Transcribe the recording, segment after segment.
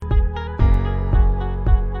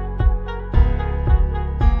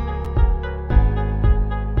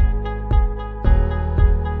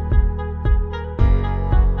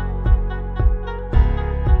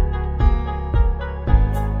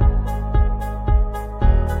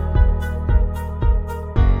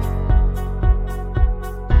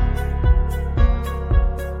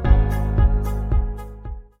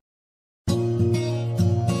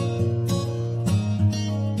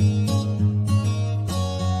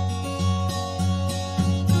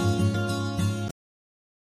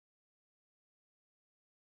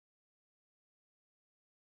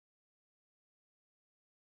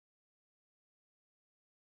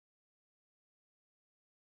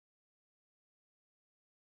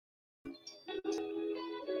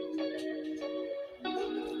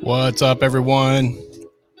What's up, everyone?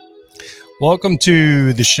 Welcome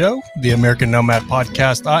to the show, the American Nomad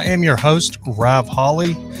Podcast. I am your host, Rav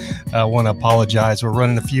Holly. I want to apologize. We're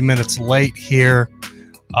running a few minutes late here.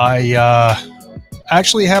 I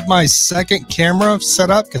actually have my second camera set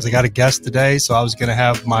up because I got a guest today, so I was going to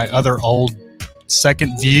have my other old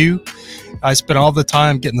second view. I spent all the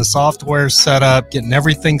time getting the software set up, getting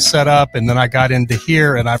everything set up, and then I got into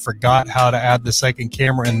here and I forgot how to add the second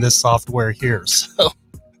camera in this software here. So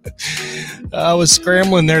I was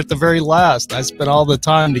scrambling there at the very last. I spent all the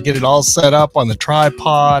time to get it all set up on the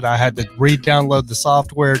tripod. I had to re-download the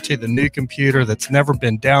software to the new computer that's never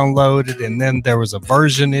been downloaded. And then there was a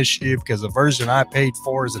version issue because the version I paid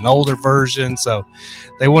for is an older version. So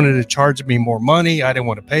they wanted to charge me more money. I didn't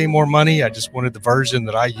want to pay more money. I just wanted the version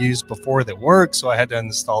that I used before that worked. So I had to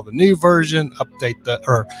install the new version,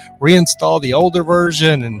 reinstall the older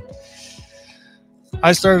version. And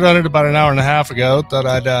I started on it about an hour and a half ago. Thought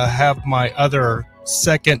I'd have my other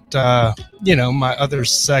second,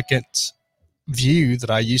 second view that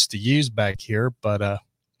I used to use back here, but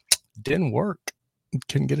didn't work.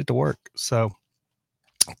 Couldn't get it to work. So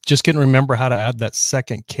just couldn't remember how to add that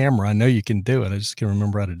second camera. I know you can do it. I just can't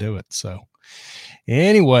remember how to do it. So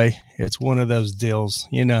anyway, it's one of those deals.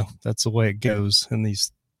 That's the way it goes in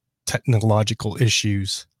these technological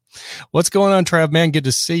issues. What's going on, Trav, man? Good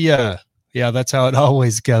to see you. Yeah, that's how it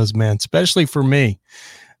always goes, man, especially for me.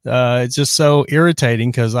 It's just so irritating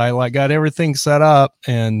because I got everything set up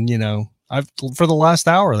and, for the last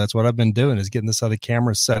hour, that's what I've been doing is getting this other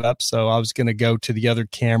camera set up. So I was going to go to the other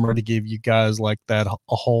camera to give you guys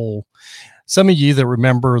some of you that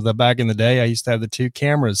remember the back in the day, I used to have the two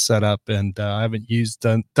cameras set up and I haven't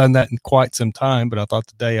done that in quite some time, but I thought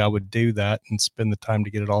today I would do that and spend the time to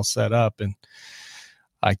get it all set up. And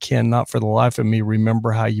I cannot for the life of me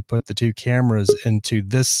remember how you put the two cameras into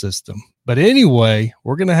this system. But anyway,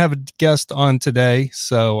 we're going to have a guest on today,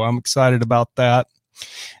 so I'm excited about that.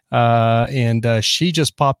 And she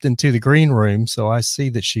just popped into the green room, so I see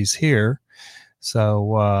that she's here.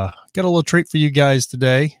 So got a little treat for you guys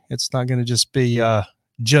today. It's not going to just be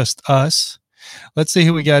just us. Let's see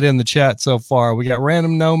who we got in the chat so far. We got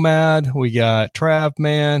Random Nomad. We got Trav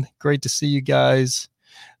Man. Great to see you guys.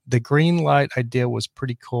 The green light idea was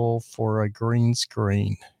pretty cool for a green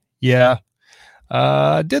screen. Yeah.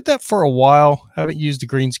 I did that for a while. I haven't used a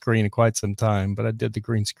green screen in quite some time, but I did the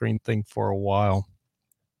green screen thing for a while.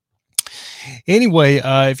 Anyway,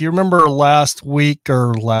 if you remember last week, we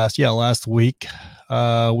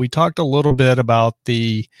talked a little bit about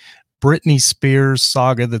the Britney Spears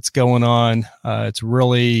saga that's going on. It's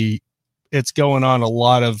going on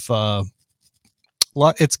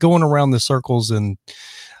it's going around the circles and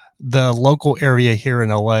the local area here in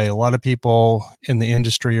LA. A lot of people in the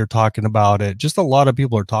industry are talking about it. Just a lot of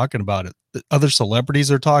people are talking about it. Other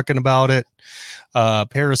celebrities are talking about it.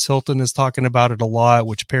 Paris Hilton is talking about it a lot,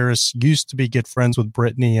 which Paris used to be good friends with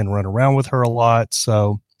Britney and run around with her a lot.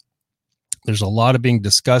 So there's a lot of being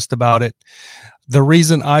discussed about it. The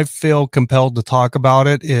reason I feel compelled to talk about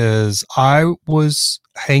it is I was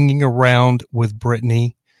hanging around with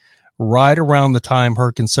Britney right around the time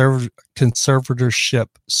her conservatorship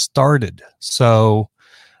started. So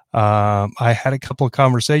I had a couple of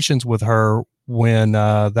conversations with her when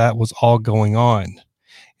that was all going on.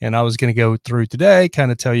 And I was going to go through today,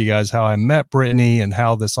 kind of tell you guys how I met Britney and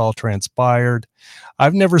how this all transpired.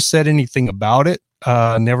 I've never said anything about it.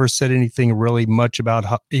 Never said anything really much about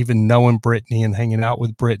even knowing Britney and hanging out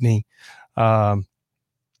with Britney.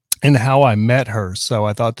 And how I met her. So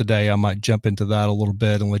I thought today I might jump into that a little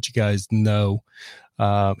bit and let you guys know.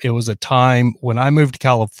 It was a time when I moved to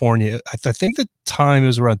California. I think the time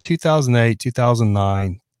was around 2008,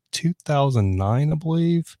 2009, I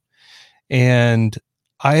believe. And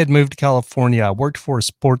I had moved to California. I worked for a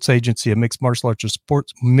sports agency, a mixed martial arts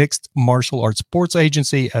sports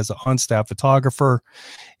agency as an on-staff photographer.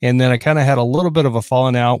 And then I kind of had a little bit of a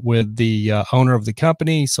falling out with the owner of the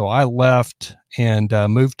company. So I left and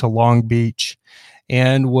moved to Long Beach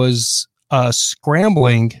and was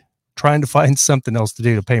scrambling, trying to find something else to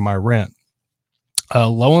do to pay my rent.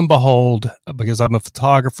 Lo and behold, because I'm a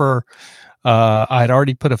photographer, I had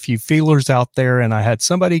already put a few feelers out there, and I had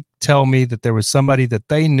somebody tell me that there was somebody that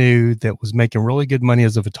they knew that was making really good money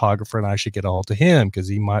as a photographer, and I should get a hold of him because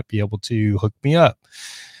he might be able to hook me up.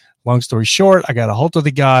 Long story short, I got a hold of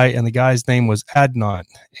the guy, and the guy's name was Adnan,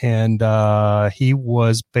 and he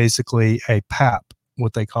was basically a pap,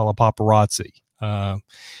 what they call a paparazzi,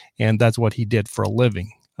 and that's what he did for a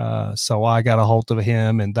living. So I got a hold of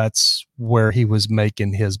him, and that's where he was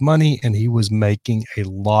making his money, and he was making a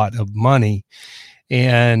lot of money.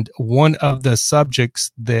 And one of the subjects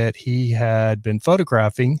that he had been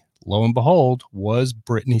photographing, lo and behold, was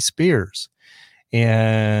Britney Spears.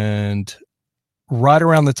 And right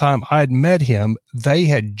around the time I had met him, they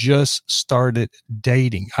had just started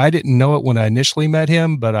dating. I didn't know it when I initially met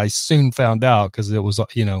him, but I soon found out because it was,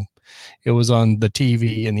 it was on the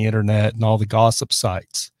TV and the internet and all the gossip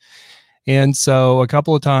sites. And so a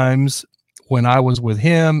couple of times when I was with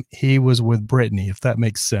him, he was with Britney, if that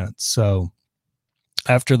makes sense. So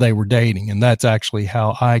after they were dating, and that's actually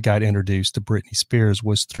how I got introduced to Britney Spears,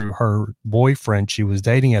 was through her boyfriend she was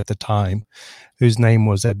dating at the time, whose name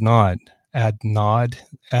was Adnan, I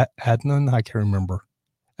can't remember.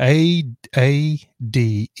 Addenan,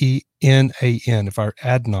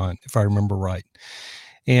 if I remember right.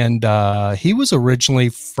 And he was originally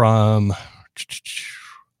from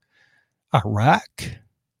Iran,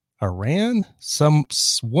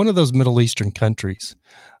 one of those Middle Eastern countries.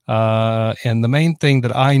 And the main thing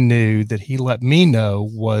that I knew that he let me know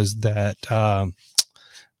was that got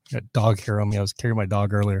dog hair on me. I was carrying my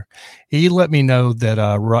dog earlier. He let me know that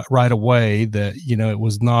right away that, it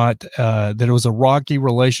was not that it was a rocky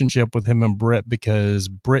relationship with him and Britt, because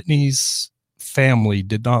Britney's family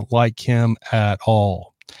did not like him at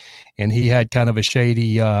all. And he had kind of a shady,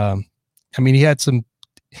 he had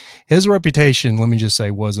his reputation, let me just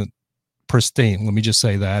say, wasn't pristine. Let me just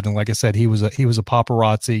say that. And like I said, he was a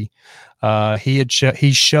paparazzi.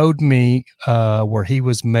 He showed me where he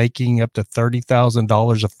was making up to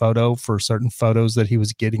 $30,000 a photo for certain photos that he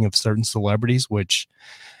was getting of certain celebrities, which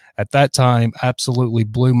at that time absolutely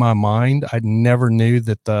blew my mind. I never knew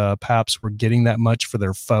that the Paps were getting that much for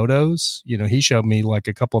their photos. He showed me like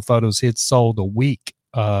a couple of photos he'd sold a week,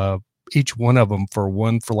 each one of them, for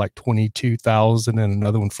like $22,000 and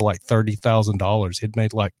another one for like $30,000. He'd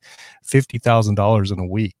made like $50,000 in a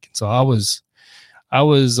week. So I was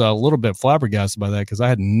a little bit flabbergasted by that, because I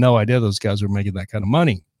had no idea those guys were making that kind of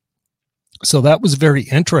money. So that was very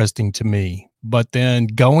interesting to me. But then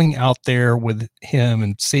going out there with him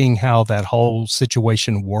and seeing how that whole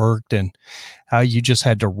situation worked, and how you just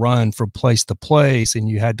had to run from place to place, and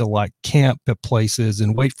you had to like camp at places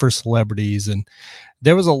and wait for celebrities, and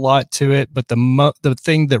there was a lot to it. But the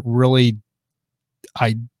thing that really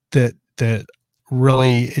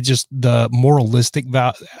it just, the moralistic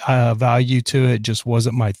value to it just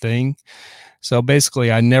wasn't my thing. So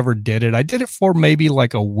basically I never did it. I did it for maybe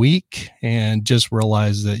like a week and just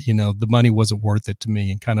realized that, the money wasn't worth it to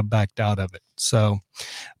me, and kind of backed out of it. So,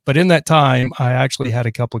 but in that time, I actually had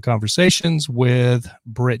a couple of conversations with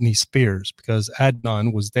Britney Spears, because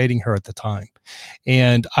Adnan was dating her at the time.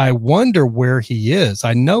 And I wonder where he is.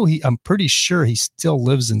 I'm pretty sure he still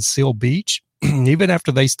lives in Seal Beach. Even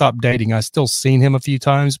after they stopped dating, I still seen him a few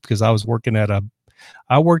times, because I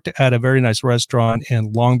worked at a very nice restaurant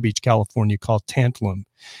in Long Beach, California, called Tantalum.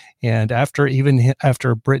 And after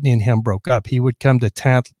Britney and him broke up, he would come to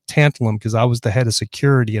Tantalum, because I was the head of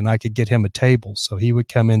security and I could get him a table. So he would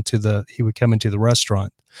come into the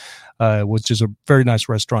restaurant, which is a very nice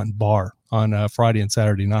restaurant and bar, on Friday and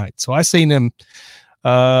Saturday night. So I seen him.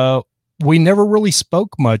 We never really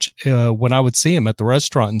spoke much when I would see him at the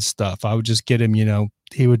restaurant and stuff. I would just get him,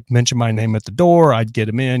 he would mention my name at the door. I'd get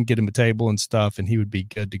him a table and stuff, and he would be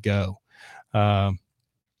good to go. But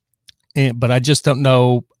I just don't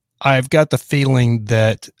know. I've got the feeling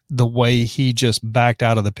that the way he just backed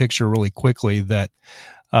out of the picture really quickly, that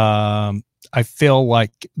I feel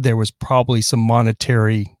like there was probably some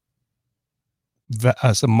monetary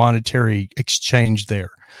exchange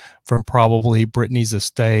there from probably Britney's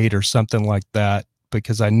estate or something like that,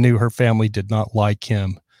 because I knew her family did not like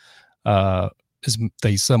him.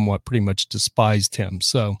 They somewhat pretty much despised him.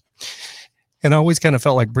 So, and I always kind of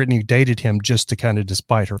felt like Britney dated him just to kind of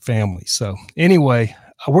despite her family. So anyway,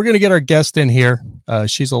 we're going to get our guest in here.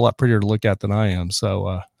 She's a lot prettier to look at than I am. So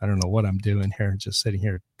I don't know what I'm doing here, just sitting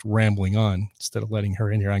here rambling on instead of letting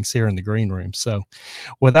her in here. I can see her in the green room. So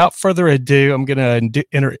without further ado, I'm going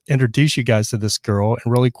to introduce you guys to this girl.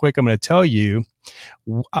 And really quick, I'm going to tell you,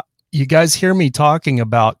 you guys hear me talking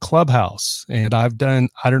about Clubhouse, and I've done,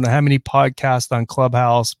 I don't know how many podcasts on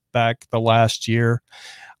Clubhouse back the last year.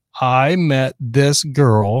 I met this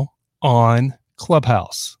girl on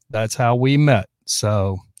Clubhouse. That's how we met.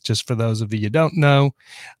 So just for those of you who don't know,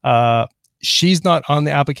 she's not on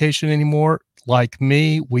the application anymore. Like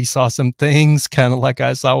me, we saw some things kind of like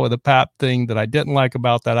I saw with the PAP thing that I didn't like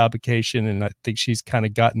about that application. And I think she's kind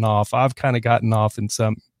of gotten off. I've kind of gotten off in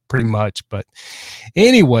some pretty much. But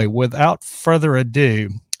anyway, without further ado,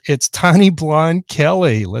 it's Tiny Blonde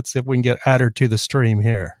Kelly. Let's see if we can add her to the stream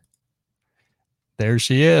here. There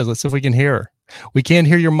she is. Let's see if we can hear her. We can't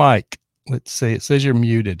hear your mic. Let's see. It says you're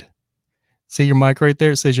muted. See your mic right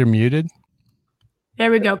there? It says you're muted.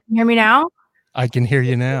 There we go. Can you hear me now? I can hear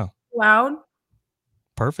you now. Loud.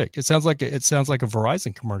 Perfect. It sounds like a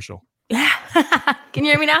Verizon commercial. Yeah. Can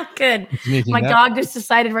you hear me now? Good. My dog just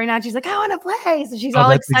decided right now. She's like, I want to play. So she's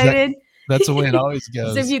all excited. That's the way it always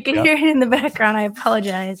goes. So if you can hear it in the background, I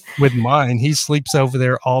apologize. With mine, he sleeps over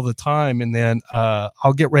there all the time. And then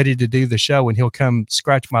I'll get ready to do the show and he'll come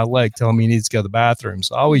scratch my leg, telling me he needs to go to the bathroom.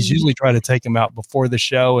 So I always usually try to take him out before the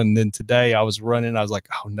show. And then today I was running. I was like,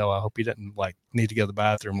 oh no, I hope he didn't need to go to the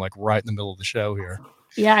bathroom, right in the middle of the show here.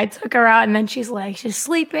 Yeah, I took her out and then she's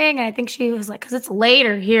sleeping. And I think she was because it's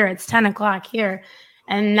later here. It's 10 o'clock here.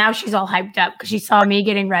 And now she's all hyped up because she saw me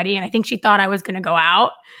getting ready. And I think she thought I was going to go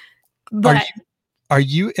out. But are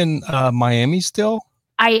you in Miami still?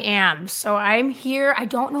 I am. So I'm here. I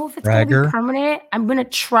don't know if it's going to be permanent. I'm going to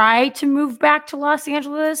try to move back to Los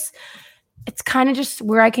Angeles. It's kind of just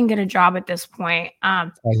where I can get a job at this point.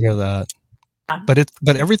 I hear that.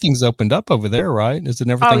 But everything's opened up over there, right?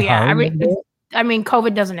 Isn't everything? Oh yeah. I mean,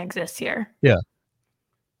 COVID doesn't exist here. Yeah.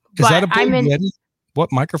 Is that a Blue Yeti?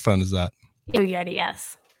 What microphone is that? Blue Yeti,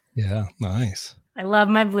 yes. Yeah, nice. I love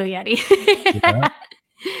my Blue Yeti. Yeah.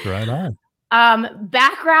 Right on.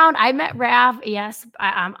 Background, I met Rav, yes,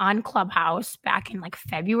 on Clubhouse back in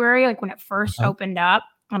February, when it first opened up.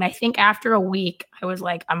 And I think after a week, I was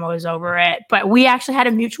like, I'm always over it. But we actually had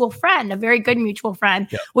a mutual friend, a very good mutual friend,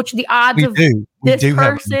 which the odds of this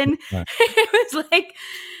person, it was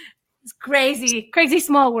it's crazy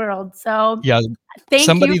small world. So thank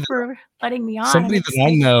you for letting me on. Somebody that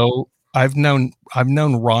I know, I've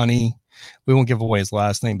known Ronnie. We won't give away his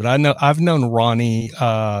last name, but I've known Ronnie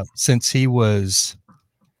since he was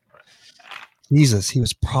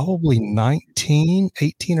probably 18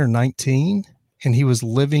 or 19, and he was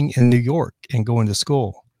living in New York and going to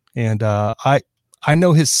school. And I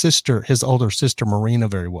know his older sister Marina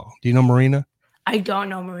very well. Do you know Marina? I don't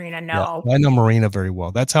know Marina. No, I know Marina very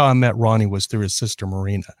well. That's how I met Ronnie, was through his sister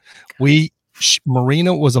Marina.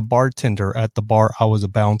 Marina was a bartender at the bar I was a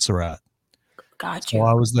bouncer at. Gotcha. So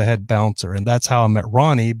I was the head bouncer, and that's how I met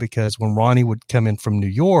Ronnie, because when Ronnie would come in from New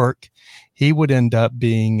York, he would end up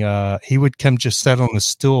being, he would come just sit on a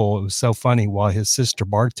stool. It was so funny while his sister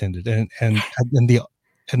bartended.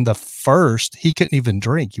 And the first, he couldn't even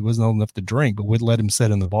drink. He wasn't old enough to drink, but we'd let him sit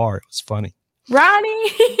in the bar. It was funny.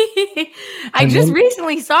 Ronnie, I just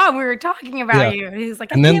recently saw him. We were talking about you. He was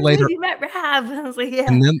like, I can't believe you met Rav. I was like, yeah.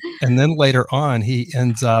 And then later on, he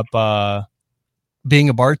ends up being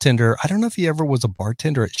a bartender. I don't know if he ever was a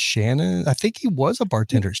bartender at Shannon. I think he was a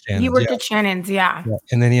bartender at Shannon's. He worked at Shannon's, yeah.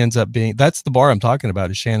 And then he ends up being, that's the bar I'm talking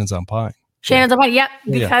about, is Shannon's on Pine. Shannon's on Pine, yep.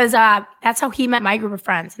 Because that's how he met my group of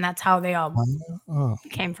friends, and that's how they all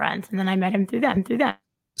became friends. And then I met him through them.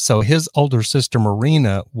 So his older sister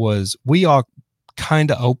Marina we all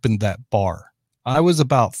kind of opened that bar. I was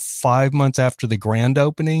about 5 months after the grand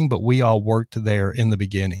opening, but we all worked there in the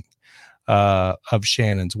beginning of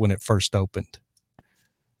Shannon's when it first opened.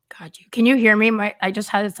 Got you. Can you hear me? I just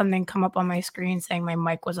had something come up on my screen saying my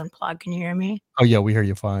mic was unplugged. Can you hear me? Oh yeah, we hear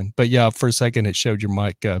you fine. But yeah, for a second it showed your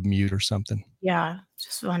mic mute or something. Yeah,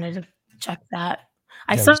 just wanted to check that.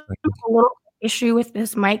 I saw a little issue with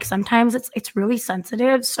this mic. Sometimes it's really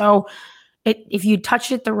sensitive, so if you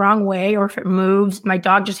touch it the wrong way, or if it moves, my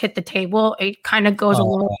dog just hit the table, it kind of goes a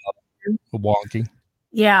little wonky.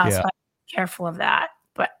 Yeah, so I'm careful of that.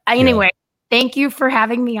 But anyway, thank you for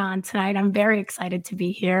having me on tonight. I'm very excited to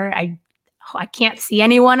be here. I can't see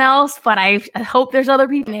anyone else, but I hope there's other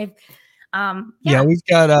people. We've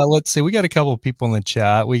got let's see, we got a couple of people in the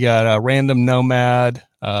chat. We got Random Nomad.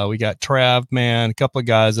 We got Trav Man, a couple of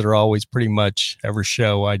guys that are always pretty much every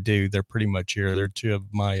show I do. They're pretty much here. They're two of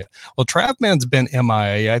my, Trav Man's been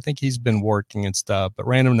MIA. I think he's been working and stuff, but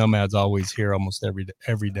Random Nomad's always here almost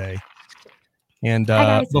every day. And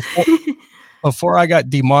before I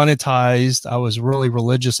got demonetized, I was really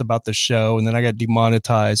religious about the show, and then I got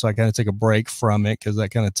demonetized, so I kind of took a break from it because I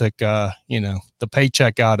kind of took the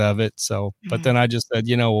paycheck out of it. So, but then I just said,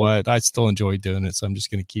 you know what, I still enjoy doing it, so I'm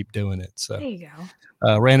just going to keep doing it. So there you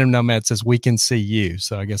go. Random Nomad says we can see you,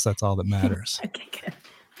 so I guess that's all that matters. Okay, good.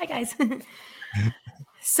 Hi guys.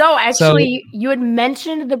 So actually, you had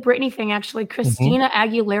mentioned the Britney thing. Actually, Christina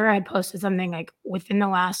Aguilera had posted something within the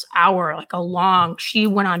last hour, she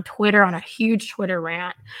went on Twitter on a huge Twitter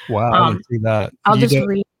rant. Wow, I didn't see that. I'll just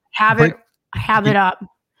read. I have it up.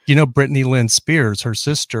 You know, Brittany Lynn Spears, her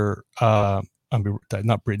sister, not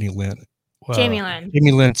Brittany Lynn. Jamie Lynn.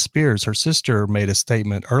 Jamie Lynn Spears, her sister, made a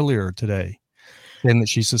statement earlier today saying that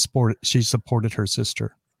she supported her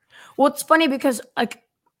sister. Well, it's funny because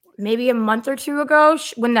maybe a month or two ago,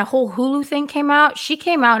 when the whole Hulu thing came out, she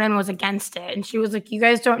came out and was against it. And she was like, you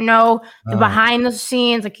guys don't know the behind the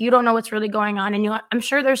scenes. Like, you don't know what's really going on. And I'm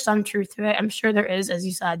sure there's some truth to it. I'm sure there is, as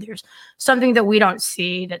you said, there's something that we don't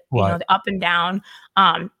see, that, you know, the up and down.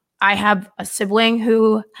 I have a sibling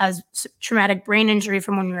who has traumatic brain injury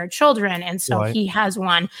from when we were children. And so he has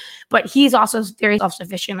one, but he's also very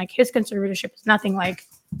self-sufficient. Like, his conservatorship is nothing like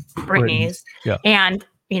Brittany's. Yeah. And,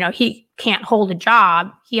 you know, he can't hold a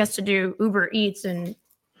job. He has to do Uber Eats and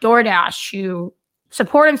DoorDash to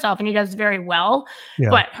support himself, and he does very well.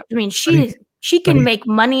 Yeah. But I mean, she can make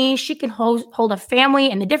money. She can hold a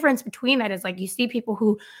family. And the difference between that is, like, you see people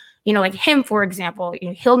who, you know, like him, for example, you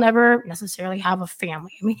know, he'll never necessarily have a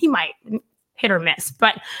family. I mean, he might hit or miss,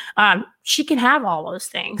 but she can have all those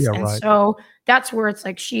things. Yeah, and so that's where it's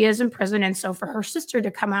like, she is in prison. And so for her sister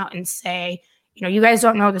to come out and say, you know, you guys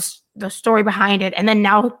don't know the story behind it, and then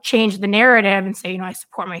now change the narrative and say, you know, I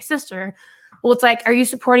support my sister. Well, it's like, are you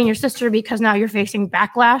supporting your sister because now you're facing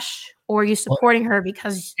backlash, or are you supporting her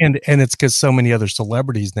because... And it's because so many other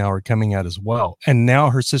celebrities now are coming out as well. And now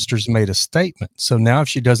her sister's made a statement. So now if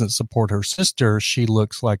she doesn't support her sister, she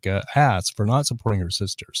looks like a ass for not supporting her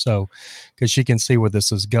sister. So, because she can see where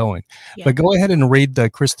this is going. Yeah. But go ahead and read the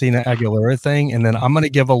Christina Aguilera thing. And then I'm going to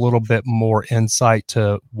give a little bit more insight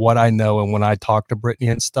to what I know and when I talk to Brittany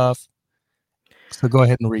and stuff. So go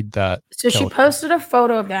ahead and read that. So she posted a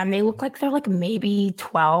photo of them. They look like they're like maybe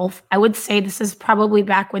 12. I would say this is probably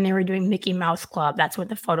back when they were doing Mickey Mouse Club. That's what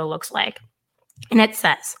the photo looks like. And it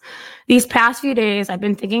says, these past few days, I've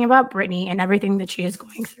been thinking about Brittany and everything that she is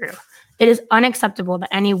going through. It is unacceptable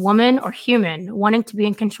that any woman or human wanting to be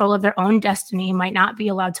in control of their own destiny might not be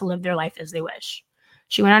allowed to live their life as they wish.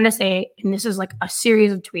 She went on to say, and this is like a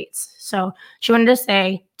series of tweets. So she wanted to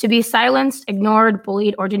say, to be silenced, ignored,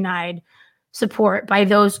 bullied, or denied support by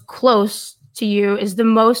those close to you is the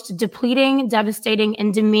most depleting, devastating,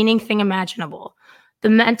 and demeaning thing imaginable.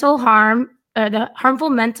 The harmful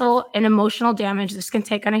mental and emotional damage this can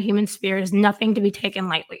take on a human spirit is nothing to be taken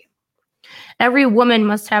lightly. Every woman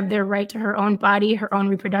must have their right to her own body, her own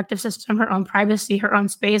reproductive system, her own privacy, her own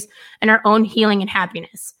space, and her own healing and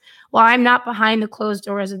happiness. While I'm not behind the closed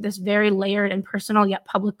doors of this very layered and personal yet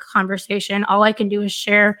public conversation, all I can do is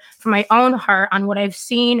share from my own heart on what I've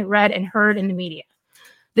seen, read, and heard in the media.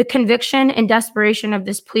 The conviction and desperation of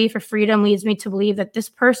this plea for freedom leads me to believe that this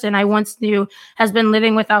person I once knew has been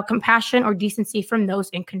living without compassion or decency from those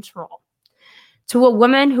in control. To a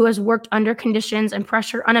woman who has worked under conditions and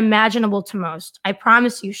pressure unimaginable to most, I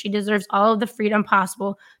promise you she deserves all of the freedom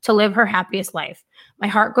possible to live her happiest life. My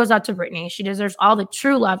heart goes out to Brittany. She deserves all the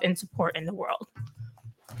true love and support in the world.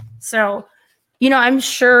 So, you know, I'm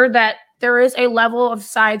sure that there is a level of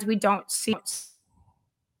sides we don't see.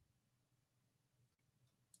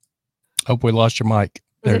 Hope we lost your mic.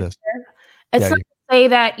 There it is. It's not to say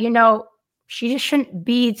that, you know, she just shouldn't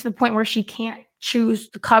be to the point where she can't choose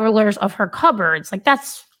the colors of her cupboards. Like,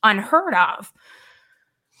 that's unheard of.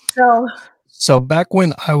 So back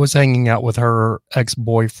when I was hanging out with her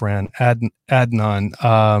ex-boyfriend,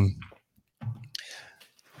 Adnan,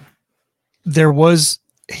 there was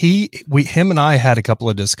him and I had a couple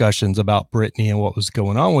of discussions about Brittany and what was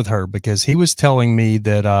going on with her, because he was telling me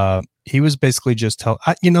that he was basically just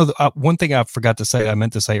one thing I forgot to say, I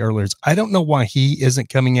meant to say earlier, is I don't know why he isn't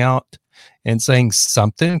coming out and saying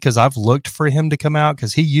something, because I've looked for him to come out,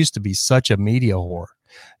 because he used to be such a media whore.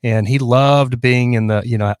 And he loved being in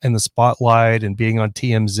the spotlight and being on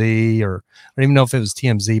TMZ, or I don't even know if it was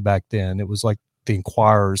TMZ back then. It was like the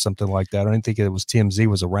Inquirer or something like that. I don't think it was TMZ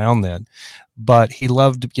was around then, but he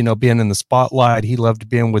loved, being in the spotlight. He loved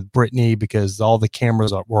being with Brittany because all the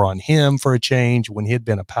cameras were on him for a change, when he had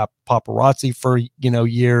been a paparazzi for,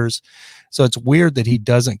 years. So it's weird that he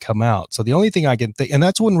doesn't come out. So the only thing I can think, and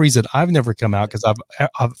that's one reason I've never come out, because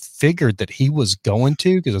I've figured that he was going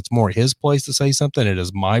to, because it's more his place to say something. It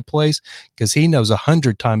is my place, because he knows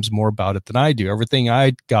 100 times more about it than I do. Everything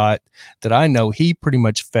I got that I know, he pretty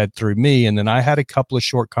much fed through me. And then I had a couple of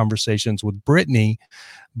short conversations with Brittany,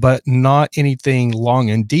 but not anything long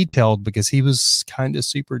and detailed, because he was kind of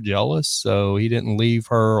super jealous. So he didn't leave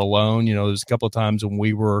her alone. There's a couple of times when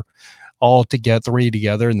we were all together,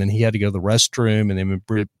 and then he had to go to the restroom, and then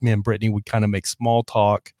me and Brittany would kind of make small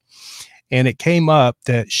talk. And it came up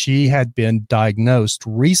that she had been diagnosed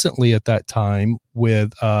recently at that time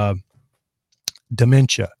with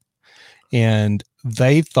dementia. And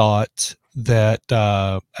they thought that,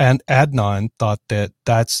 and Adnan thought that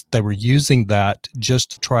they were using that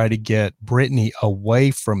just to try to get Brittany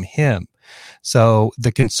away from him. So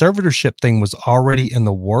the conservatorship thing was already in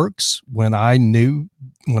the works when I knew,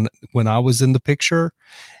 when I was in the picture,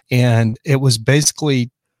 and it was basically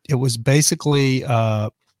it was basically,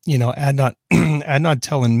 Adnan, Adnan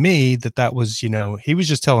telling me that was, he was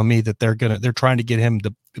just telling me that they're trying to get him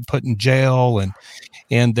to be put in jail,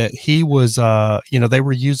 and that he was, they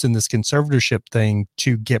were using this conservatorship thing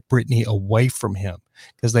to get Brittany away from him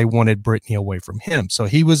because they wanted Brittany away from him. So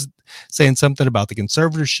he was saying something about the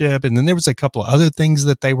conservatorship. And then there was a couple of other things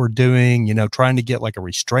that they were doing, trying to get like a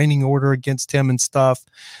restraining order against him and stuff.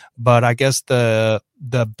 But I guess the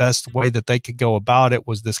best way that they could go about it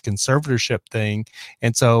was this conservatorship thing.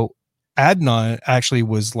 And so Adnan actually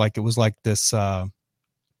was like, it was like this,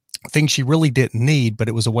 thing she really didn't need, but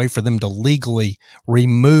it was a way for them to legally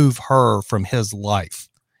remove her from his life,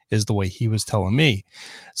 is the way he was telling me.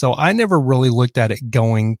 So I never really looked at it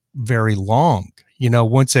going very long.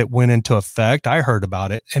 Once it went into effect, I heard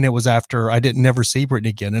about it, and it was after I didn't never see Brittany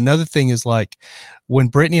again. Another thing is, like, when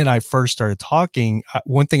Brittany and I first started talking,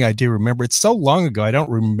 one thing I do remember, it's so long ago, I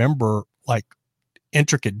don't remember like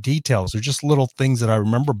intricate details or just little things that I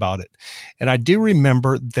remember about it. And I do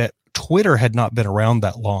remember that Twitter had not been around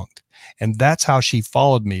that long. And that's how she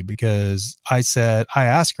followed me, because I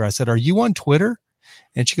asked her, I said, "Are you on Twitter?"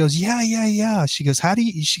 And she goes, yeah. She goes,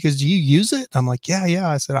 do you use it? I'm like, yeah.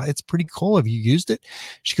 I said, "It's pretty cool. Have you used it?"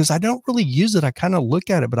 She goes, "I don't really use it. I kind of look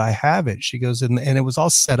at it, but I have it." She goes, and it was all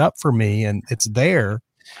set up for me and it's there.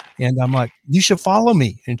 And I'm like, "You should follow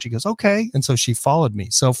me." And she goes, "Okay." And so she followed me.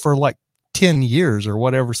 So for like 10 years or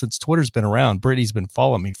whatever, since Twitter's been around, Brittany's been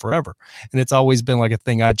following me forever. And it's always been like a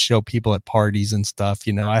thing I'd show people at parties and stuff.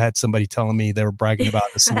 I had somebody telling me they were bragging about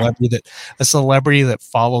a celebrity that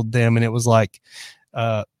followed them. And it was like,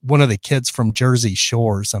 one of the kids from Jersey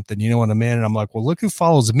Shore or something, you know what I mean? And I'm like, well, look who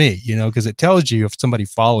follows me, because it tells you if somebody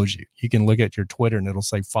follows you. You can look at your Twitter and it'll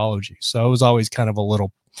say follows you. So it was always kind of a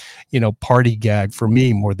little, party gag for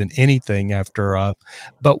me more than anything after,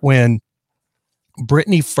 but when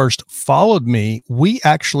Brittany first followed me, we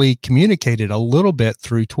actually communicated a little bit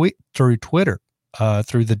through Twitter,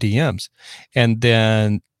 through the DMs. And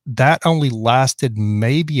then that only lasted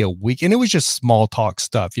maybe a week, and it was just small talk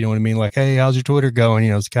stuff. You know what I mean? Like, "Hey, how's your Twitter going?"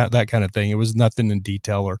 It's that kind of thing. It was nothing in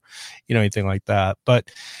detail or, anything like that.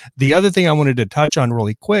 But the other thing I wanted to touch on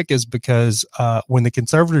really quick is because when the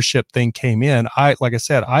conservatorship thing came in, like I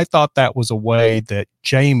said, I thought that was a way that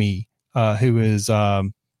Jamie, who is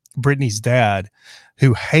Brittany's dad,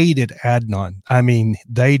 who hated Adnan. I mean,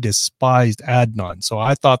 they despised Adnan. So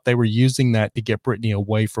I thought they were using that to get Brittany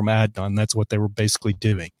away from Adnan. That's what they were basically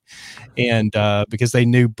doing. And because they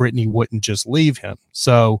knew Brittany wouldn't just leave him.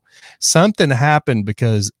 So something happened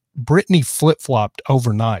because Brittany flip-flopped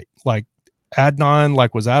overnight. Like, Adnan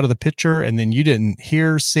was out of the picture, and then you didn't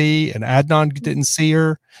see, and Adnan didn't see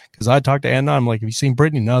her, because I talked to Adnan. I'm like, "Have you seen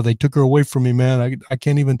Brittany?" "No, they took her away from me, man. I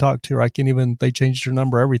can't even talk to her. They changed her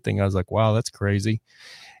number, everything." I was like, wow, that's crazy.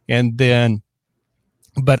 And then,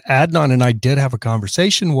 but Adnan and I did have a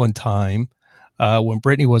conversation one time when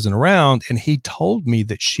Brittany wasn't around, and he told me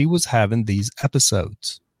that she was having these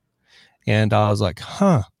episodes. And I was like,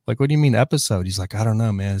 huh. Like, what do you mean episode? He's like, "I don't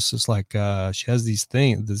know, man. It's just like she has these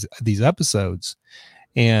episodes."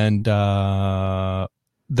 And the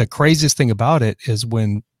craziest thing about it is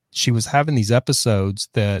when she was having these episodes,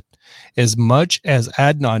 that as much as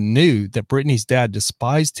Adnan knew that Brittany's dad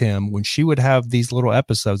despised him, when she would have these little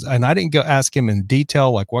episodes, and I didn't go ask him in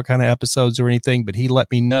detail, like what kind of episodes or anything, but he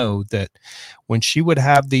let me know that when she would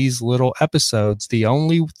have these little episodes, the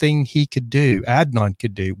only thing Adnan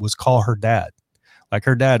could do, was call her dad. Like,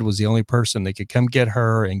 her dad was the only person that could come get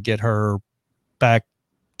her and get her back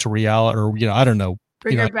to reality, or, I don't know.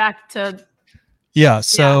 Bring her back to. Yeah.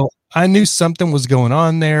 So I knew something was going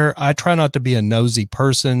on there. I try not to be a nosy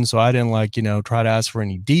person, so I didn't try to ask for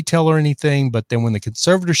any detail or anything. But then when the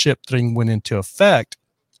conservatorship thing went into effect,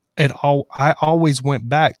 I always went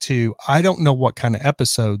back to, I don't know what kind of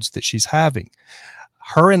episodes that she's having.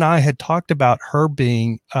 Her and I had talked about her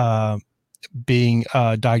being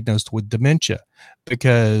diagnosed with dementia,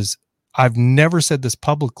 because I've never said this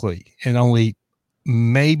publicly, and only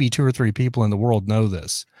maybe 2 or 3 people in the world know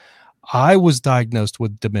this. I was diagnosed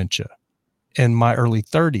with dementia in my early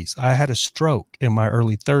 30s. I had a stroke in my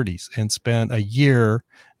early 30s and spent a year,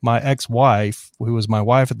 my ex-wife, who was my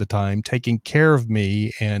wife at the time, taking care of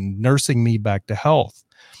me and nursing me back to health.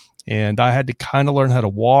 And I had to kind of learn how to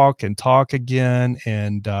walk and talk again.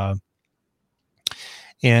 And the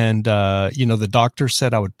doctor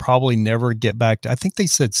said I would probably never get back to, I think they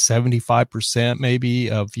said 75%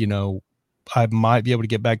 maybe of, I might be able to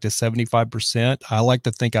get back to 75%. I like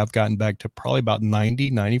to think I've gotten back to probably about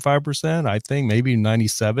 95%. I think maybe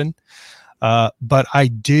 97. But I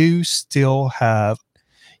do still have,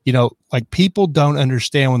 like, people don't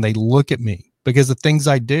understand when they look at me. because the things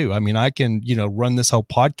I do. I mean, I can, run this whole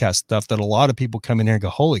podcast stuff that a lot of people come in here and go,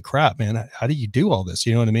 holy crap, man, how do you do all this?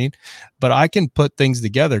 You know what I mean? But I can put things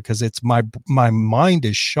together because it's my mind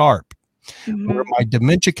is sharp. Where my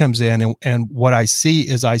dementia comes in, and what I see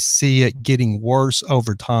it getting worse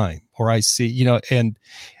over time, or I see, and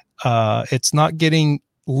it's not getting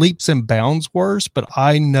leaps and bounds worse, but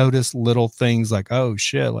I notice little things like, oh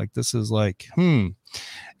shit, like this is like,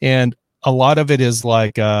 and a lot of it is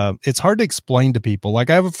like, it's hard to explain to people.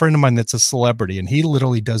 Like I have a friend of mine that's a celebrity and he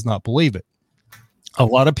literally does not believe it. A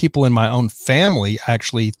lot of people in my own family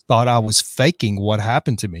actually thought I was faking what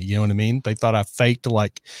happened to me. You know what I mean? They thought I faked,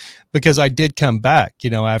 like, because I did come back,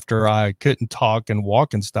 after I couldn't talk and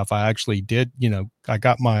walk and stuff. I actually did, I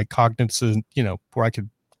got my cognizant, where I could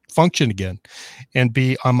function again and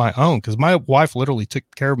be on my own, because my wife literally took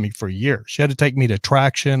care of me for a year. She had to take me to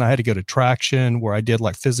Traction. I had to go to Traction, where I did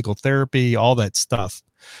like physical therapy, all that stuff.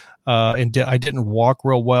 And I didn't walk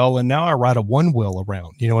real well, and now I ride a one wheel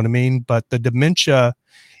around. You know what I mean? But the dementia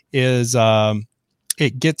is,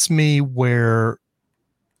 it gets me where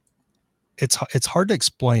it's hard to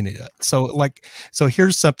explain it. So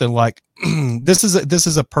here's something like this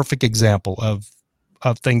is a perfect example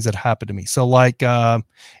of things that happened to me. So like, it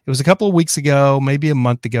was a couple of weeks ago, maybe a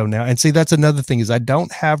month ago now. And see, that's another thing, is I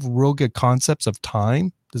don't have real good concepts of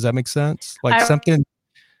time. Does that make sense? Like something.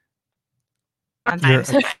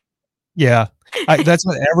 Yeah, that's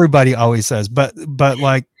what everybody always says. But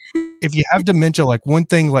like, if you have dementia, like one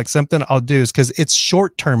thing, like something I'll do is, because it's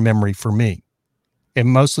short-term memory for me. And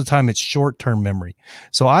most of the time it's short-term memory.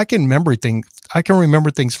 So I can remember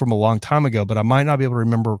things from a long time ago, but I might not be able to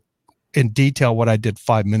remember in detail what I did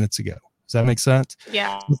 5 minutes ago. Does that make sense?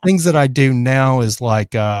 Yeah. The things that I do now is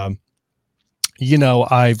like, I've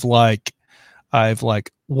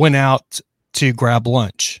went out to grab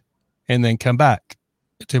lunch and then come back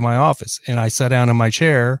to my office, and I sat down in my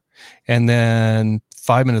chair, and then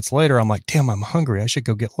 5 minutes later, I'm like, damn, I'm hungry. I should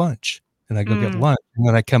go get lunch. And I go get lunch. And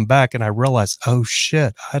then I come back and I realize, oh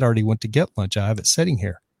shit, I'd already went to get lunch. I have it sitting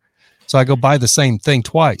here. So I go buy the same thing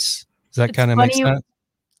twice. Does that kind of make sense?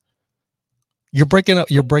 You're breaking up,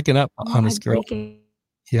 honest girl.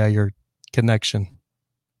 Yeah, your connection.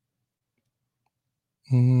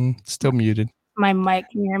 Still muted. My mic,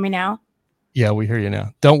 can you hear me now? Yeah, we hear you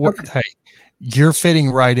now. Don't worry. Okay. Hey, you're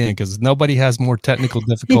fitting right in, because nobody has more technical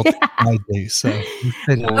difficulty than I do. So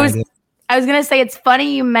I was gonna say, it's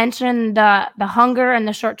funny you mentioned the hunger and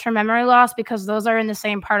the short-term memory loss, because those are in the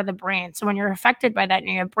same part of the brain. So when you're affected by that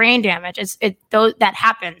and you have brain damage, that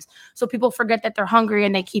happens. So people forget that they're hungry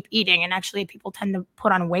and they keep eating, and actually people tend to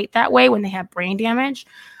put on weight that way when they have brain damage.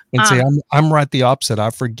 And see, I'm right the opposite.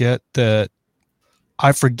 I forget to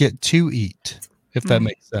eat, if that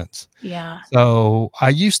makes sense. Yeah. So I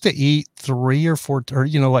used to eat 3 or 4, or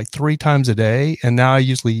like 3 times a day, and now I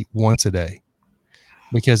usually eat once a day,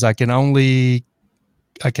 because I can only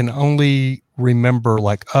remember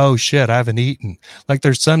like, oh shit, I haven't eaten. Like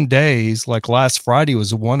there's some days, like last Friday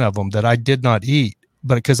was one of them, that I did not eat,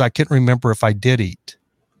 but because I couldn't remember if I did eat.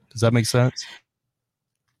 Does that make sense?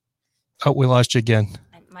 Oh, we lost you again.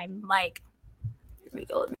 My mic. Here we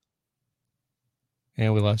go.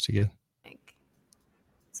 And we lost you again.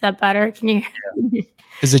 Is that better? Can you?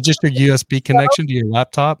 Is it just your USB connection to your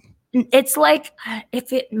laptop? It's like, I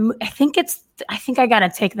think I got to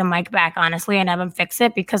take the mic back, honestly, and have them fix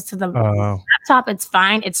it, because to the laptop, it's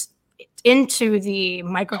fine. It's into the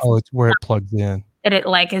microphone. Oh, it's where it plugs in. That it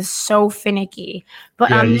like is so finicky. But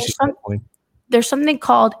yeah, there's something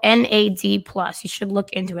called NAD+. You should look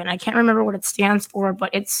into it. And I can't remember what it stands for,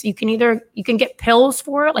 but you can get pills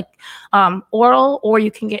for it, like oral, or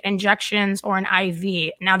you can get injections or an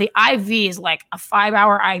IV. Now the IV is like a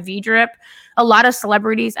 5-hour IV drip. A lot of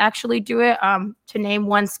celebrities actually do it. To name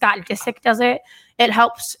one, Scott Disick does it. It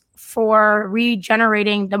helps for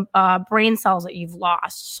regenerating the brain cells that you've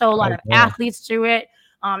lost. So a lot of athletes do it.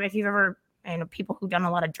 If you've ever, people who've done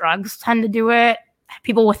a lot of drugs tend to do it.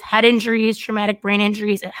 People with head injuries, traumatic brain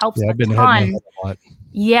injuries, it helps a ton.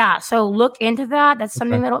 Yeah, so look into that. That's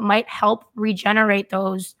something that might help regenerate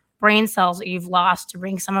those brain cells that you've lost, to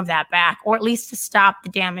bring some of that back, or at least to stop the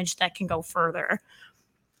damage that can go further.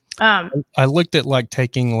 I looked at like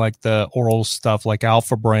taking like the oral stuff, like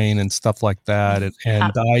Alpha Brain and stuff like that,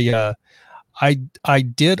 and I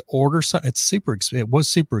did order some. It was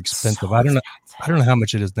super expensive. So I don't know how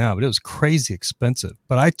much it is now, but it was crazy expensive.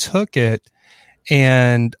 But I took it.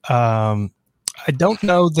 And I don't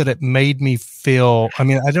know that it made me feel,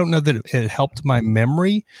 I don't know that it helped my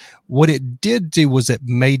memory. What it did do was it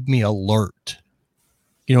made me alert.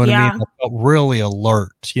 You know what I mean? I felt really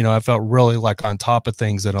alert. I felt really like on top of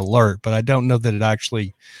things and alert, but I don't know that it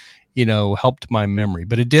actually helped my memory.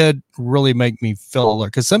 But it did really make me feel alert,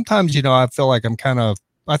 because sometimes, I feel like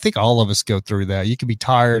I think all of us go through that. You could be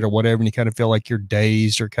tired or whatever, and you kind of feel like you're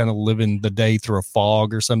dazed or kind of living the day through a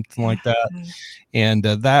fog or something like that. And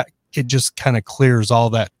that it just kind of clears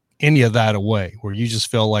any of that away, where you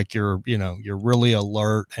just feel like you're really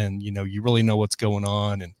alert, and, you really know what's going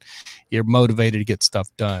on, and you're motivated to get stuff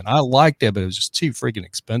done. I liked it, but it was just too freaking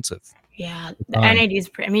expensive. Yeah, the NAD is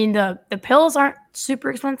the pills aren't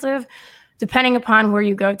super expensive, depending upon where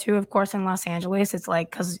you go to. Of course, in Los Angeles, it's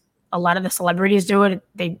like, because a lot of the celebrities do it,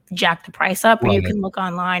 they jack the price up. But you can look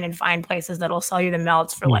online and find places that'll sell you the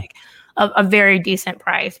melts for like a very decent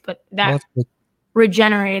price. But that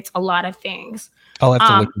regenerates a lot of things. I'll have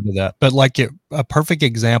to look into that. But like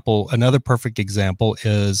another perfect example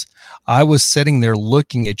is, I was sitting there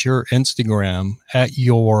looking at your Instagram at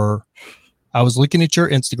your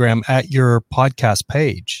podcast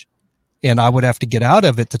page, and I would have to get out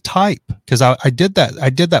of it to type, because I did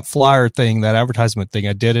that flyer thing, that advertisement thing.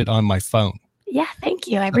 I did it on my phone. Yeah. Thank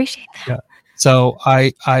you. I appreciate that. Yeah. So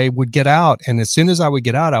I would get out, and as soon as I would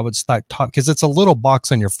get out, I would start talking, because it's a little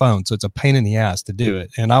box on your phone, so it's a pain in the ass to do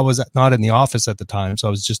it. And I was not in the office at the time, so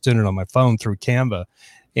I was just doing it on my phone through Canva.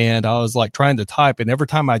 And I was like trying to type, and every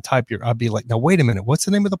time I type I'd be like, "No, wait a minute, what's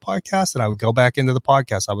the name of the podcast?" And I would go back into the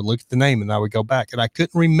podcast. I would look at the name, and I would go back, and I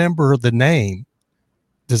couldn't remember the name.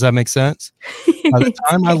 Does that make sense? By the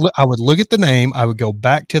time I would look at the name, I would go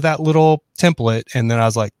back to that little template, and then I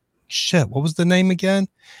was like, "Shit, what was the name again?"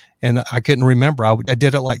 And I couldn't remember. I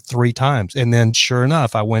did it like 3 times. And then sure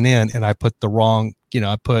enough, I went in and I put the wrong,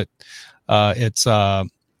 I put, it's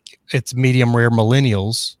medium rare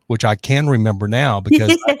millennials, which I can remember now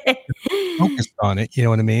because I focused on it. You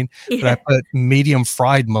know what I mean? Yeah. But I put medium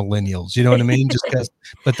fried millennials, you know what I mean?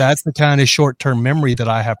 But that's the kind of short-term memory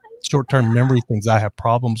things I have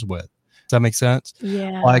problems with. Does that make sense?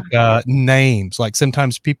 Yeah. Like names, like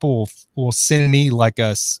sometimes people will send me like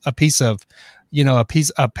a piece of, a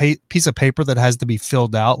piece of paper that has to be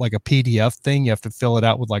filled out, like a PDF thing. You have to fill it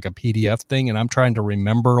out with like a PDF thing. And I'm trying to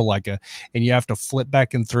remember and you have to flip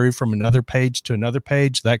back and through from another page to another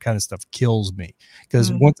page. That kind of stuff kills me,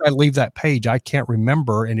 because once I leave that page, I can't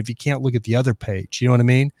remember. And if you can't look at the other page, you know what I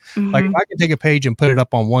mean? Like if I can take a page and put it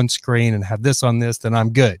up on one screen and have this on this, then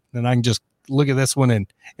I'm good. Then I can just look at this one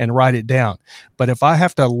and write it down. But if I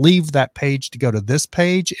have to leave that page to go to this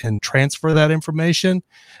page and transfer that information,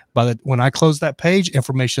 when I close that page,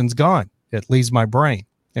 information's gone. It leaves my brain.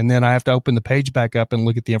 And then I have to open the page back up and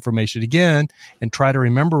look at the information again and try to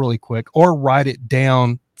remember really quick, or write it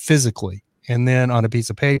down physically and then on a piece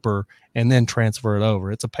of paper and then transfer it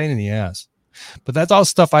over. It's a pain in the ass. But that's all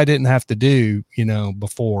stuff I didn't have to do,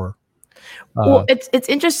 before. Well, it's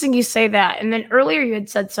interesting you say that. And then earlier you had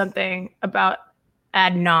said something about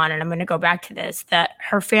Adnan, and I'm going to go back to this, that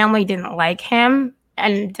her family didn't like him.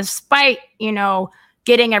 And despite,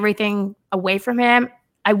 getting everything away from him,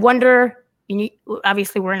 I wonder,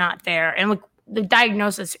 obviously we're not there. And look, the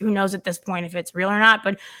diagnosis, who knows at this point if it's real or not,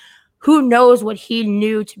 but who knows what he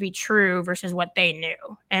knew to be true versus what they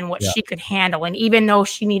knew and what she could handle. And even though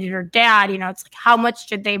she needed her dad, it's like, how much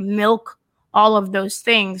did they milk all of those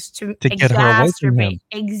things to get her away from him?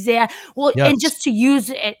 Exactly. Well, and just to use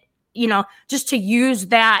it, just to use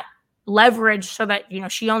that leverage so that,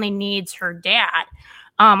 she only needs her dad.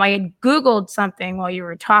 I had Googled something while you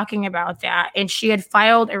were talking about that, and she had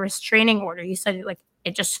filed a restraining order. You said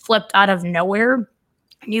it just flipped out of nowhere.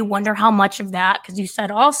 And you wonder how much of that, because you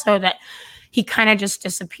said also that he kind of just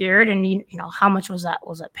disappeared, and how much was that?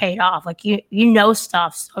 Was it paid off? Like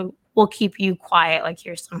stuff, so we'll keep you quiet. Like,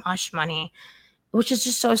 here's some hush money, which is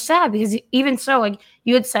just so sad, because even so, like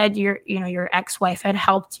you had said, your ex-wife had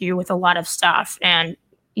helped you with a lot of stuff, and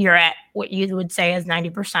you're at what you would say is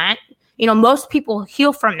 90%. Most people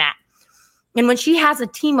heal from that. And when she has a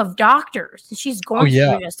team of doctors and she's going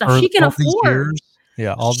through this stuff, she can afford.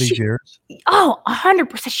 All these years.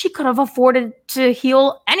 100%. She could have afforded to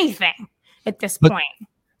heal anything at this point.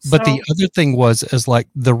 But the other thing is like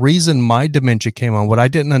the reason my dementia came on, what I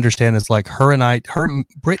didn't understand is like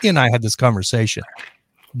Brittany and I had this conversation,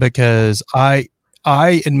 because I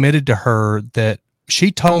admitted to her that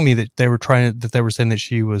she told me that they were saying that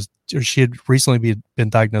she had recently been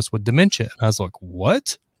diagnosed with dementia. And I was like,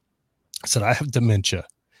 what? I said, I have dementia.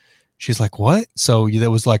 She's like, what? So there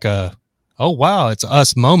was like oh, wow, it's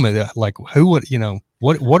us moment. Like, who would,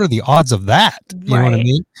 what are the odds of that? You know what I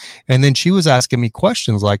mean? And then she was asking me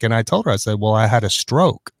questions and I told her, I said, well, I had a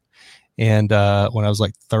stroke. And when I was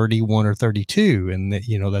like 31 or 32, and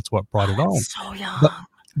that's what brought it on. So young.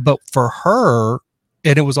 But for her,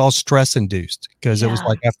 And it was all stress induced because it was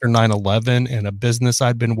like after 9/11 and a business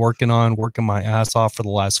I'd been working my ass off for the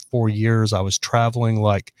last 4 years. I was traveling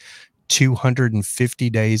like 250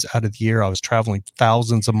 days out of the year. I was traveling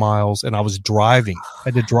thousands of miles, and I was driving. I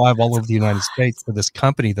had to drive all over the United States for this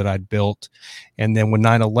company that I'd built. And then when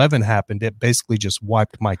 9/11 happened, it basically just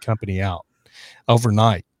wiped my company out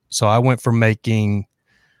overnight. So I went from making,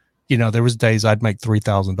 there was days I'd make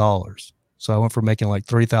 $3,000. So I went from making like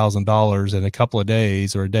 $3,000 in a couple of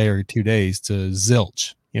days or a day or 2 days to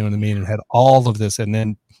zilch, you know what I mean? And had all of this. And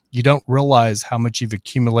then you don't realize how much you've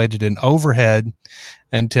accumulated in overhead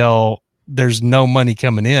until there's no money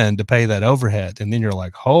coming in to pay that overhead. And then you're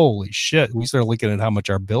like, holy shit. We started looking at how much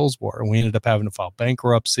our bills were. And we ended up having to file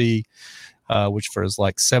bankruptcy, which was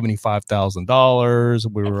like $75,000.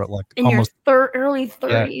 We were at like in almost your early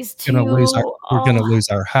 30s too. We're going to lose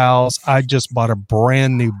our house. I just bought a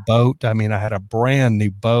brand new boat. I mean, I had a brand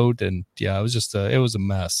new boat, and it was just it was a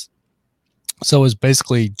mess. So it was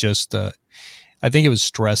basically just, I think it was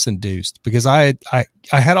stress induced because I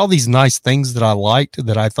had all these nice things that I liked,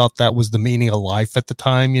 that I thought that was the meaning of life at the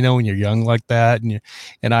time, when you're young like that.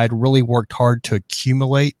 And I'd really worked hard to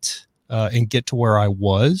accumulate and get to where I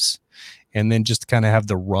was. And then just kind of have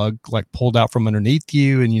the rug like pulled out from underneath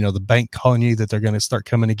you, and the bank calling you that they're going to start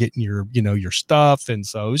coming and getting your your stuff. And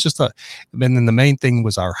so it was just and then the main thing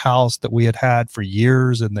was our house that we had for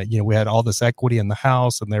years, and that we had all this equity in the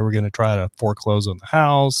house, and they were going to try to foreclose on the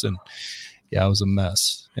house, and it was a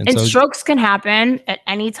mess. And so strokes can happen at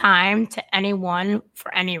any time to anyone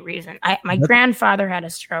for any reason. My grandfather had a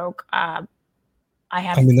stroke. I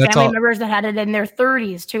have family members that had it in their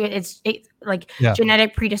 30s too. It's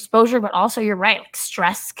genetic predisposure, but also you're right. Like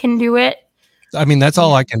stress can do it. I mean, that's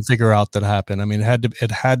all I can figure out that happened. I mean,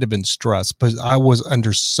 it had to been stress, but I was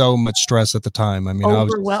under so much stress at the time. I mean,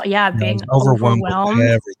 being overwhelmed with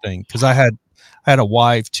everything, because I had a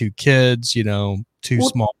wife, 2 kids, 2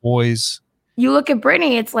 small boys. You look at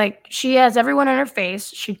Brittany, it's like she has everyone in her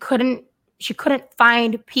face. She couldn't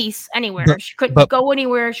find peace anywhere. She couldn't go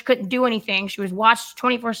anywhere. She couldn't do anything. She was watched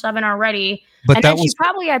 24/7 already. And then she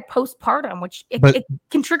probably had postpartum, which it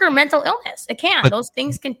can trigger mental illness. It can. Those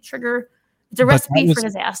things can trigger. It's a recipe for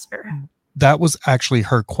disaster. That was actually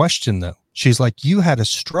her question, though. She's like, you had a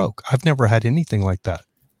stroke. I've never had anything like that.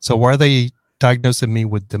 So why are they diagnosing me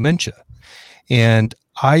with dementia? And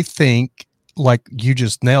I think, like you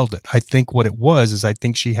just nailed it. I think what it was is I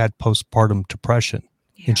think she had postpartum depression.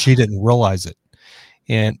 And she didn't realize it.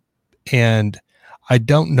 And I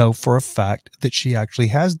don't know for a fact that she actually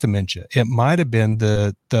has dementia. It might have been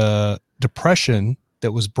the depression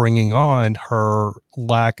that was bringing on her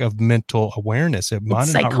lack of mental awareness. It might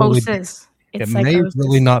psychosis. It may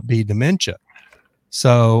really not be dementia.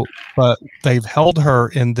 So, but they've held her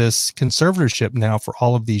in this conservatorship now for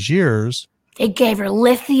all of these years. They gave her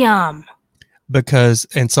lithium.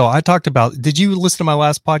 And so I talked about, did you listen to my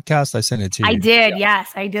last podcast? I sent it to you. I did. Yes,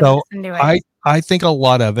 I did listen to it. I think a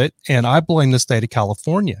lot of it, and I blame the state of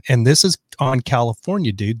California. And this is on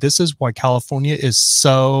California, dude. This is why California is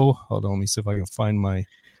so, hold on, let me see if I can find my.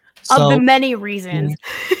 Of the many reasons.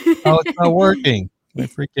 Oh, it's not working.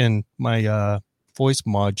 My voice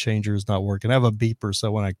mod changer is not working. I have a beeper, so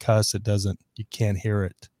when I cuss, you can't hear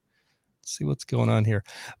it. Let's see what's going on here.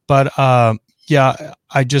 But I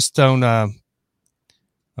just don't,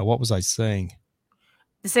 what was I saying?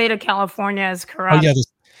 The state of California is corrupt. Oh, yeah.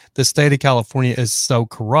 The state of California is so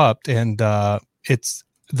corrupt. And it's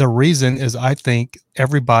the reason is I think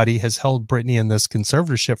everybody has held Brittany in this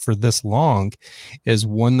conservatorship for this long is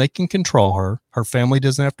one, they can control her. Her family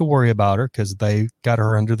doesn't have to worry about her because they got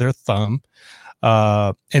her under their thumb.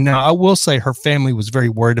 And now I will say her family was very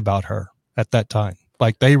worried about her at that time.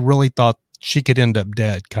 Like they really thought she could end up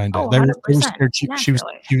dead, kind of. They were scared she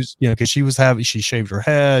was, because she shaved her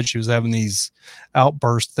head. She was having these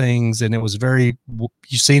outburst things, and it was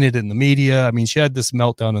you've seen it in the media. I mean, she had this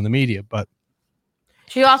meltdown in the media, but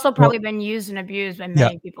she also probably been used and abused by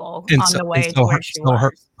many people on the way to where she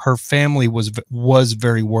was. Her family was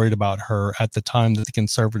very worried about her at the time that the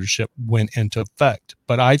conservatorship went into effect.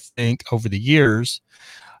 But I think over the years,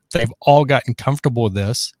 they've all gotten comfortable with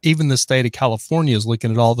this. Even the state of California is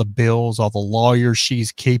looking at all the bills, all the lawyers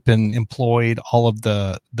she's keeping employed, all of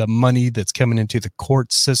the money that's coming into the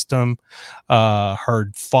court system.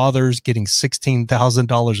 Her father's getting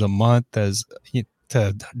 $16,000 a month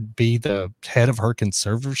to be the head of her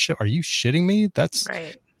conservatorship. Are you shitting me? That's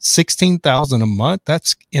right. $16,000 a month.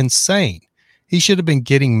 That's insane. He should have been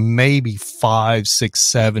getting maybe 5, 6,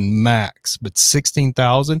 7 max, but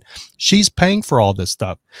 16,000. She's paying for all this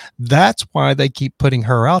stuff. That's why they keep putting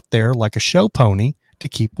her out there like a show pony to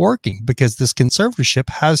keep working because this conservatorship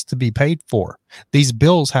has to be paid for. These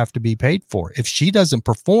bills have to be paid for. If she doesn't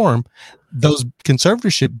perform, those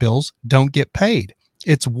conservatorship bills don't get paid.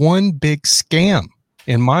 It's one big scam,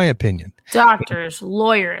 in my opinion. Doctors,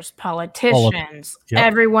 lawyers, politicians,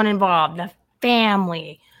 everyone involved, the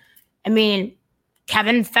family. I mean,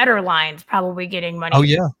 Kevin Federline's probably getting money. Oh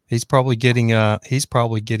yeah, he's probably getting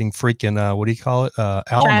freaking what do you call it?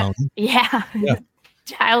 Alimony. Yeah.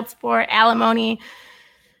 Child support, alimony.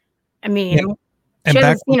 I mean, she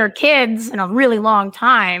hasn't seen her kids in a really long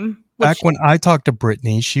time. Back when I talked to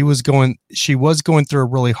Brittany, she was going through a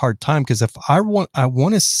really hard time because I want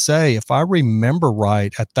to say, if I remember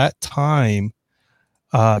right, at that time,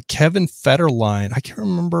 Kevin Federline, I can't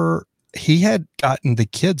remember, he had gotten the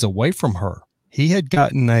kids away from her. He had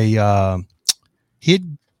gotten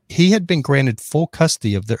he had been granted full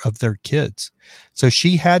custody of their kids. So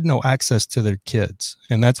she had no access to their kids.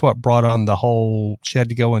 And that's what brought on the whole, she had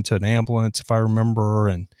to go into an ambulance, if I remember,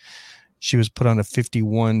 and she was put on a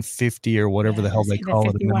 5150 or whatever the hell they call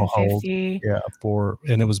it, a mental hold. Yeah,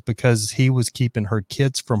 and it was because he was keeping her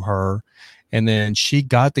kids from her. And then she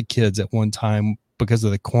got the kids at one time because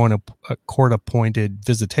of the court appointed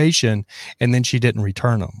visitation, and then she didn't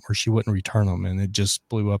return them, or she wouldn't return them, and it just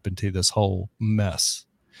blew up into this whole mess.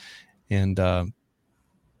 And I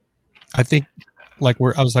think, like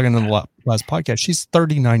I was talking in the last podcast, she's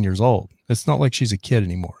 39 years old. It's not like she's a kid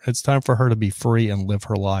anymore. It's time for her to be free and live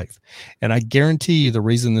her life. And I guarantee you the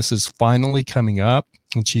reason this is finally coming up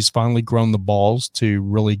and she's finally grown the balls to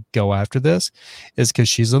really go after this is because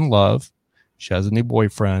she's in love. She has a new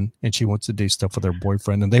boyfriend and she wants to do stuff with her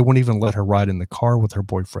boyfriend, and they won't even let her ride in the car with her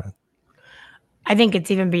boyfriend. I think it's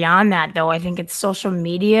even beyond that, though. I think it's social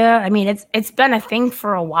media. I mean, it's been a thing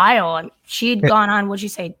for a while. She'd gone on, what'd you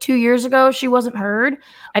say, 2 years ago? She wasn't heard.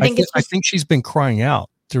 I think she's been crying out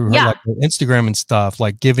through her, like her Instagram and stuff,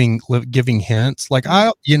 like giving hints. Like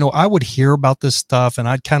I would hear about this stuff and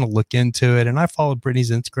I'd kind of look into it, and I followed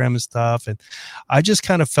Brittany's Instagram and stuff, and I just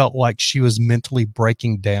kind of felt like she was mentally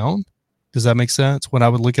breaking down. Does that make sense? When I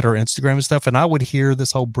would look at her Instagram and stuff, and I would hear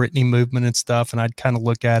this whole Britney movement and stuff, and I'd kind of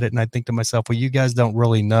look at it and I'd think to myself, well, you guys don't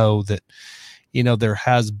really know that, there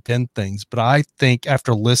has been things. But I think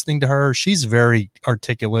after listening to her, she's very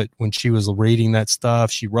articulate when she was reading that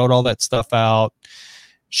stuff. She wrote all that stuff out.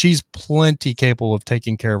 She's plenty capable of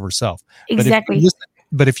taking care of herself. Exactly.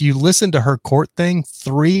 But if you listen to her court thing,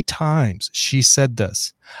 3 times she said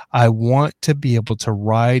this: I want to be able to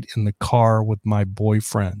ride in the car with my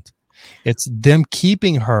boyfriend. It's them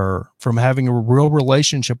keeping her from having a real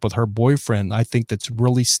relationship with her boyfriend. I think that's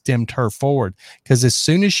really stemmed her forward, because as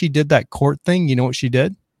soon as she did that court thing, you know what she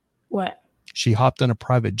did? What? She hopped on a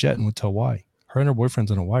private jet and went to Hawaii. Her and her boyfriend's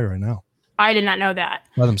in Hawaii right now. I did not know that.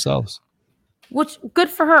 By themselves. Which, good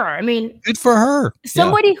for her. I mean, good for her.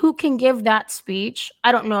 Somebody who can give that speech.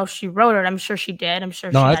 I don't know if she wrote it. I'm sure she did. I'm sure.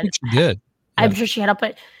 I think she did. I'm sure she had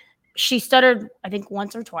but she stuttered, I think,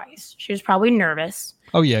 once or twice. She was probably nervous.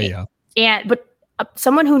 Oh yeah. But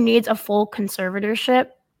someone who needs a full conservatorship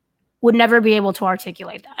would never be able to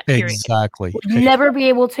articulate that. Period. Exactly. Would never be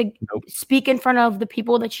able to speak in front of the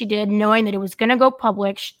people that she did, knowing that it was going to go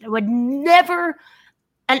public. She would never,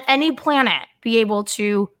 on any planet, be able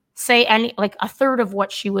to say like a third of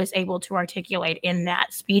what she was able to articulate in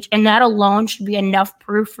that speech. And that alone should be enough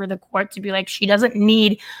proof for the court to be like, she doesn't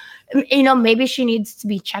need, maybe she needs to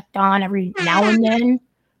be checked on every now and then,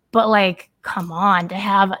 but like, come on,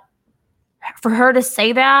 for her to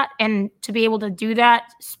say that and to be able to do that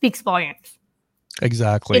speaks volumes.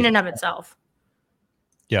 Exactly. In and of itself.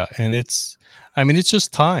 Yeah. And it's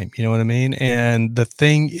just time, you know what I mean? And the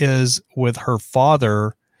thing is with her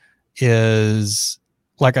father is,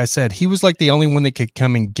 like I said, he was like the only one that could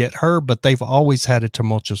come and get her, but they've always had a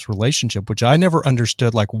tumultuous relationship, which I never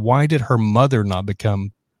understood. Like, why did her mother not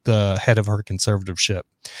become the head of her conservatorship?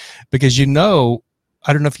 Because I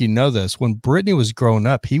don't know if you know this, when Brittany was growing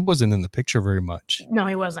up, he wasn't in the picture very much. No,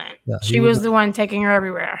 he wasn't. Yeah, she was the one taking her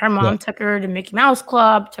everywhere. Her mom took her to Mickey Mouse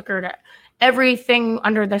Club, took her to everything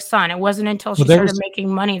under the sun. It wasn't until she started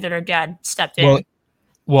making money that her dad stepped in.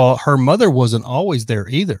 Well, her mother wasn't always there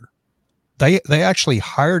either. They actually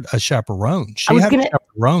hired a chaperone. She had a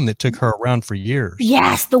chaperone that took her around for years.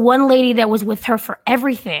 Yes, the one lady that was with her for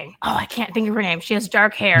everything. Oh, I can't think of her name. She has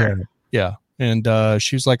dark hair. Yeah. And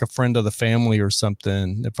she was like a friend of the family or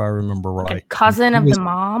something, if I remember right. A cousin of the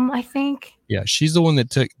mom, I think. Yeah, she's the one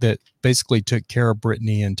that basically took care of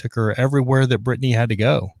Brittany and took her everywhere that Brittany had to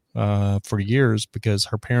go for years, because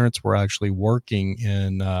her parents were actually working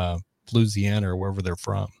in Louisiana or wherever they're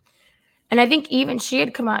from. And I think even she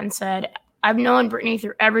had come out and said, I've known Brittany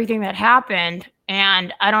through everything that happened,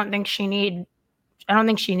 and I don't think she I don't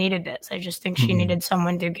think she needed this. I just think she needed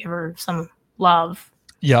someone to give her some love.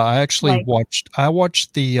 Yeah, I actually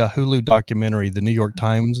watched the Hulu documentary, the New York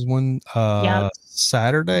Times one,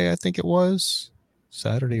 Saturday, I think it was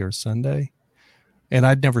Saturday or Sunday, and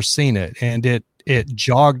I'd never seen it, and it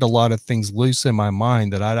jogged a lot of things loose in my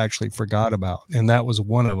mind that I'd actually forgot about, and that was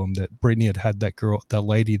one of them. That Britney had that girl, that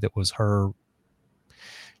lady that was her.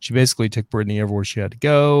 She basically took Britney everywhere she had to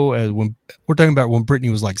go. And when we're talking about when Britney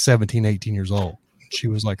was like 17, 18 years old, she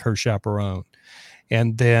was like her chaperone.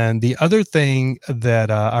 And then the other thing that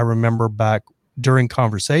I remember back during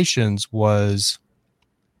conversations was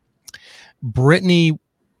Britney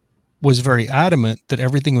was very adamant that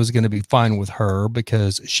everything was going to be fine with her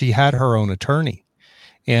because she had her own attorney.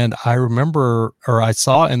 And I remember, or I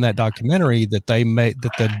saw in that documentary that they made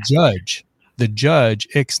that the judge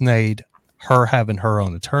ixnayed her having her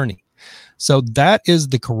own attorney. So that is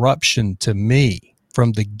the corruption to me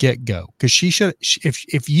from the get-go. Because she should,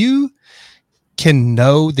 if you can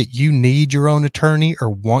know that you need your own attorney or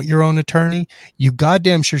want your own attorney, you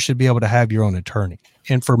goddamn sure should be able to have your own attorney.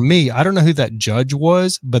 And for me, I don't know who that judge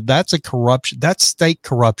was, but that's a corruption. That's state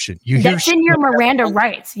corruption. That's in your Miranda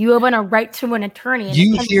rights. You have a right to an attorney. And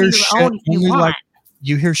you hear shit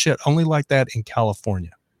you hear shit only like that in California.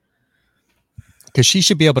 Because she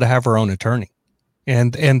should be able to have her own attorney.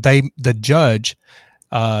 And the judge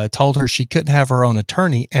told her she couldn't have her own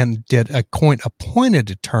attorney and did a appointed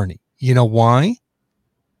attorney. You know why?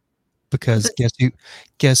 Because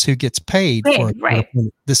guess who gets paid for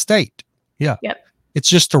the state? Yeah. Yep. It's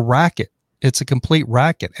just a racket. It's a complete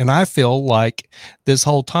racket. And I feel like this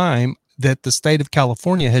whole time that the state of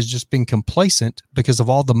California has just been complacent because of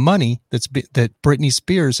all the money that Britney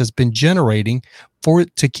Spears has been generating for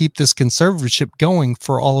it to keep this conservatorship going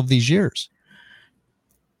for all of these years.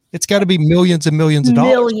 It's got to be millions and millions of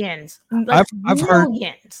dollars.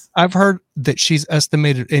 I've heard that she's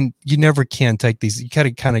estimated, and you never can take these. You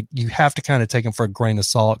have to kind of take them for a grain of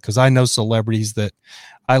salt. Because I know celebrities that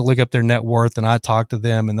I look up their net worth and I talk to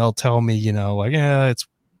them, and they'll tell me, like,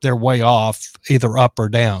 they're way off, either up or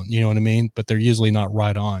down. You know what I mean? But they're usually not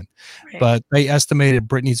right on. Right. But they estimated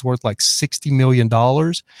Britney's worth like $60 million.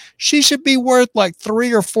 She should be worth like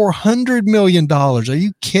 $300 or $400 million. Are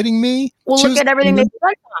you kidding me? Well, look at everything they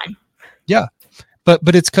worked on. Yeah.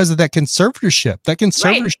 But it's because of that conservatorship. That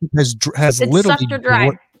conservatorship has literally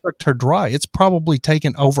sucked her dry. It's probably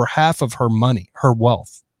taken over half of her money, her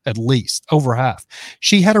wealth, at least over half.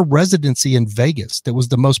 She had a residency in Vegas that was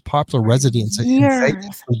the most popular residency in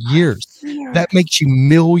Vegas for years. That makes you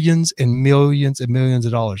millions and millions and millions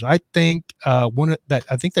of dollars. I think I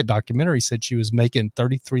think that documentary said she was making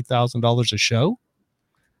 $33,000 a show.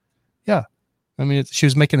 Yeah. I mean, she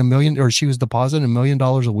was making $1 million, or she was depositing $1 million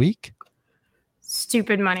a week.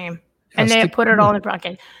 Stupid money. And they put it all in the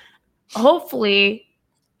pocket. Hopefully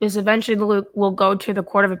this eventually will go to the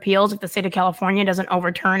Court of Appeals if the state of California doesn't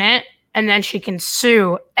overturn it, and then she can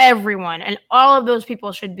sue everyone, and all of those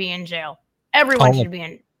people should be in jail. Everyone should be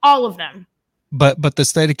in, all of them. But the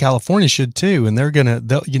state of California should too, and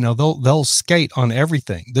they'll skate on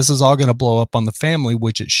everything. This is all going to blow up on the family,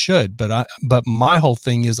 which it should. But my whole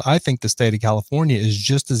thing is, I think the state of California is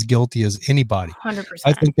just as guilty as anybody. 100%.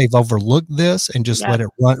 I think they've overlooked this and just let it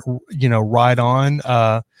run, ride on.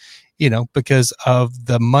 Because of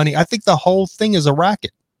the money. I think the whole thing is a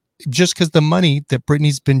racket, just because the money that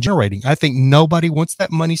Britney's been generating. I think nobody, once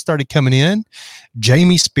that money started coming in,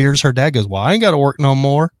 Jamie Spears, her dad, goes, well, I ain't got to work no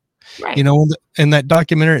more. Right. In that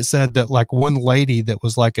documentary, it said that like one lady that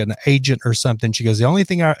was like an agent or something, she goes, the only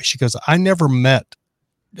thing I never met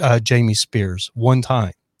Jamie Spears one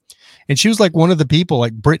time. And she was like one of the people,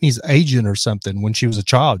 like Britney's agent or something, when she was a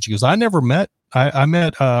child. She goes, I never met, I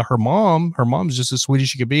met her mom. Her mom's just as sweet as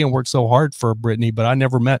she could be and worked so hard for Britney, but I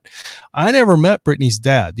never met Britney's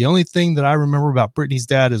dad. The only thing that I remember about Britney's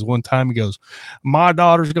dad is one time he goes, my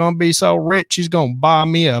daughter's going to be so rich, she's going to buy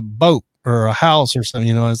me a boat or a house or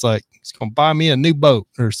something. It's like, he's going to buy me a new boat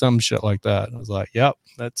or some shit like that. I was like, yep,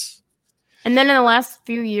 that's. And then in the last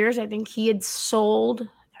few years, I think he had sold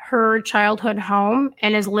her childhood home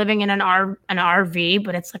and is living in an RV,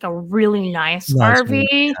 but it's like a really nice RV.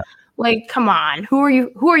 Yeah. Like, come on, who are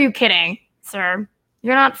you kidding, sir?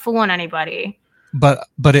 You're not fooling anybody. But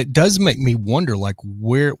it does make me wonder, like,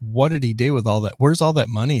 what did he do with all that? Where's all that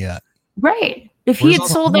money at? Right. If he had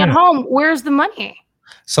sold that home, where's the money?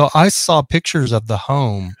 So I saw pictures of the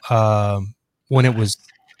home when it was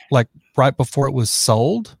like right before it was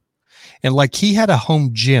sold, and like he had a home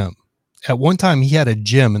gym. At one time, he had a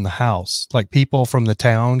gym in the house. Like people from the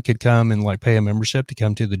town could come and like pay a membership to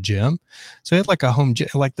come to the gym. So he had like a home gym.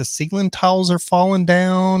 Like the ceiling tiles are falling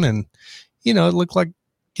down, and it looked like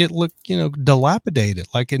dilapidated.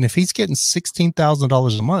 Like, and if he's getting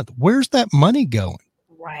 $16,000 a month, where's that money going?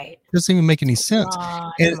 Right. Doesn't even make any sense.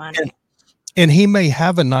 And and he may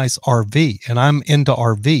have a nice RV, and I'm into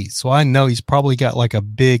RVs, so I know he's probably got like a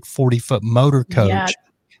big 40-foot motor coach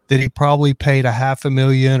that he probably paid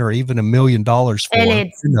 $500,000 or even $1 million for. And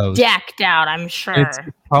it's decked out, I'm sure. It's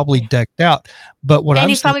probably decked out. But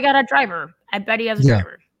he's probably got a driver. I bet he has a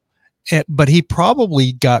driver. But he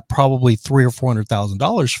probably got $300,000 or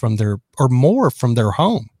 $400,000 from their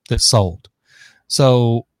home that sold.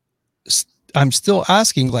 So I'm still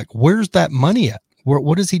asking, like, where's that money at?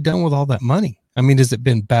 What has he done with all that money? I mean, has it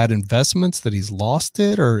been bad investments that he's lost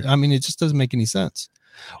it? Or, I mean, it just doesn't make any sense.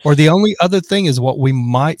 Or the only other thing is what we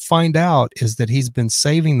might find out is that he's been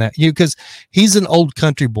saving that, because he's an old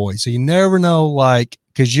country boy. So you never know, like,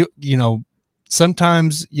 because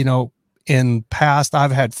sometimes, in past,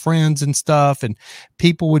 I've had friends and stuff, and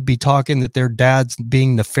people would be talking that their dad's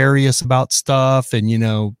being nefarious about stuff and,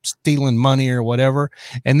 stealing money or whatever.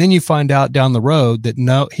 And then you find out down the road that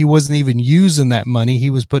no, he wasn't even using that money.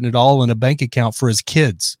 He was putting it all in a bank account for his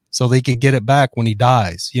kids so they could get it back when he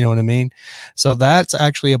dies. You know what I mean? So that's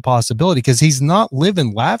actually a possibility, because he's not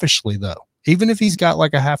living lavishly, though. Even if he's got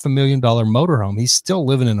like a $500,000 motorhome, he's still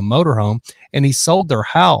living in a motorhome, and he sold their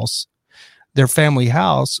house, their family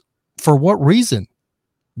house. For what reason?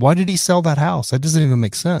 Why did he sell that house? That doesn't even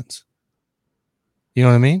make sense. You know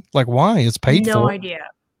what I mean? Like, why? It's paid for. No idea.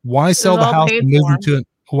 Why sell the house and move into it?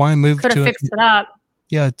 Why move to it? Could have fixed it up.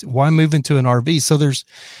 Yeah. Why move into an RV? So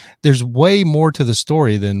there's way more to the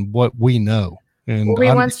story than what we know. And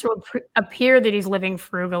he wants to appear that he's living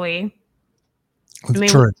frugally. I mean,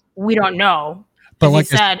 true. We don't know. But like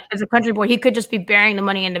he said, as a country boy, he could just be burying the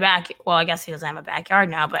money in the back. Well, I guess he doesn't have a backyard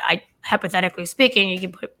now, but hypothetically speaking, you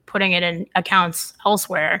could putting it in accounts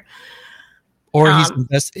elsewhere. Or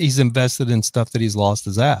he's invested in stuff that he's lost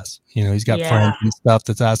his ass. He's got friends and stuff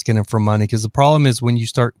that's asking him for money. Because the problem is when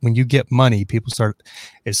you get money, people start,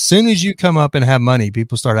 as soon as you come up and have money,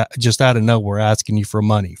 people start just out of nowhere asking you for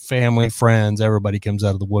money. Family, friends, everybody comes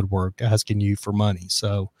out of the woodwork asking you for money.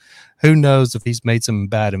 So who knows if he's made some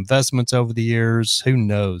bad investments over the years? Who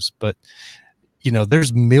knows? But,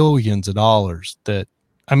 there's millions of dollars that,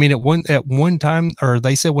 I mean, at one time, or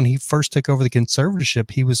they said when he first took over the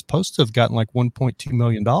conservatorship, he was supposed to have gotten like $1.2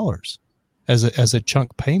 million as a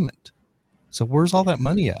chunk payment. So where's all that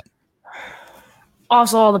money at?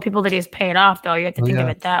 Also, all the people that he's paid off, though, you have to think of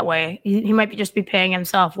it that way. He might just be paying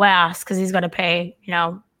himself last because he's got to pay,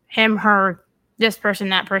 him, her, this person,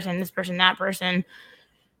 that person, this person, that person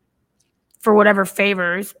for whatever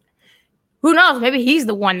favors. Who knows? Maybe he's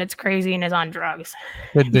the one that's crazy and is on drugs.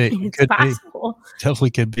 Could be. It's could possible. Be. Definitely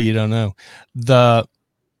could be. You don't know. The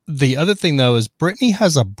other thing, though, is Brittany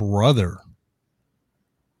has a brother.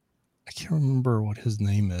 I can't remember what his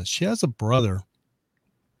name is. She has a brother.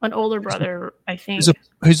 An older brother, I think.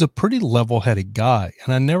 Who's a pretty level-headed guy.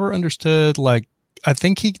 And I never understood, like, I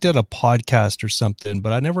think he did a podcast or something,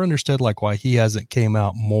 but I never understood, like, why he hasn't came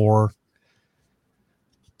out more.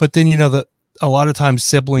 But then, a lot of times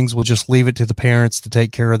siblings will just leave it to the parents to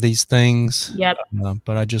take care of these things. Yep.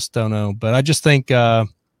 But I just don't know. But I just think,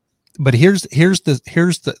 but here's the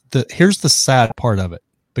sad part of it,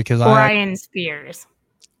 because Brian Spears.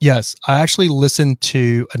 Yes. I actually listened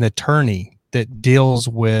to an attorney that deals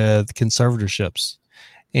with conservatorships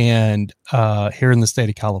and, here in the state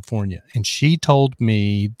of California. And she told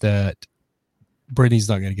me that Brittany's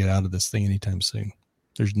not going to get out of this thing anytime soon.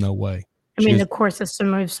 There's no way. I mean, the court system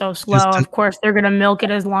moves so slow. Of course, they're going to milk it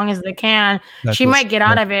as long as they can. She might get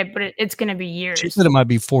out of it, but it's going to be years. She said it might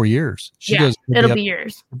be 4 years. She goes, it'll be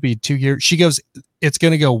years. It'll be 2 years. She goes, it's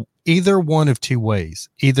going to go either one of two ways.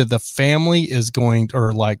 Either the family is going,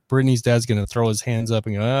 or like Brittany's dad's going to throw his hands up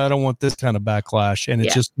and go, I don't want this kind of backlash. And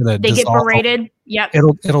it's just going to dissolve. Get berated. Yep.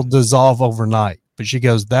 It'll dissolve overnight. But she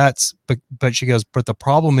goes, but the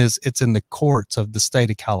problem is it's in the courts of the state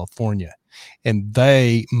of California. And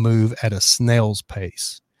they move at a snail's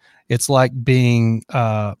pace. It's like being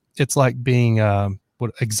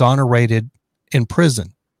exonerated in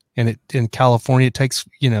prison. And in California, it takes,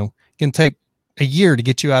 can take a year to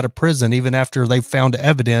get you out of prison, even after they found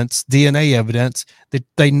evidence, DNA evidence that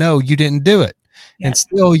they know you didn't do it. Yep. And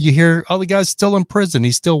still you hear, the guy's still in prison.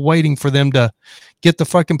 He's still waiting for them to get the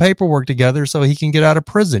fucking paperwork together so he can get out of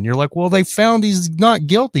prison. You're like, well, they found he's not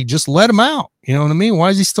guilty. Just let him out. You know what I mean? Why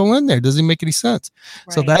is he still in there? Doesn't make any sense.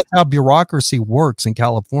 Right. So that's how bureaucracy works in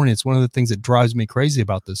California. It's one of the things that drives me crazy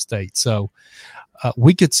about this state. So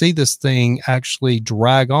we could see this thing actually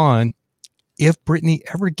drag on if Brittany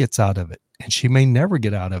ever gets out of it. And she may never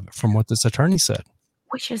get out of it, from what this attorney said.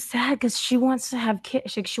 Which is sad, because she wants to have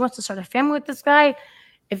kids. She wants to start a family with this guy.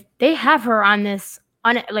 if they have her on this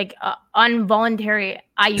involuntary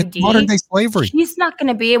IUD, modern day slavery. She's not going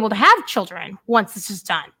to be able to have children once this is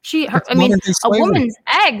done. A woman's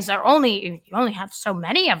eggs are you only have so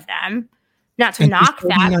many of them. Not to knock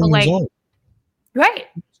that, but right.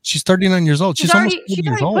 She's 39 years old. She's already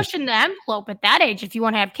pushing the envelope at that age. If you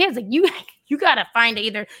want to have kids, like you got to find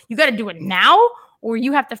either you got to do it now or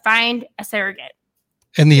you have to find a surrogate.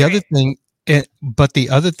 And the other thing. But the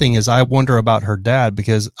other thing is, I wonder about her dad,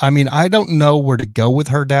 because I don't know where to go with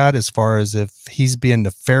her dad as far as if he's being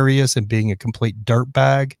nefarious and being a complete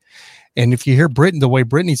dirtbag. And if you hear the way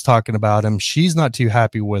Brittany's talking about him, she's not too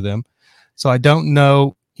happy with him. So I don't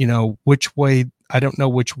know, which way. I don't know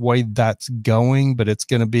which way that's going, but it's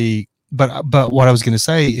going to be. But what I was going to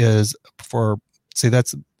say is,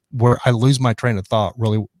 that's where I lose my train of thought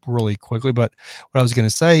really, really quickly. But what I was going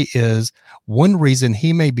to say is, one reason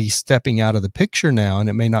he may be stepping out of the picture now, and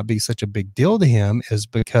it may not be such a big deal to him, is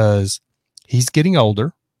because he's getting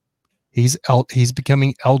older. He's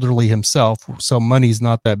becoming elderly himself. So money's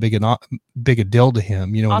not that big a deal to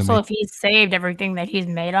him. Also, if he's saved everything that he's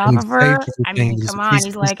made off of her, come on.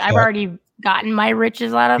 He's like, I've already gotten my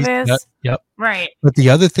riches out of this. Yep. Right. But the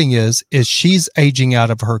other thing is she's aging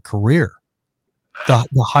out of her career. The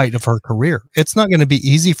height of her career. It's not going to be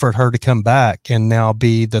easy for her to come back and now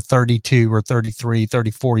be the 32 or 33,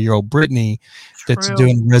 34-year-old Brittany that's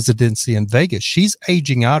doing residency in Vegas. She's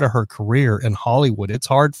aging out of her career in Hollywood. It's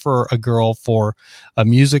hard for a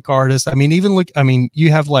music artist.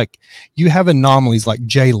 You have anomalies like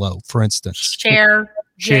J-Lo, for instance. Cher,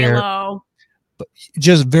 J-Lo. But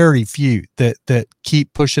just very few that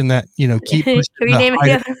keep pushing that, keep pushing. Can we name it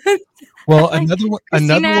together? Well, another one.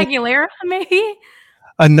 Aguilera, maybe.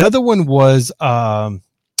 Another one was, oh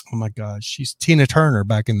my gosh, she's Tina Turner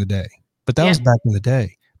back in the day. But that was back in the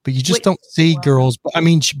day. But you just don't see girls.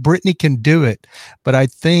 Brittany can do it. But I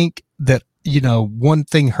think that, one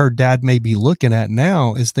thing her dad may be looking at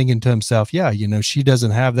now is thinking to himself, she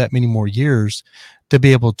doesn't have that many more years to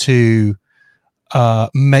be able to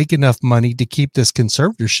make enough money to keep this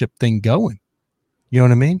conservatorship thing going. You know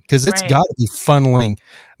what I mean? Because it's got to be funneling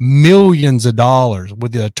millions of dollars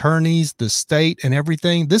with the attorneys, the state, and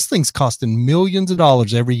everything. This thing's costing millions of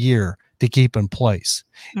dollars every year to keep in place.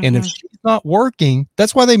 Mm-hmm. And if she's not working,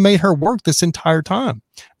 that's why they made her work this entire time.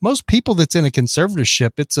 Most people that's in a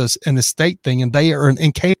conservatorship, it's an estate thing, and they are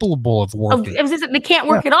incapable of working. They can't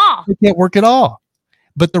work at all. They can't work at all.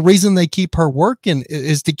 But the reason they keep her working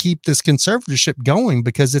is to keep this conservatorship going,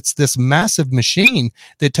 because it's this massive machine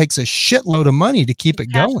that takes a shitload of money to keep it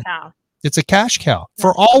going. It's a cash cow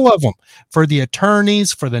for all of them, for the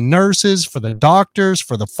attorneys, for the nurses, for the doctors,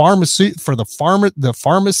 for the pharmacist,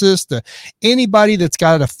 anybody that's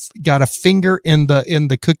got a finger in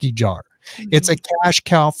the cookie jar. Mm-hmm. It's a cash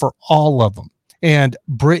cow for all of them. And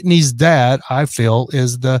Brittany's dad, I feel,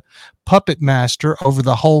 is the puppet master over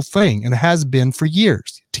the whole thing, and has been for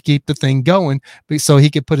years, to keep the thing going so he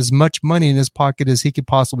could put as much money in his pocket as he could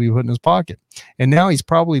possibly put in his pocket. And now he's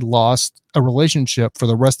probably lost a relationship for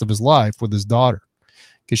the rest of his life with his daughter,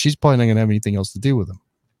 because she's probably not going to have anything else to do with him.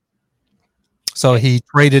 So he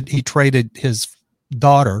traded his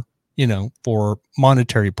daughter, for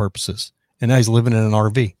monetary purposes, and now he's living in an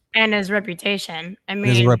RV. And his reputation.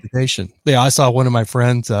 His reputation. Yeah, I saw one of my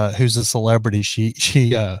friends who's a celebrity. She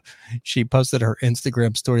posted her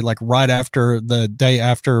Instagram story like right after the day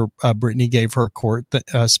after Brittany gave her court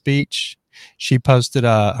speech. She posted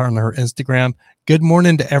on her Instagram, "Good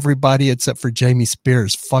morning to everybody except for Jamie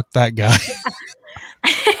Spears. Fuck that guy."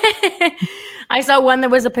 I saw one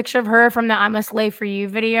that was a picture of her from the "I'm a Slave for You"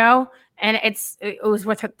 video. And it was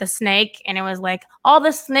with the snake, and it was like all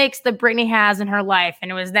the snakes that Brittany has in her life.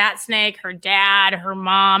 And it was that snake, her dad, her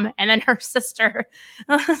mom, and then her sister.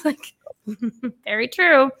 I was like, very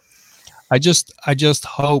true. I just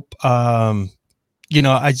hope, I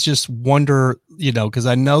just wonder, because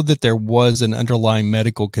I know that there was an underlying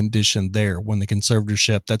medical condition there when the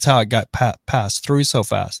conservatorship, that's how it got passed through so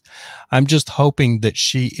fast. I'm just hoping that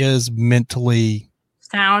she is mentally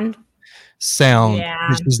sound.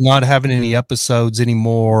 Yeah. She's not having any episodes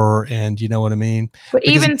anymore, and you know what I mean. But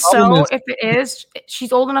because even so, if it is,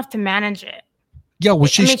 she's old enough to manage it. Yeah, well,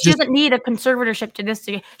 she doesn't need a conservatorship to this.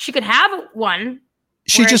 She could have one.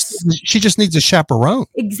 She just needs a chaperone.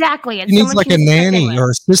 Exactly. She needs like a nanny or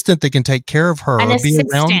assistant that can take care of her or be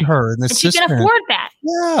around her. And she can afford that.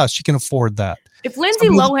 Yeah, she can afford that. If Lindsay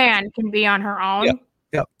Lohan can be on her own.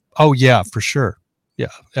 Yeah. Oh yeah, for sure. Yeah.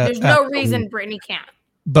 There's no reason Brittany can't.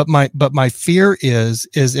 my fear is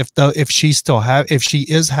if she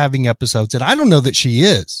is having episodes, and I don't know that she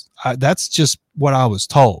is. That's just what I was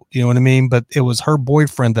told. You know what I mean? But it was her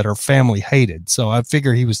boyfriend that her family hated, so I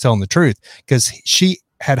figure he was telling the truth because she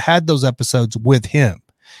had those episodes with him,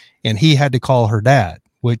 and he had to call her dad,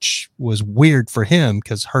 which was weird for him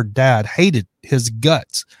because her dad hated his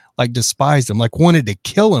guts, like despised him, like wanted to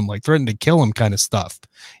kill him, like threatened to kill him kind of stuff.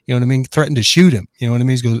 You know what I mean? Threatened to shoot him. You know what I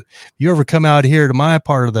mean? He goes, you ever come out here to my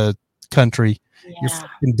part of the country, you're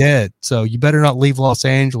fucking dead. So you better not leave Los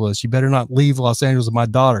Angeles. You better not leave Los Angeles with my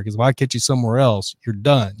daughter, because if I catch you somewhere else, you're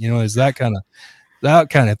done. You know, it's that kind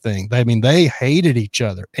of thing. I mean, they hated each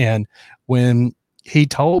other. And when he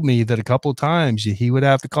told me that a couple of times he would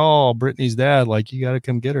have to call Brittany's dad, like, you got to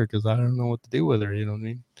come get her because I don't know what to do with her. You know what I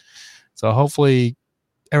mean? So hopefully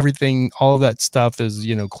everything, all of that stuff is,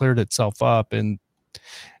 you know, cleared itself up. And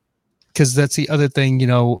because that's the other thing, you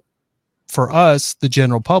know, for us, the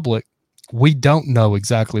general public, we don't know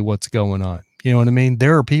exactly what's going on. You know what I mean?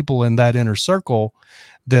 There are people in that inner circle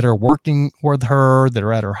that are working with her, that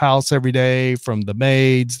are at her house every day, from the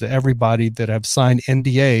maids to everybody, that have signed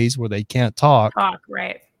NDAs where they can't talk.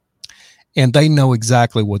 Right. And they know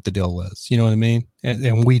exactly what the deal is. You know what I mean?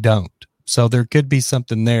 And we don't. So there could be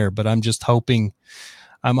something there, but I'm just hoping.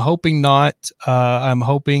 I'm hoping not. I'm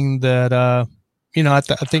hoping that, you know, I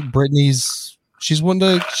think Brittany's, she has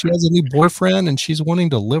a new boyfriend and she's wanting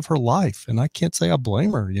to live her life. And I can't say I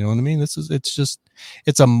blame her. You know what I mean? She's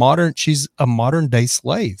a modern day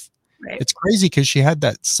slave. Right. It's crazy because she had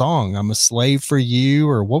that song, I'm a Slave for You,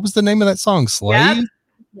 or what was the name of that song? Slave?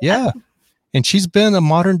 Yeah. And she's been a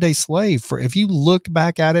modern day slave if you look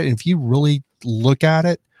back at it, and if you really look at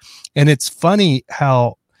it, and it's funny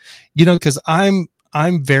how, you know, because I'm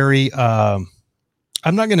very, I'm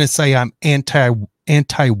not going to say I'm anti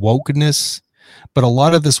wokeness, but a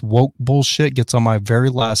lot of this woke bullshit gets on my very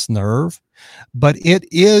last nerve. But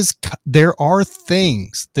there are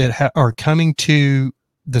things that are coming to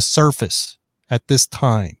the surface at this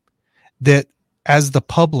time that, as the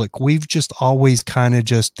public, we've just always kind of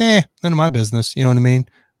just, none of my business. You know what I mean?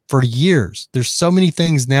 For years, there's so many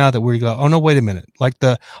things now that we go, oh no, wait a minute. Like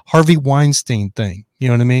the Harvey Weinstein thing. You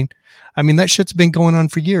know what I mean? I mean, that shit's been going on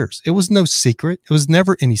for years. It was no secret. It was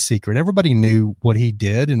never any secret. Everybody knew what he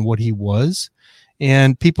did and what he was.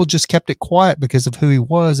 And people just kept it quiet because of who he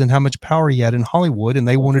was and how much power he had in Hollywood. And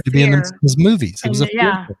they wanted to be in his movies. It was a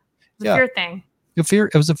fear thing.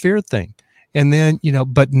 It was a fear thing. And then, you know,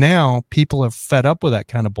 but now people are fed up with that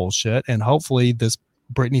kind of bullshit. And hopefully this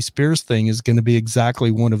Britney Spears thing is going to be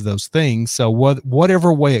exactly one of those things. So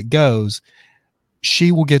whatever way it goes,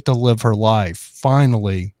 she will get to live her life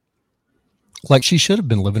finally, like she should have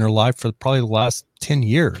been living her life for probably the last 10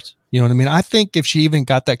 years. You know what I mean? I think if she even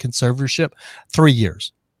got that conservatorship, 3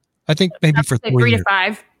 years. I think maybe for 3 years. 3 to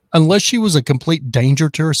 5. Unless she was a complete danger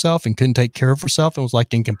to herself and couldn't take care of herself and was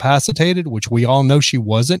like incapacitated, which we all know she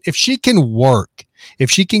wasn't. If she can work,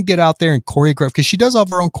 if she can get out there and choreograph, because she does have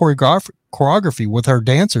her own choreography with her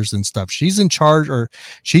dancers and stuff. She's in charge, or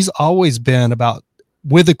she's always been about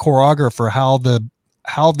with a choreographer how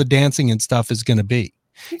the dancing and stuff is going to be.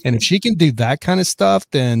 And if she can do that kind of stuff,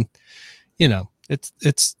 then, you know, it's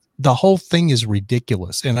the whole thing is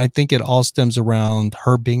ridiculous. And I think it all stems around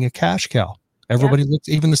her being a cash cow. Everybody looks,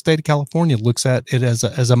 even the state of California looks at it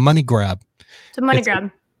as a money grab. It's a money grab.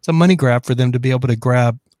 It's a money grab for them to be able to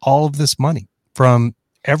grab all of this money from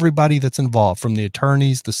everybody that's involved, from the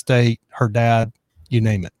attorneys, the state, her dad, you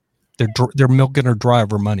name it. They're milking her dry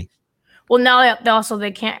of her money. Well, now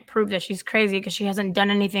they can't prove that she's crazy because she hasn't done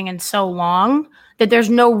anything in so long that there's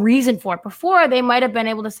no reason for it. Before, they might have been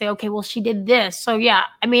able to say, okay, well, she did this. So yeah,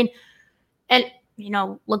 I mean, and you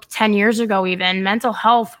know, look, 10 years ago, even mental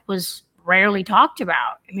health was rarely talked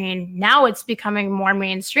about. I mean, now it's becoming more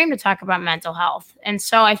mainstream to talk about mental health. And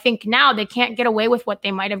so I think now they can't get away with what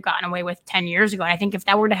they might have gotten away with 10 years ago. And I think if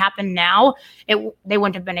that were to happen now, they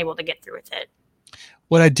wouldn't have been able to get through with it.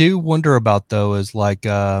 What I do wonder about, though, is like,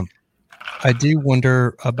 I do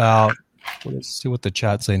wonder about, let's see what the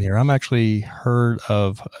chat's saying here. I'm actually heard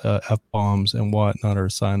of F-bombs and whatnot are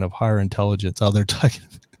a sign of higher intelligence. Oh, they're talking.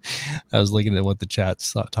 I was looking at what the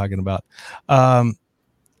chat's talking about.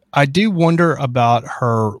 I do wonder about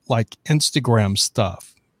her like Instagram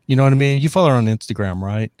stuff. You know what I mean? You follow her on Instagram,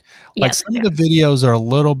 right? Like yes, some of the videos are a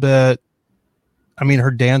little bit, I mean,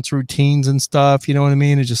 her dance routines and stuff, you know what I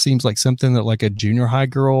mean? It just seems like something that like a junior high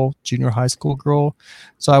school girl.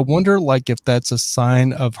 So I wonder like if that's a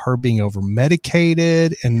sign of her being over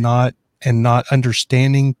medicated and not and not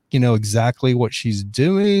understanding, exactly what she's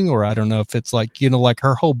doing. Or I don't know if it's like, like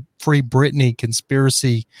her whole Free Britney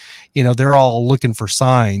conspiracy, they're all looking for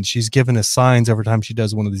signs. She's giving us signs every time she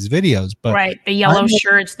does one of these videos. But right, the yellow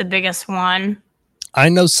shirt's the biggest one. I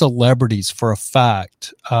know celebrities for a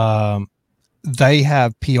fact. They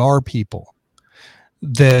have PR people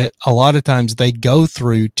that a lot of times they go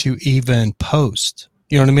through to even post.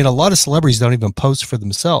 You know what I mean? A lot of celebrities don't even post for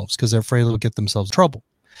themselves because they're afraid they'll get themselves in trouble.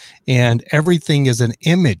 And everything is an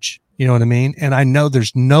image. You know what I mean? And I know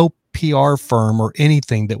there's no PR firm or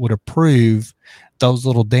anything that would approve those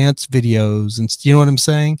little dance videos. And you know what I'm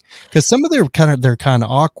saying? Because some of they're kind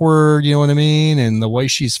of awkward. You know what I mean? And the way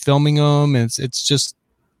she's filming them, it's just,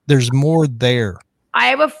 there's more there. I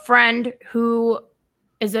have a friend who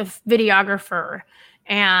is a videographer,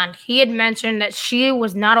 and he had mentioned that she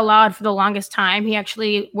was not allowed for the longest time. He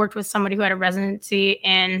actually worked with somebody who had a residency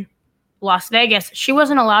in Las Vegas. She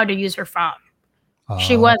wasn't allowed to use her phone.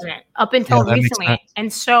 She wasn't up until recently.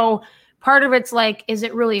 And so part of it's like, is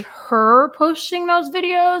it really her posting those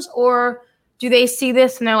videos, or do they see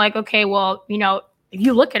this and they're like, okay, well, if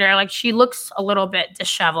you look at her, like she looks a little bit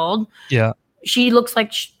disheveled. Yeah. She looks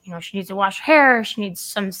like, she needs to wash her hair. She needs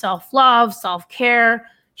some self-love, self-care.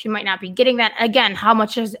 She might not be getting that. Again, how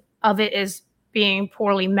much of it is being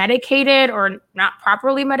poorly medicated or not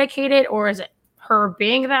properly medicated, or is it her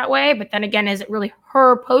being that way? But then again, is it really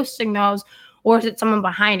her posting those, or is it someone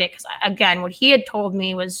behind it? Because again, what he had told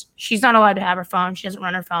me was she's not allowed to have her phone. She doesn't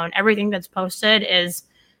run her phone. Everything that's posted is,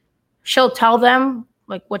 she'll tell them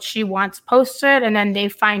like what she wants posted, and then they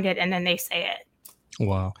find it and then they say it.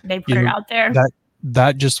 Wow. They put it out there.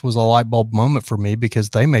 That just was a light bulb moment for me, because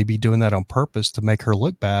they may be doing that on purpose to make her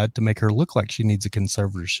look bad, to make her look like she needs a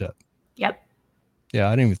conservatorship. Yep. Yeah,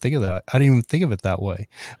 I didn't even think of that. I didn't even think of it that way.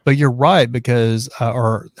 But you're right, because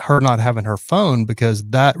or her not having her phone, because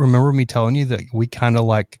that, remember me telling you that we kind of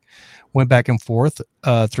like went back and forth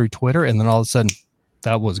through Twitter, and then all of a sudden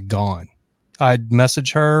that was gone. I'd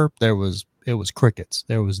message her, it was crickets.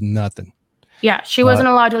 There was nothing. Yeah, she wasn't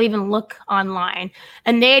allowed to even look online.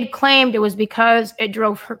 And they had claimed it was because it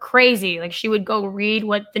drove her crazy. Like she would go read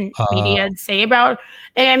what the media would say about.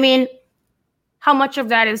 And I mean, how much of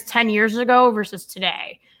that is 10 years ago versus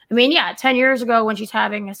today? I mean, yeah, 10 years ago when she's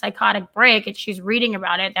having a psychotic break and she's reading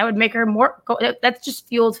about it, that would make her that's just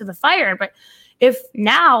fuel to the fire. But if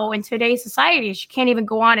now in today's society, she can't even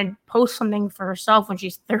go on and post something for herself when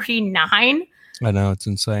she's 39. I know, it's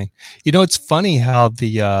insane. It's funny how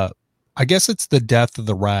I guess it's the death of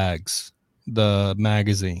the rags, the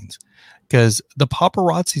magazines, because the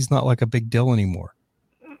paparazzi's not like a big deal anymore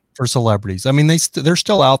for celebrities. I mean, they're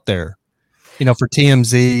still out there, for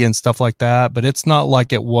TMZ and stuff like that, but it's not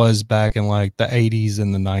like it was back in like the 80s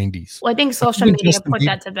and the 90s. Well, I think social media put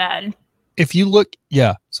that to bed. If you look,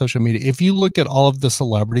 social media, if you look at all of the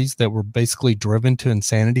celebrities that were basically driven to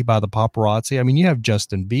insanity by the paparazzi, I mean, you have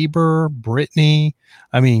Justin Bieber, Britney.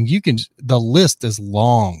 I mean, the list is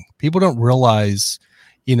long. People don't realize,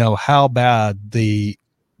 how bad the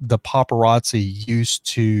paparazzi used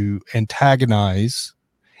to antagonize,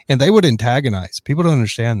 and they would antagonize. People don't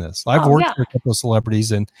understand this. I've worked with a couple of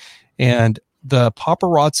celebrities, and the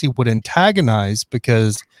paparazzi would antagonize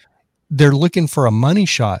because they're looking for a money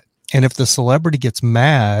shot. And if the celebrity gets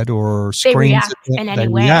mad or screams, they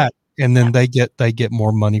react, and then they get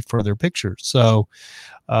more money for their pictures. So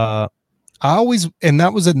and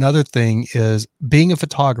that was another thing, is being a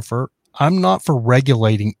photographer, I'm not for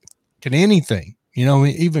regulating anything,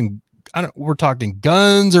 even we're talking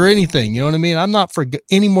guns or anything, you know what I mean? I'm not for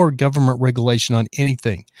any more government regulation on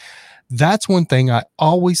anything. That's one thing I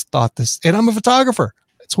always thought and I'm a photographer.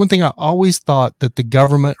 It's one thing I always thought, that the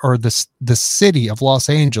government or the city of Los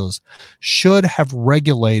Angeles should have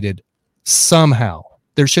regulated somehow.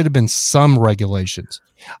 There should have been some regulations.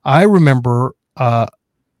 I remember, I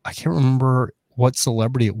can't remember what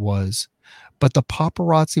celebrity it was, but the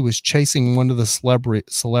paparazzi was chasing one of the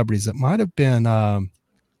celebrities. It might have been,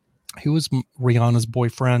 he was Rihanna's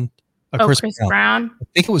boyfriend. Chris Brown. I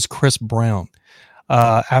think it was Chris Brown.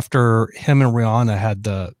 After him and Rihanna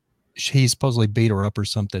had he supposedly beat her up or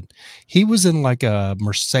something. He was in like a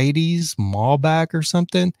Mercedes Maybach or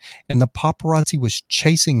something, and the paparazzi was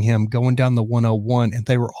chasing him going down the 101, and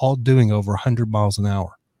they were all doing over 100 miles an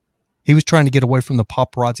hour. He was trying to get away from the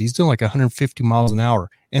paparazzi. He's doing like 150 miles an hour,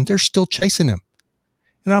 and they're still chasing him.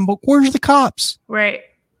 And I'm like, where's the cops? Right.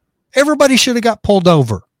 Everybody should have got pulled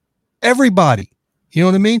over. Everybody. You know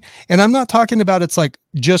what I mean? And I'm not talking about it's like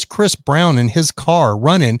just Chris Brown in his car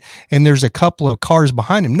running and there's a couple of cars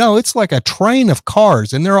behind him. No, it's like a train of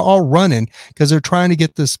cars and they're all running because they're trying to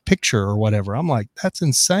get this picture or whatever. I'm like, that's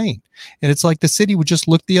insane. And it's like the city would just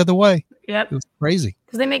look the other way. Yep. It was crazy.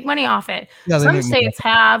 Because they make money off it. Yeah, some states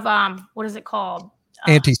have what is it called?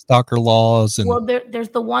 Anti-stalker laws. And well, there's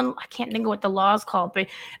the one, I can't think of what the law is called, but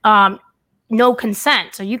no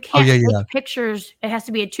consent. So you can't take pictures. It has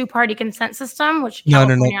to be a 2-party consent system, which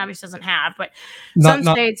California obviously doesn't have. But some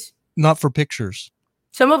states, not for pictures.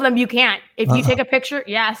 Some of them you can't. If you take a picture,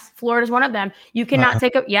 yes, Florida's one of them. You cannot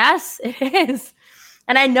take a, yes, it is.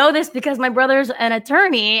 And I know this because my brother's an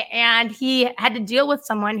attorney, and he had to deal with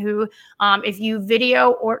someone who, if you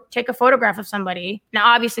video or take a photograph of somebody, now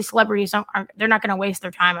obviously celebrities they're not going to waste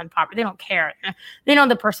their time on property. They don't care. They know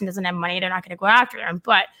the person doesn't have money. They're not going to go after them.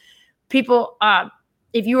 But people,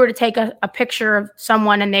 if you were to take a picture of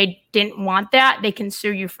someone and they didn't want that, they can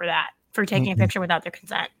sue you for that, for taking a picture without their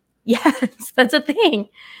consent. Yes, that's a thing.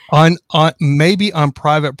 On maybe on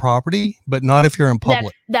private property, but not if you're in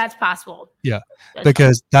public. That's possible. Yeah,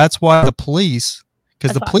 because that's why the police,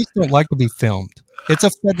 because the police don't like to be filmed. It's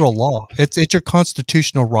a federal law. It's your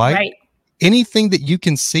constitutional right. Right. Anything that you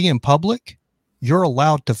can see in public, you're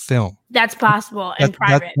allowed to film. That's possible in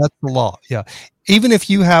private. That's the law. Yeah, even if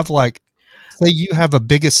you have say you have a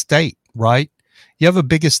big estate, right? You have a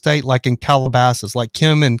big estate like in Calabasas, like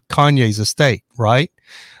Kim and Kanye's estate, right?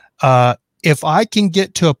 If I can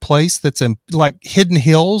get to a place that's in like Hidden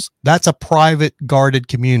Hills, that's a private guarded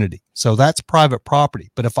community. So that's private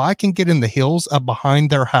property. But if I can get in the hills up behind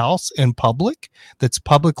their house in public, that's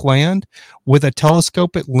public land, with a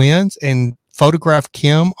telescopic lens and photograph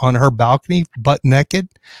Kim on her balcony butt naked,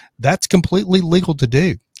 that's completely legal to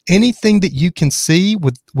do. Anything that you can see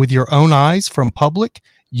with your own eyes from public,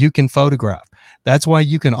 you can photograph. That's why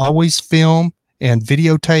you can always film and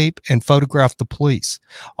videotape and photograph the police.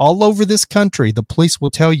 All over this country, the police will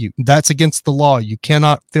tell you that's against the law. You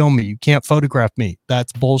cannot film me. You can't photograph me.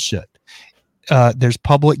 That's bullshit. There's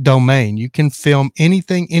public domain. You can film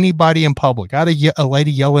anything, anybody in public. I had a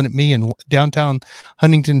lady yelling at me in downtown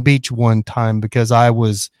Huntington Beach one time because I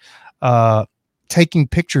was taking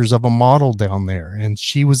pictures of a model down there, and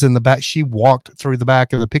she was in the back. She walked through the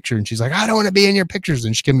back of the picture, and she's like, I don't want to be in your pictures.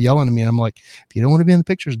 And she came yelling at me, and I'm like, if you don't want to be in the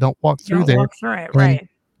pictures, don't walk through there. Walk through it, right.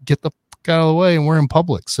 Get the fuck out of the way, and we're in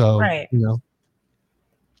public. So, right. You know,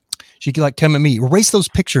 she could come at me, erase those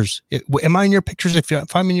pictures. Am I in your pictures?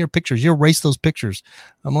 If I'm in your pictures, you erase those pictures.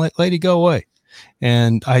 I'm like, lady, go away.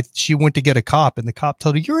 And she went to get a cop, and the cop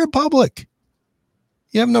told her, you're in public.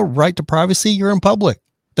 You have no right to privacy. You're in public.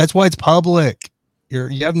 That's why it's public.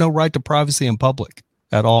 You have no right to privacy in public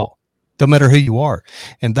at all, no matter who you are.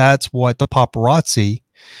 And that's what the paparazzi,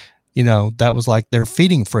 that was like their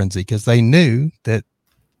feeding frenzy, because they knew that,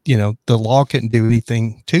 the law couldn't do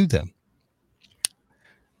anything to them.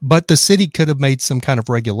 But the city could have made some kind of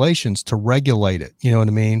regulations to regulate it, you know what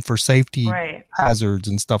I mean, for safety hazards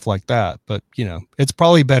and stuff like that. But, it's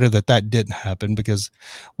probably better that didn't happen, because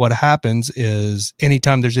what happens is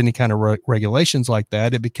anytime there's any kind of regulations like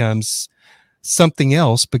that, it becomes something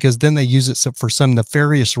else, because then they use it for some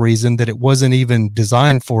nefarious reason that it wasn't even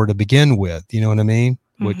designed for to begin with. You know what I mean?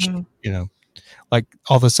 Which, like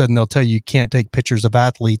all of a sudden they'll tell you can't take pictures of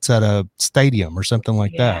athletes at a stadium or something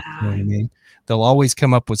like that. You know what I mean? They'll always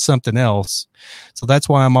come up with something else. So that's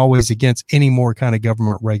why I'm always against any more kind of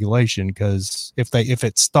government regulation, because if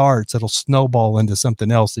it starts, it'll snowball into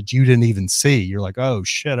something else that you didn't even see. You're like, oh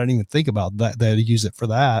shit, I didn't even think about that. They use it for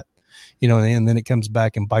that, and then it comes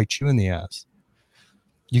back and bites you in the ass.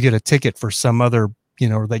 You get a ticket for some other,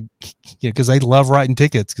 because they love writing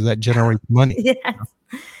tickets, because that generates money. Yes.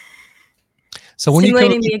 So when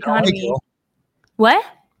stimulating the economy. LA, what?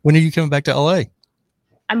 When are you coming back to LA?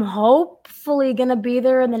 I'm hopefully going to be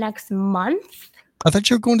there in the next month. I thought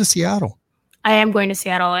you were going to Seattle. I am going to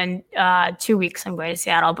Seattle in 2 weeks. I'm going to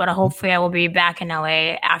Seattle, but hopefully I will be back in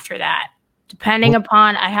LA after that. Depending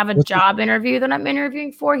upon, I have a job interview that I'm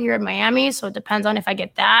interviewing for here in Miami. So it depends on if I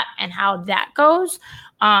get that and how that goes.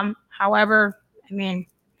 However, I mean,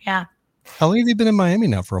 yeah. How long have you been in Miami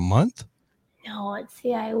now? For a month? No, let's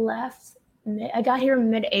see. I got here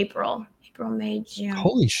mid-April. April, May, June.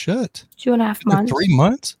 Holy shit. 2.5 months. 3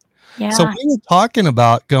 months? Yeah. So we were talking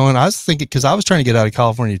about I was thinking, because I was trying to get out of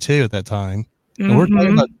California too at that time. And we're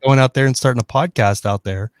talking about going out there and starting a podcast out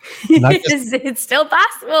there. And it's still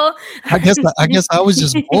possible. I guess I was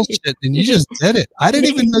just bullshit, and you just did it. I didn't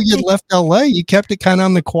even know you'd left LA. You kept it kind of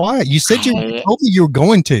on the quiet. You said you told me you were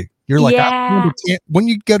going to. You're like, when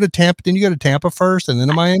you go to Tampa, didn't you go to Tampa first and then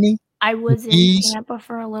to Miami? I was in Tampa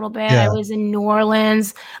for a little bit. Yeah. I was in New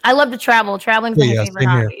Orleans. I love to travel. Traveling's my favorite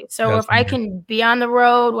hobby. So if I can be on the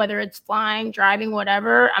road, whether it's flying, driving,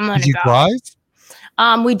 whatever, I'm going to go. Did you drive?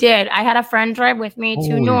 We did. I had a friend drive with me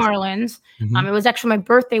to New Orleans. Mhm. It was actually my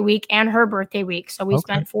birthday week and her birthday week. So we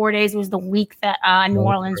spent 4 days. It was the week that New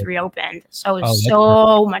Orleans reopened. So it was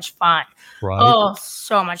so much fun. Right. Oh,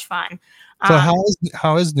 so much fun. So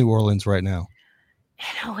how is New Orleans right now?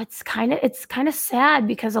 You know, it's kind of sad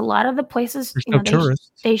because a lot of the places, There's no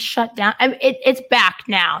tourists. They shut down. I mean, it's back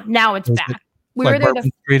now. Now it's back. We were there.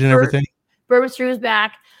 Bourbon Street and everything. Bourbon Street was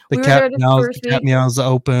back. The Cat Meow's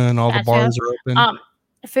open. All the bars are open.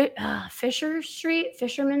 Fisherman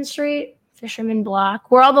Street, Fisherman Block,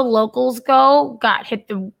 where all the locals go, got hit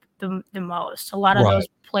the most. A lot of those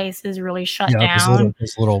places really shut down.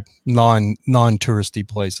 Those little non-touristy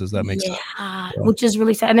places. That makes sense. Which is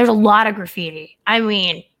really sad. And there's a lot of graffiti. I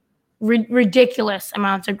mean, ridiculous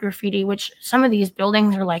amounts of graffiti, which some of these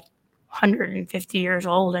buildings are like 150 years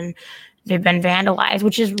old and they've been vandalized,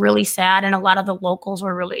 which is really sad. And a lot of the locals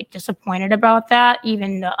were really disappointed about that.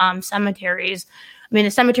 Even the cemeteries. I mean,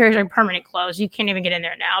 the cemeteries are permanent closed. You can't even get in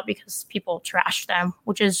there now because people trashed them,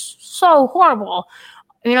 which is so horrible.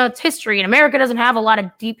 You know, it's history, and America doesn't have a lot of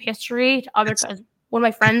deep history. One of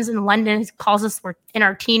my friends in London calls us we're in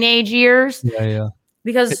our teenage years. Yeah.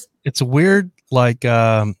 Because it's weird. Like,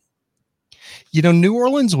 New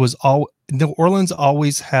Orleans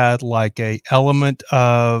always had like a element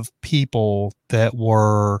of people that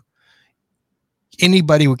were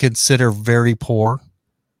anybody would consider very poor,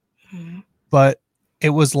 but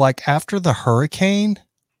it was like after the hurricane,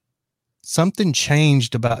 something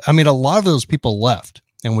changed about. I mean, a lot of those people left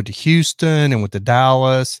and went to Houston and went to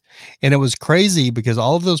Dallas, and it was crazy because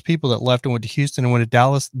all of those people that left and went to Houston and went to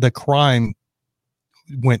Dallas, the crime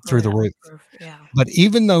went through the roof. Yeah. But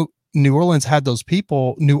even though New Orleans had those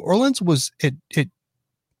people, New Orleans was it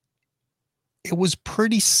was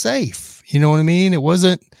pretty safe. You know what I mean? It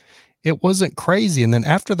wasn't crazy. And then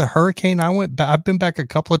after the hurricane, I've been back a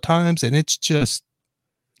couple of times, and it's just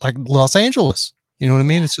like Los Angeles. You know what I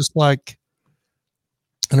mean? It's just like,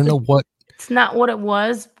 I don't know what. It's not what it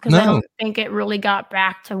was because I don't think it really got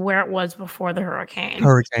back to where it was before the hurricane.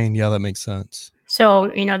 Yeah, that makes sense. So,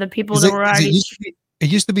 the people that were already. It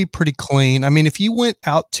used to be pretty clean. I mean, if you went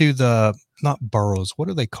out to the, not boroughs, what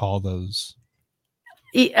do they call those?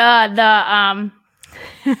 The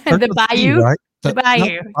bayou, right? The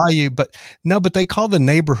bayou. Bayou, but they call the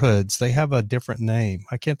neighborhoods. They have a different name.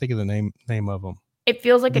 I can't think of the name of them. It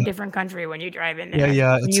feels like a different country when you drive in there.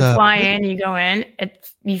 Yeah. When you fly in, you go in.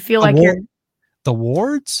 You feel like you're the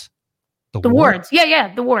wards. The wards.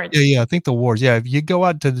 Yeah, the wards. Yeah, I think the wards. Yeah, if you go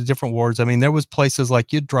out to the different wards, I mean, there was places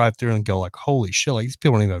like you'd drive through and go like, holy shit, like these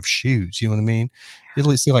people don't even have shoes. You know what I mean?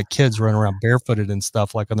 You'd see like kids running around barefooted and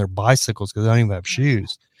stuff like on their bicycles because they don't even have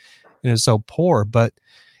shoes. And it's so poor. But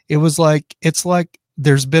it was like, it's like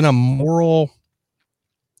there's been a moral,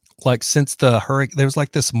 like since the hurricane, there's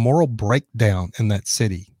like this moral breakdown in that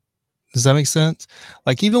city. Does that make sense?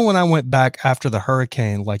 Like even when I went back after the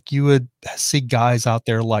hurricane, like you would see guys out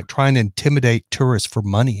there like trying to intimidate tourists for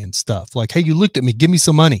money and stuff. Like, hey, you looked at me, give me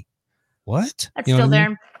some money. What? That's still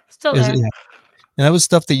there. Still there. Yeah. And that was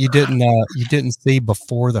stuff that you didn't see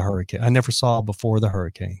before the hurricane. I never saw before the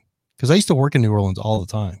hurricane because I used to work in New Orleans all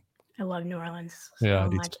the time. I love New Orleans so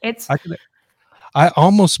much. I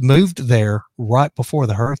almost moved there right before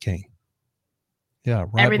the hurricane. Yeah,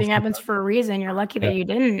 right. Everything happens for a reason. You're lucky that you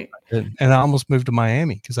didn't. And I almost moved to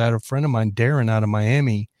Miami because I had a friend of mine, Darren, out of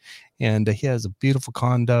Miami, and he has a beautiful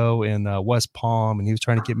condo in West Palm, and he was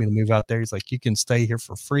trying to get me to move out there. He's like, "You can stay here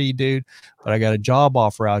for free, dude, but I got a job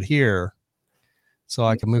offer out here, so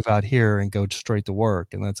I can move out here and go straight to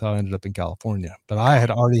work." And that's how I ended up in California. But I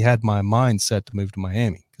had already had my mind set to move to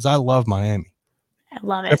Miami because I love Miami. I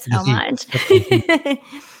love it so much.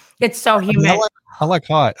 It's so humid. I like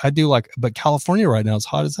hot. I do like, but California right now is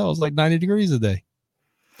hot as hell. It's like 90 degrees a day.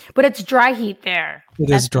 But it's dry heat there.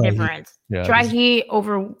 That's the difference. Yeah, dry heat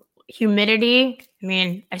over humidity. I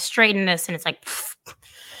mean, I straighten this and it's like,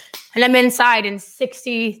 and I'm inside in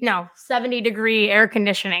 70 degree air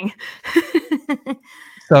conditioning.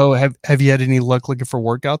 So have you had any luck looking for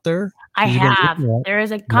work out there? I have. There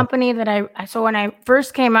is a company that so when I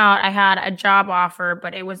first came out, I had a job offer,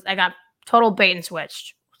 but I got total bait and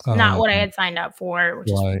switched. Not what I had signed up for, which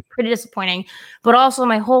is pretty disappointing. But also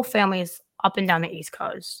my whole family is up and down the East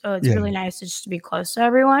Coast. So it's really nice just to be close to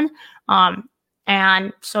everyone.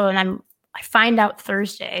 And so I find out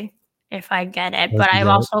Thursday if I get it. But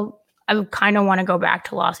I kind of want to go back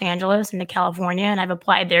to Los Angeles and to California, and I've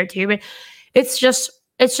applied there too. But it's just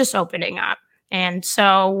opening up. And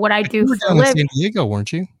so what I do you were down in San Diego,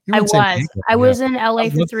 weren't you? I was in LA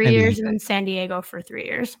for 3 years and then San Diego for 3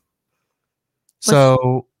 years.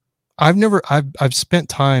 So I've spent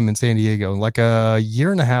time in San Diego. Like a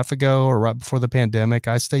year and a half ago, or right before the pandemic,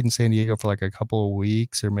 I stayed in San Diego for like a couple of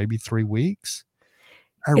weeks, or maybe 3 weeks.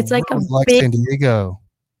 I It's like a really like big. San Diego.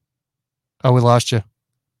 Oh, we lost you.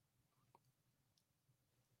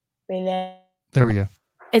 There we go.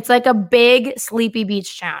 It's like a big sleepy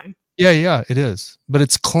beach town. Yeah, it is. But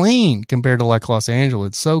it's clean compared to like Los Angeles.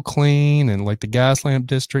 It's so clean, and like the Gaslamp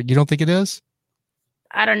District. You don't think it is?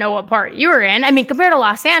 I don't know what part you were in. I mean, compared to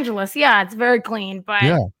Los Angeles, yeah, it's very clean. But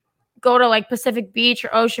Yeah, go to like Pacific Beach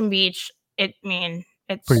or Ocean Beach, it's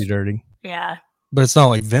pretty dirty. Yeah. But it's not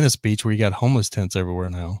like Venice Beach where you got homeless tents everywhere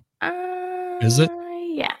now. Is it?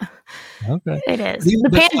 Yeah. Okay. It is. The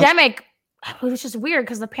pandemic, it was just weird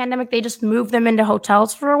because the pandemic, they just moved them into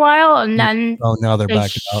hotels for a while, and then now they're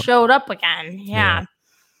back out. Showed up again. Yeah.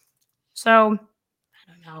 So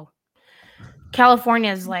I don't know.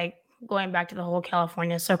 California is like going back to the whole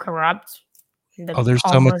California is so corrupt. There's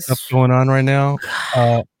so much stuff going on right now.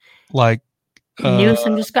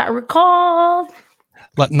 Newsom just got recalled.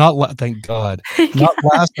 Thank God. Not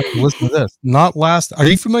last. Listen to this. Not last. Are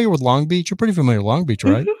you familiar with Long Beach? You're pretty familiar with Long Beach,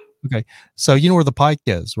 right? Mm-hmm. Okay. So you know where the Pike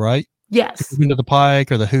is, right? Yes. You've been to the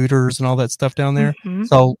Pike or the Hooters and all that stuff down there. Mm-hmm.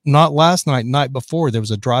 So not last night before, there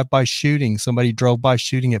was a drive-by shooting. Somebody drove by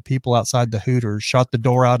shooting at people outside the Hooters, shot the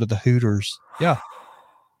door out of the Hooters. Yeah.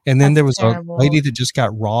 And then there was terrible. A lady that just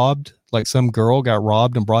got robbed. Like some girl got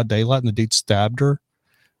robbed in broad daylight and the dude stabbed her.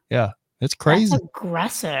 Yeah. It's crazy. That's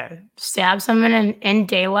aggressive. Stab someone in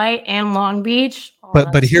daylight and Long Beach.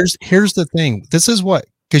 But here's the thing. This is what,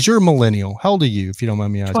 because you're a millennial. How old are you, if you don't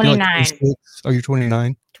mind me asking? 29. Like you're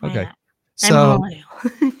 29? 29. Okay. So,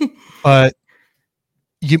 but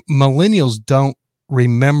millennials don't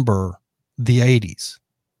remember the 80s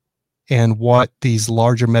and what these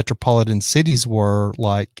larger metropolitan cities were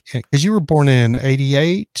like. Because you were born in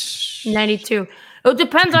 88? 92. It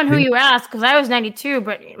depends on who you ask, because I was 92,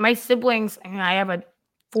 but my siblings, I have a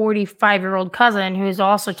 45-year-old cousin who is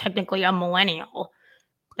also technically a millennial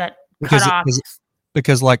that cut off.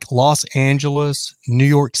 Because like Los Angeles, New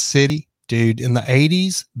York City, dude, in the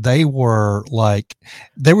 80s, they were like,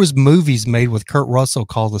 there was movies made with Kurt Russell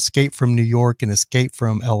called Escape from New York and Escape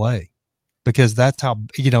from LA. Because that's how,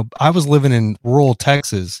 I was living in rural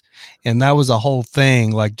Texas, and that was a whole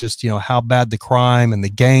thing, like just, how bad the crime and the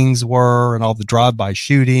gangs were and all the drive-by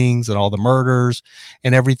shootings and all the murders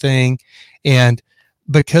and everything. And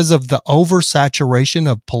because of the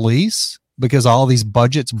oversaturation of police, because all these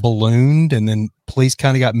budgets ballooned and then police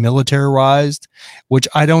kind of got militarized, which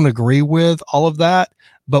I don't agree with all of that.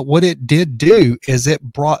 But what it did do is it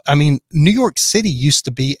brought, New York City used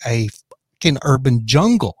to be a fucking urban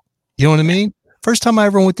jungle. You know what I mean? First time I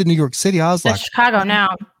ever went to New York City, I was like, Chicago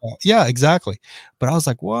now. Yeah, exactly. But I was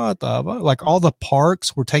like, what the, like all the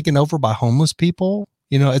parks were taken over by homeless people,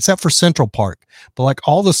 except for Central Park. But like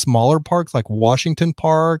all the smaller parks, like Washington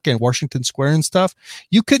Park and Washington Square and stuff,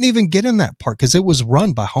 you couldn't even get in that park because it was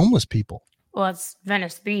run by homeless people. Well, it's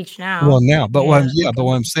Venice Beach now. Well, now, but what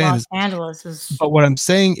I'm saying Los Angeles is. But what I'm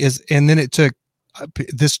saying is, and then it took.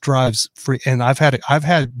 This drives free, and I've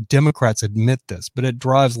had Democrats admit this, but it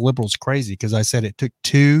drives liberals crazy because I said it took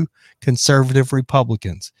two conservative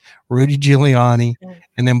Republicans, Rudy Giuliani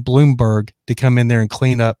and then Bloomberg, to come in there and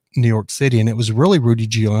clean up New York City. And it was really Rudy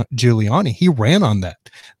Giuliani. He ran on that.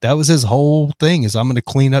 That was his whole thing, is I'm going to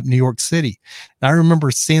clean up New York City. And I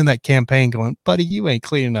remember seeing that campaign going, buddy, you ain't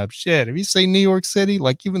cleaning up shit. Have you seen New York City?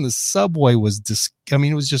 Like even the subway was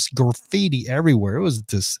it was just graffiti everywhere.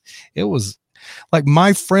 It was like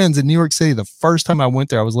my friends in New York City, the first time I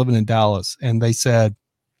went there, I was living in Dallas, and they said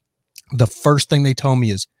the first thing they told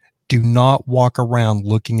me is, do not walk around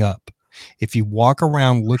looking up. If you walk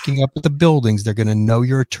around looking up at the buildings, they're going to know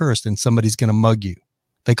you're a tourist and somebody's going to mug you.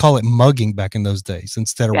 They call it mugging back in those days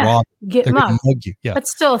instead of robbing. They're going to mug you. Yeah,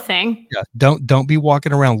 that's still a thing. Yeah, don't be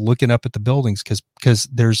walking around looking up at the buildings because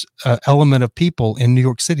there's an element of people in New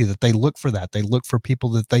York City that they look for that. They look for people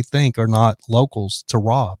that they think are not locals to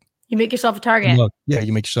rob. You make yourself a target.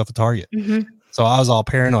 You make yourself a target. Mm-hmm. So I was all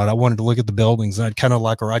paranoid. I wanted to look at the buildings, and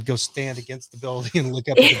I'd go stand against the building and look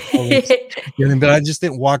up at the buildings. But I just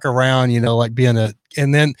didn't walk around, like being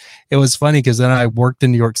and then it was funny because then I worked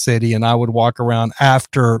in New York City, and I would walk around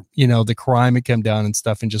after, the crime had come down and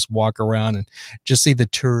stuff, and just walk around and just see the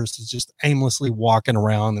tourists just aimlessly walking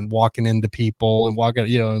around and walking into people and walking,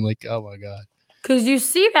 and like, oh my God. Because you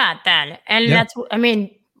see that then. And that's,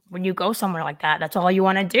 when you go somewhere like that, that's all you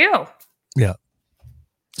want to do. Yeah.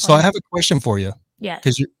 So I have a question for you. Yeah.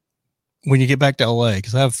 Because when you get back to LA,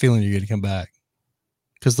 because I have a feeling you're going to come back,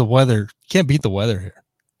 because the weather, you can't beat the weather here.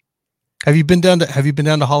 Have you been down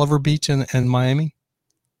to Oliver Beach in Miami?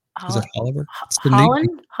 Is it Oliver? It's the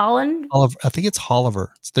Holland. Oliver. I think it's Holliver.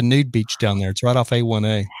 It's the nude beach down there. It's right off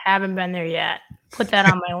A1A. Haven't been there yet. Put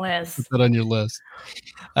that on my list. Put that on your list.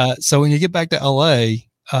 So when you get back to LA,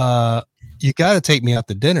 you got to take me out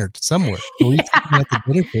to dinner somewhere. Where you take me out to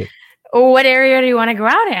dinner to? What area do you want to go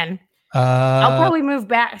out in? I'll probably move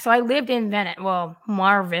back. So I lived in Venice. Well,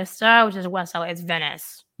 Mar Vista, which is West LA. It's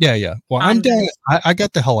Venice. Yeah. Well, I'm down. I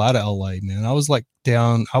got the hell out of LA, man. I was like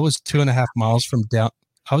down. I was 2.5 miles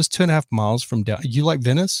from down. You like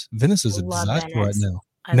Venice? Venice is a disaster right now.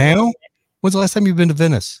 When's the last time you've been to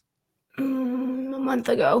Venice? A month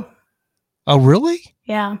ago. Oh, really?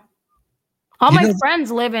 Yeah. All my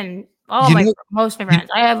friends live in. Most of my friends.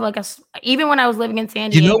 I have even when I was living in San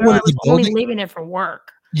Diego, I was only leaving it for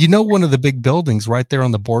work. You know, one of the big buildings right there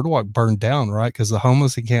on the boardwalk burned down, right? Because the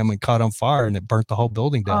homeless encampment caught on fire and it burnt the whole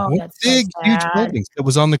building down. Oh, huge buildings. It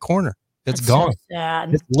was on the corner. It's gone. So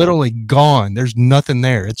sad. It's literally gone. There's nothing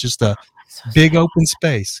there. It's just a big open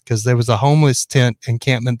space because there was a homeless tent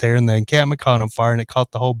encampment there, and the encampment caught on fire and it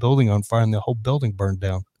caught the whole building on fire, and the whole building burned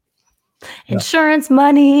down. Insurance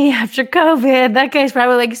money after COVID. That guy's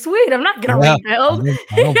probably like, sweet, I'm not going to rebuild.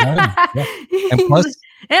 And plus,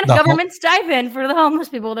 and a government stipend for the homeless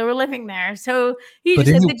people that were living there. So he just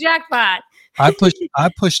hit the jackpot. I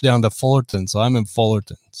pushed down to Fullerton, so I'm in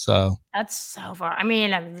Fullerton. So that's so far. I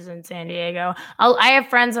mean, I was in San Diego. I have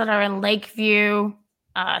friends that are in Lakeview,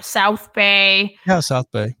 South Bay. Yeah,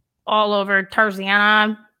 South Bay. All over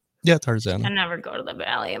Tarzana. Yeah, Tarzana. I never go to the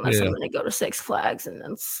Valley unless I'm going to go to Six Flags, and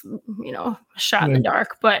that's a shot in the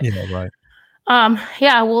dark. But right.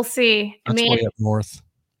 We'll see. That's way up north.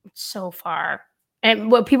 So far,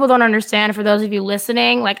 and what people don't understand, for those of you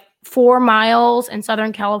listening, like 4 miles in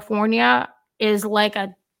Southern California is like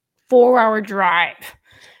a 4-hour drive.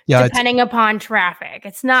 Yeah, depending upon traffic.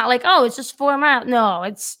 It's not like, oh, it's just 4 miles. No,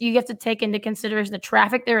 you have to take into consideration the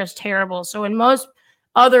traffic there is terrible. So in most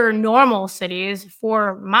other normal cities,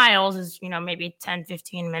 4 miles is, maybe 10,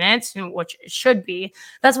 15 minutes, which it should be.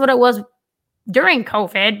 That's what it was during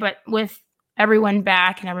COVID, but with everyone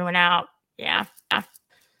back and everyone out. Yeah.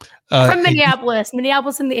 From Minneapolis.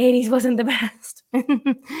 Minneapolis in the 80s wasn't the best.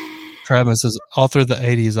 Travis says, all through the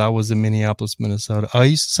 80s, I was in Minneapolis, Minnesota.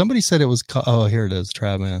 Somebody said it was here it is,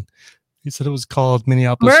 Trav. He said it was called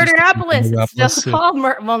Minneapolis. Murderopolis. It's just called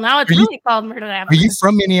well, now it's really called Murderopolis. Are you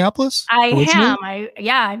from Minneapolis? I am.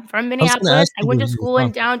 I'm from Minneapolis. I went to school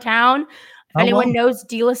in downtown. If anyone knows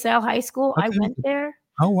De La Salle High School, I went there.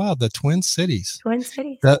 Oh, wow. The Twin Cities.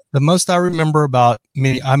 The most I remember about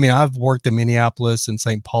I've worked in Minneapolis and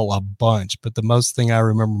St. Paul a bunch, but the most thing I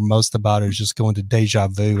remember most about it is just going to Deja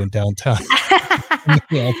Vu in downtown.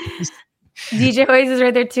 DJ Oasis is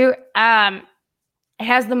right there too. It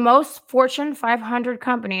has the most Fortune 500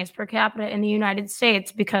 companies per capita in the United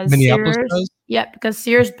States because Minneapolis does? Yeah, because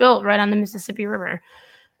Sears built right on the Mississippi River.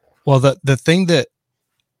 Well, the thing that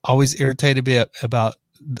always irritated me about,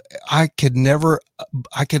 I could never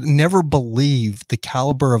believe the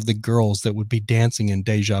caliber of the girls that would be dancing in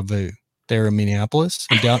Deja Vu there in Minneapolis.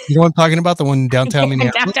 You know what I'm talking about? The one in downtown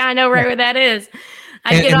Minneapolis? Downtown, I know right where that is.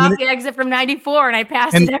 I get off the exit from 94 and I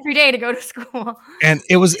pass it every day to go to school. And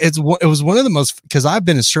it was one of the most, because I've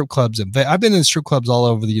been in strip clubs all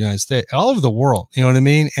over the United States, all over the world. You know what I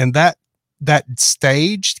mean? And that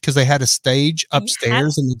stage, because they had a stage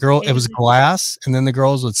upstairs, and it was glass, and then the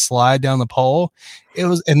girls would slide down the pole.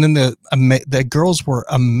 And then the girls were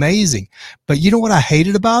amazing. But you know what I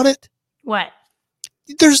hated about it? What?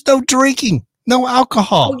 There's no drinking, no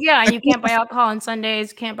alcohol. Oh yeah, you can't buy alcohol on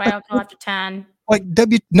Sundays. Can't buy alcohol after 10.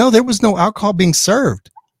 There was no alcohol being served.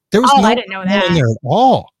 There was no I didn't know that in there at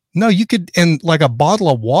all. No, you could, and like a bottle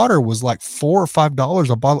of water was like $4 or $5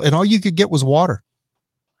 a bottle, and all you could get was water.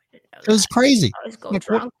 It was crazy. I was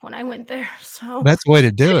drunk when I went there, so that's the way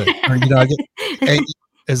to do it. Or,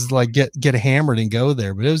 get hammered and go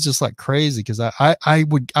there. But it was just like crazy because I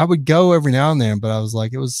would go every now and then, but I was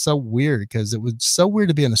like, it was so weird because it was so weird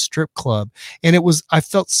to be in a strip club, and I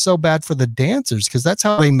felt so bad for the dancers because that's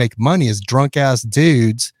how they make money, as drunk ass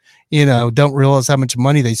dudes. Don't realize how much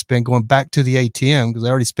money they spend going back to the ATM because they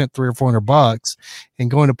already spent $300 or $400 and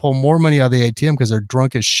going to pull more money out of the ATM because they're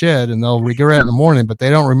drunk as shit and they'll regret it in the morning, but they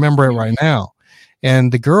don't remember it right now.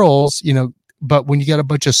 And the girls, but when you got a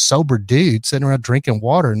bunch of sober dudes sitting around drinking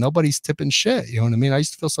water, nobody's tipping shit. You know what I mean? I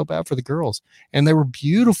used to feel so bad for the girls, and they were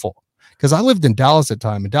beautiful because I lived in Dallas at the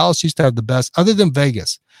time, and Dallas used to have the best, other than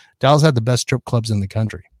Vegas. Dallas had the best strip clubs in the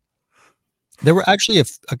country. There were actually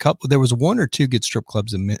a couple. There was 1 or 2 good strip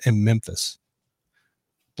clubs in Memphis.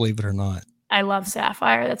 Believe it or not. I love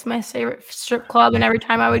Sapphire. That's my favorite strip club. And every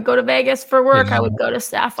time I would go to Vegas for work, I would go to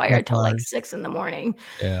Sapphire till like 6 a.m.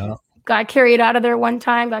 Yeah. got carried out of there one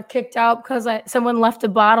time, got kicked out because someone left a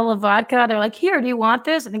bottle of vodka. They're like, here, do you want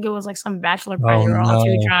this? I think it was like some bachelor party. We were all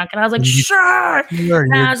too drunk. And I was like, sure.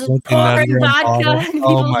 And I was just pouring vodka.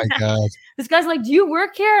 Oh my God. This guy's like, do you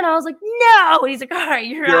work here? And I was like, no. And he's like, all right,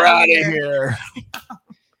 you're out of here.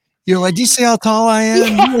 You're like, do you see how tall I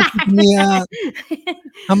am? Yeah. You're kicking me out.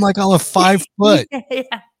 I'm like, I'm a 5 foot. Yeah.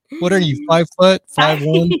 What are you, 5 foot?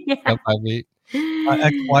 5'1"? Yeah. 5'8". My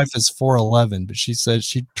ex-wife is 4'11", but she says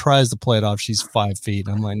she tries to play it off. She's 5 feet.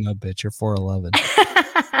 I'm like, no, bitch, you're 4'11".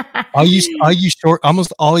 all you short,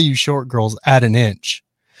 almost all you short girls add an inch.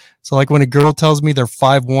 So like when a girl tells me they're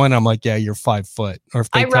 5'1", I'm like, yeah, you're 5 foot. Or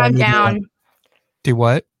if they I round down. Like, do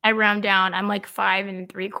what? I round down. I'm like 5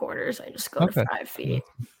 3/4. I just go to 5 feet.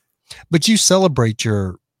 But you celebrate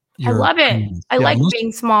your I love it. I like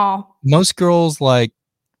being small. Most girls like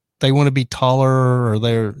they want to be taller or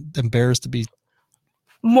they're embarrassed to be.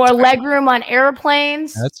 More legroom on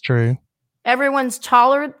airplanes. That's true. Everyone's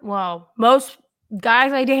taller. Well, most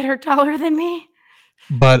guys I date are taller than me.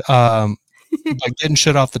 But like getting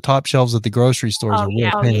shit off the top shelves at the grocery stores are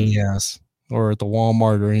real pain in the ass, or at the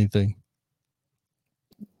Walmart or anything.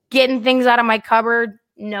 Getting things out of my cupboard,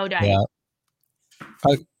 no doubt. Yeah.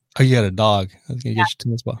 Oh, you had a dog. I was gonna get you to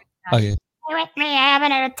this spot. Okay. Stay with me. I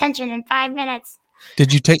haven't had attention in 5 minutes.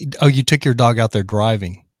 Did you take? Oh, you took your dog out there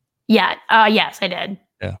driving. Yeah. Yes, I did.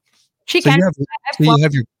 Yeah. She so can. You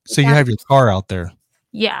have your car out there.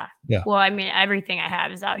 Yeah. Yeah. Well, I mean, everything I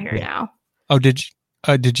have is out here now. Oh, did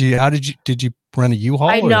you? How did you rent a U-Haul?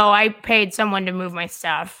 I know. I paid someone to move my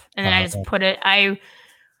stuff, and then I just put it. I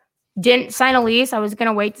didn't sign a lease. I was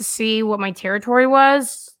gonna wait to see what my territory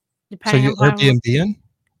was. Depending so you're Airbnb-ing?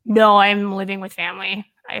 No, I'm living with family.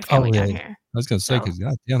 I have family down here. I was gonna say because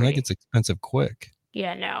goddamn, that gets expensive quick.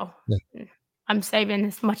 Yeah, no. Yeah. I'm saving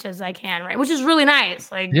as much as I can, right? Which is really nice.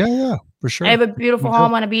 Like, yeah, for sure. I have a beautiful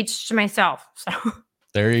home on a beach to myself. So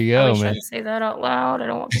there you go, man. I shouldn't say that out loud. I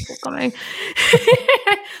don't want people coming.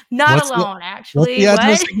 Not alone, actually.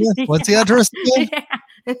 What's the address again?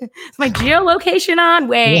 Yeah. Is my geolocation on?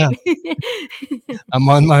 Wait. Yeah. I'm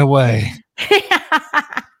on my way.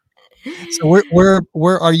 So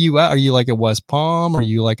where are you at? Are you like at West Palm? Are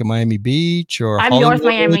you like at Miami Beach or I'm Hollywood? North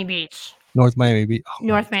Miami Beach. North Miami Beach. Oh,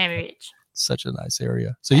 North Miami Beach. Such a nice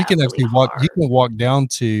area. So you can actually walk. You can walk down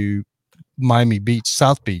to Miami Beach,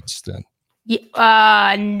 South Beach, then.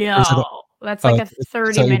 Yeah, no, that's like a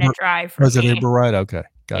 30-minute drive. Is it Uber ride? Okay,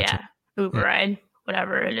 gotcha. Yeah, Uber ride,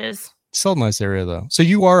 whatever it is. Still a nice area though. So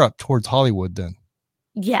you are up towards Hollywood then?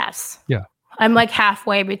 Yes. Yeah. I'm like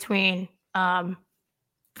halfway between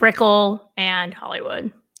Brickell and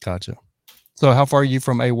Hollywood. Gotcha. So how far are you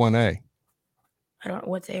from A1A? I don't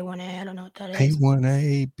know what's A1A. I don't know what that is.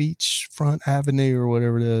 A1A Beachfront Avenue or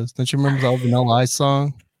whatever it is. Don't you remember the old Vanilla Ice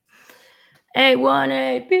song?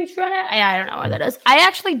 A1A Beachfront. I don't know what that is. I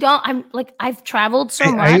actually don't. I've traveled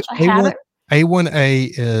so much. I haven't.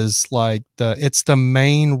 A1A is like it's the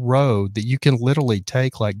main road that you can literally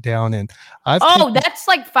take like down in. That's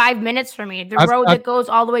like 5 minutes for me. The road that goes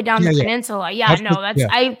all the way down the peninsula. Yeah,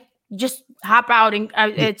 I just hop out and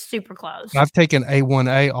it's super close. I've taken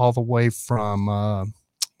A1A all the way from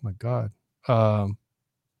my God,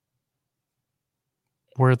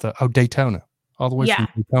 Daytona, all the way from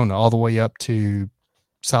Daytona all the way up to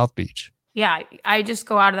South Beach. Yeah, I just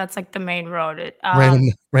go out. That's like the main road.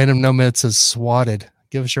 Random nomad says swatted.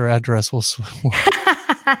 Give us your address. We'll send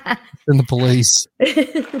the police.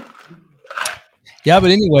 Yeah,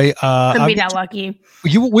 but anyway, Couldn't be that lucky.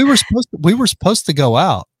 We were supposed to go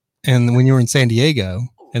out, and when you were in San Diego,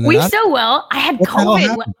 and we still will. I had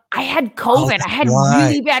COVID. I had COVID. I had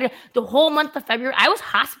really bad. The whole month of February, I was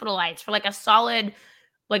hospitalized for like a solid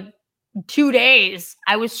 2 days.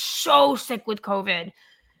 I was so sick with COVID.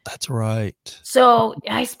 That's right. So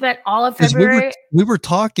I spent all of February. We were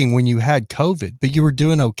talking when you had COVID, but you were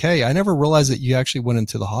doing okay. I never realized that you actually went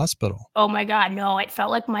into the hospital. Oh my God, no! It felt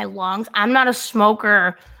like my lungs. I'm not a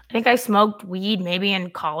smoker. I think I smoked weed maybe in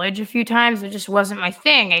college a few times. It just wasn't my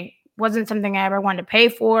thing. It wasn't something I ever wanted to pay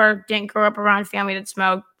for. Didn't grow up around family that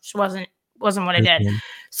smoked. Just wasn't what I did.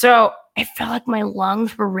 So it felt like my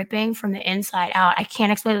lungs were ripping from the inside out. I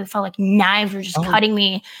can't explain it. It felt like knives were just cutting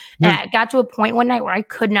me. And I got to a point one night where I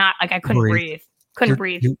couldn't breathe. Couldn't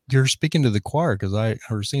breathe. You're speaking to the choir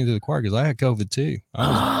or singing to the choir because I had COVID too.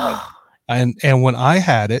 And when I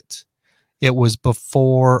had it, it was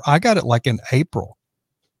before I got it like in April.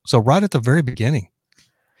 So right at the very beginning.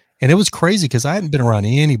 And it was crazy because I hadn't been around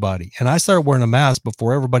anybody, and I started wearing a mask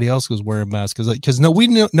before everybody else was wearing masks because nobody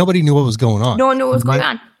knew what was going on. No one knew what was going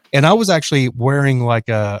on. And I was actually wearing like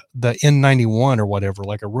the N91 or whatever,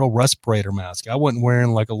 like a real respirator mask. I wasn't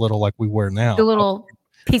wearing like a little like we wear now. The little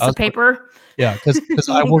Piece of paper. Yeah, because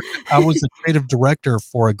I was the creative director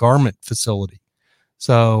for a garment facility.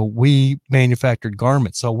 So we manufactured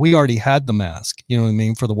garments. So we already had the mask, you know what I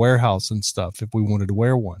mean, for the warehouse and stuff if we wanted to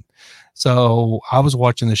wear one. So I was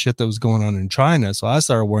watching the shit that was going on in China. So I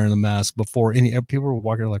started wearing the mask before any people were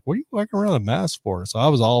walking like, what are you walking around with a mask for? So I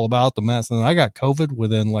was all about the mask. And I got COVID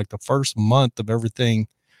within like the first month of everything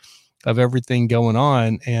going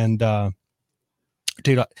on. And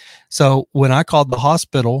dude, so when I called the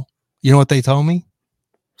hospital, you know what they told me?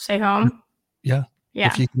 Stay home. Yeah.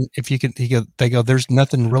 Yeah. If you can, they go, there's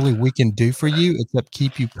nothing really we can do for you except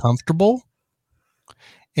keep you comfortable.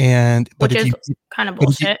 But if you kind of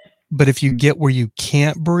bullshit. But if you get where you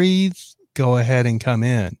can't breathe, go ahead and come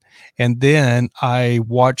in. And then I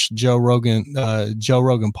watched Joe Rogan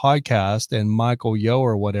podcast, and Michael Yo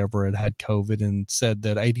or whatever had COVID and said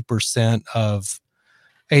that 80% of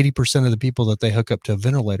the people that they hook up to a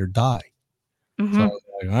ventilator die. Mm-hmm. So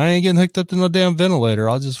I ain't getting hooked up to no damn ventilator.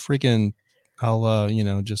 I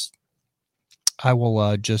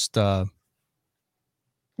will just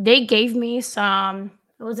they gave me some,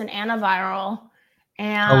 it was an antiviral.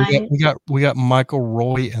 And we got Michael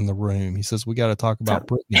Roy in the room. He says we got to talk about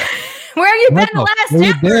Brittany. Where have you been the last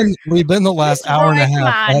hour? We've been the last hour and a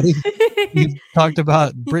half, buddy. We've talked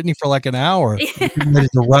about Brittany for like an hour. We're ready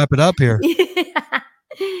to wrap it up here. Yeah.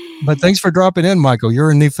 But thanks for dropping in, Michael. You're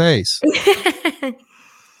a new face.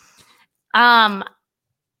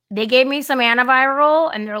 They gave me some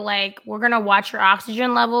antiviral and they're like, we're going to watch your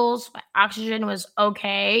oxygen levels. My oxygen was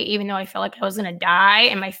okay, even though I felt like I was going to die.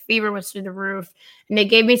 And my fever was through the roof. And they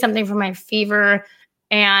gave me something for my fever.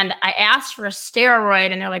 And I asked for a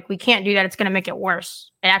steroid and they're like, we can't do that. It's going to make it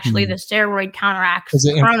worse. And actually, the steroid counteracts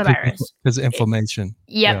coronavirus. Because of inflammation.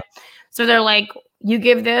 Yep. Yeah. So they're like, you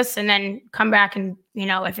give this and then come back and,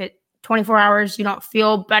 if it 24 hours, you don't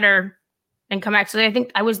feel better, then come back. So I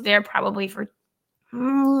think I was there probably for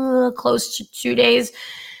close to 2 days,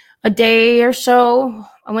 a day or so.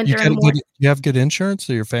 I went there. You have good insurance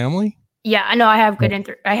through your family? Yeah, I know. I have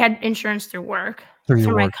good. I had insurance through work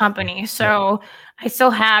for my company, so I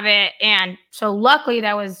still have it. And so luckily,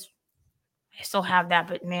 I still have that.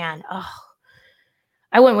 But man,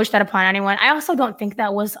 I wouldn't wish that upon anyone. I also don't think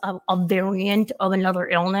that was a variant of another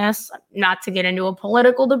illness. Not to get into a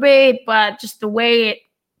political debate, but just the way it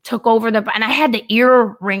took over and I had the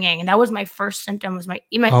ear ringing, and that was my first symptom. Was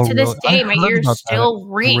to this day, my ears still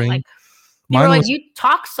ring. Like people were like, you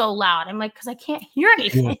talk so loud. I'm like, because I can't hear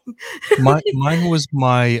anything. Yeah. Mine was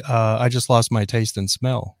I just lost my taste and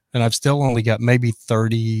smell, and I've still only got maybe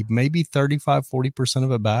 35, 40%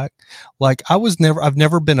 of it back. Like I've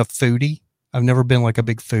never been a foodie. I've never been like a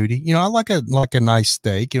big foodie. I like a nice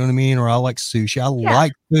steak, you know what I mean? Or I like sushi. I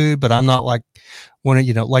like food, but I'm not like like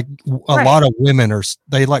a lot of women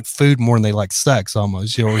they like food more than they like sex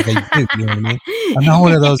almost, or they do, you know what I mean? I'm not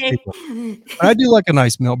one of those people. But I do like a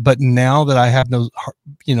nice meal, but now that I have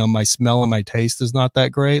my smell and my taste is not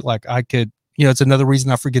that great. Like I could, it's another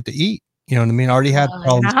reason I forget to eat. You know what I mean? I already had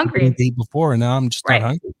problems to eat before, and now I'm just not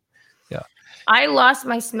hungry. Yeah. I lost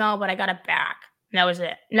my smell, but I got it back. That was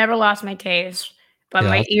it. Never lost my taste, but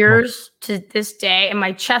my ears to this day, and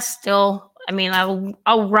my chest still. I mean,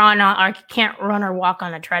 I'll run. I can't run or walk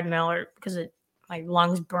on a treadmill, because my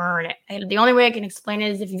lungs burn. The only way I can explain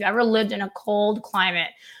it is if you've ever lived in a cold climate.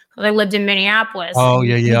 Because I lived in Minneapolis. Oh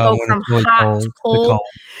yeah. You go from really hot to cold,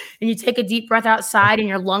 and you take a deep breath outside, and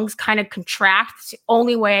your lungs kind of contract. It's the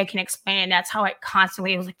only way I can explain it. And that's how it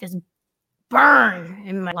was like this burn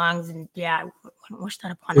in my lungs, and I wouldn't wish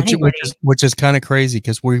that upon anybody. Which is kind of crazy,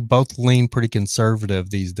 because we both lean pretty conservative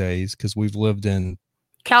these days, because we've lived in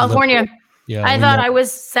California. Yeah, I thought I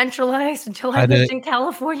was centralized until I lived in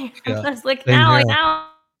California. Yeah. I was like, now.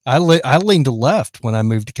 I leaned to left when I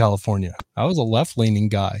moved to California. I was a left-leaning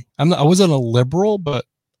guy. I wasn't a liberal, but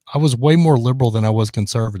I was way more liberal than I was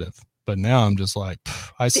conservative. But now I'm just like,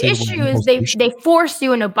 the issue is they force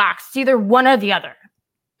you in a box. It's either one or the other.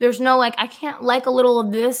 There's no like, I can't like a little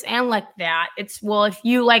of this and like that. It's, well, if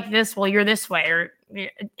you like this, well, you're this way, or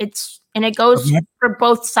it goes for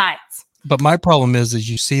both sides. But my problem is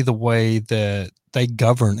you see the way that they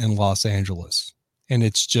govern in Los Angeles, and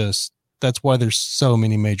it's just, that's why there's so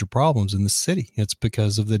many major problems in the city. It's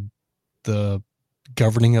because of the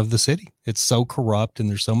governing of the city. It's so corrupt, and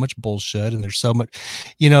there's so much bullshit, and there's so much,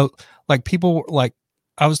 like people, like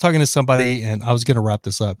I was talking to somebody, and I was going to wrap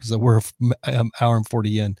this up because we're an hour and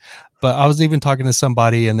 40 in, but I was even talking to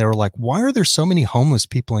somebody, and they were like, why are there so many homeless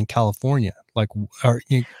people in California? Like,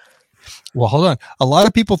 well, hold on. A lot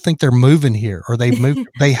of people think they're moving here, or they've moved.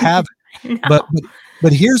 They haven't. No.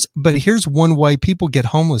 But here's one way people go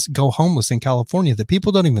homeless in California that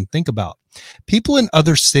people don't even think about. People in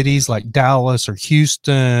other cities like Dallas or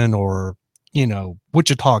Houston or,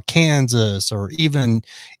 Wichita, Kansas, or even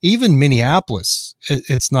Minneapolis,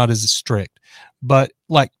 it's not as strict. But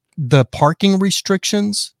like the parking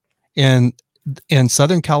restrictions in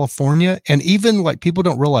Southern California, and even like people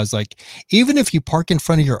don't realize, like even if you park in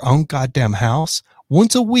front of your own goddamn house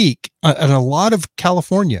once a week, in a lot of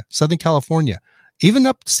California, Southern California, even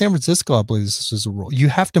up to San Francisco, I believe this is a rule. You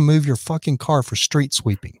have to move your fucking car for street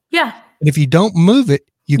sweeping. Yeah. And if you don't move it,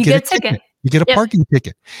 you get a ticket. You get a parking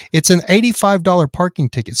ticket. It's an $85 parking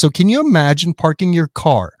ticket. So can you imagine parking your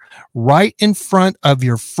car right in front of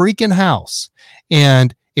your freaking house?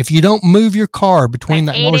 And if you don't move your car between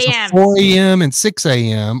the hours of 4 a.m. and 6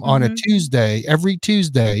 a.m. on a Tuesday, every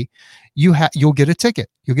Tuesday, you'll get a ticket.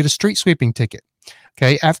 You'll get a street sweeping ticket.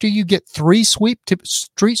 Okay. After you get 3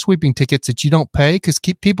 street sweeping tickets that you don't pay, because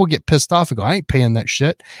people get pissed off and go, I ain't paying that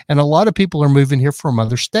shit. And a lot of people are moving here from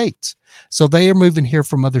other states. So they are moving here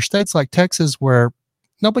from other states like Texas, where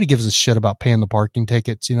nobody gives a shit about paying the parking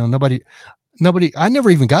tickets. Nobody, I never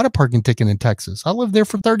even got a parking ticket in Texas. I lived there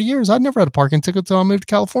for 30 years. I never had a parking ticket until I moved to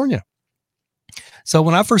California. So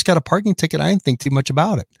when I first got a parking ticket, I didn't think too much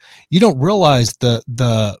about it. You don't realize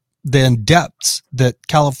the in-depths that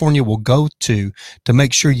California will go to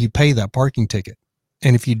make sure you pay that parking ticket.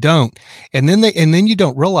 And if you don't, and then you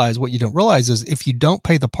don't realize, what you don't realize is if you don't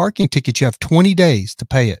pay the parking ticket, you have 20 days to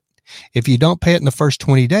pay it. If you don't pay it in the first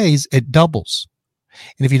 20 days, it doubles.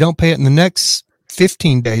 And if you don't pay it in the next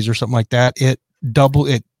 15 days or something like that, it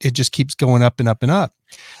just keeps going up and up and up.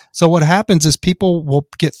 So what happens is people will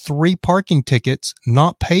get 3 parking tickets,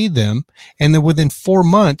 not pay them, and then within 4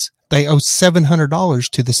 months, they owe $700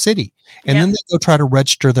 to the city. And then they go try to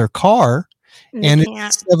register their car, and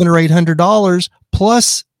it's $700 or $800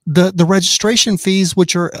 plus the registration fees,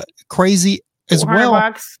 which are crazy as well.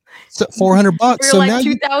 $400. So $400. So like now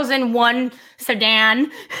 2001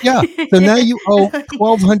 sedan. Yeah. So now you owe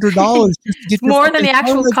 $1,200 just to get more than the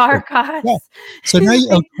actual car costs. Yeah. So now you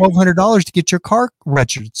owe $1,200 to get your car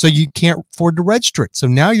registered. So you can't afford to register it. So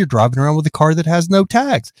now you're driving around with a car that has no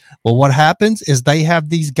tags. Well, what happens is they have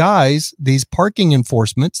these guys, these parking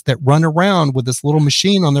enforcements that run around with this little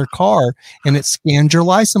machine on their car, and it scans your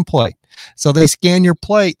license plate. So they scan your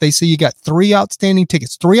plate. They see you got 3 outstanding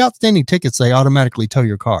tickets. 3 outstanding tickets, they automatically tow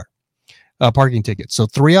your car. Parking tickets. So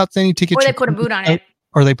 3 outstanding tickets. Or they put a boot on it.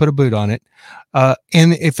 Or they put a boot on it.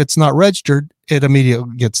 And if it's not registered, it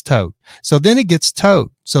immediately gets towed. So then it gets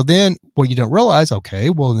towed. So then what you don't realize, okay,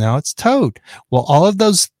 well, now it's towed. Well, all of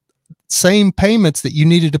those same payments that you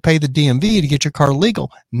needed to pay the DMV to get your car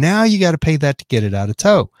legal, now you got to pay that to get it out of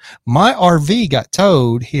tow. My RV got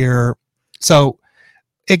towed here. So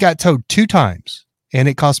it got towed 2 times, and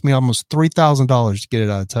it cost me almost $3,000 to get it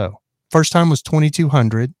out of tow. First time was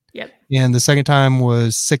 $2,200. Yep. And the second time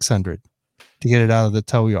was $600 to get it out of the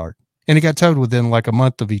tow yard. And it got towed within like a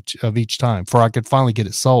month of each time before I could finally get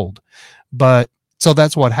it sold. But so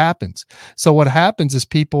that's what happens. So what happens is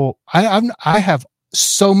people, I have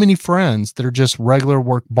so many friends that are just regular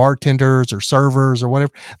work bartenders or servers or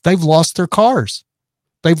whatever. They've lost their cars.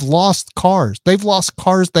 They've lost cars. They've lost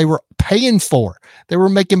cars they were paying for. They were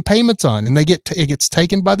making payments on, and it gets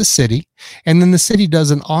taken by the city, and then the city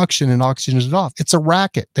does an auction and auctions it off. It's a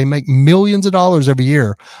racket. They make millions of dollars every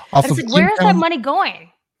year off of. Where is that money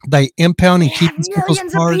going? They impound and keep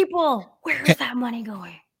millions of people. Where is that money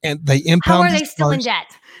going? And they impound. How are they still in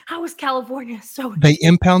debt? How is California so? They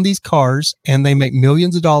impound these cars, and they make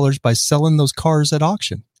millions of dollars by selling those cars at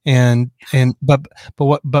auction.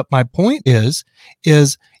 But my point is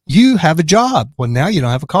you have a job. Well, now you don't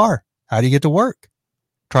have a car. How do you get to work?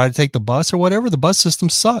 Try to take the bus or whatever. The bus system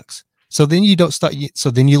sucks. So then you don't start. So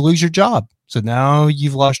then you lose your job. So now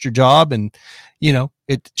you've lost your job, and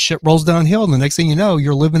shit rolls downhill. And the next thing you know,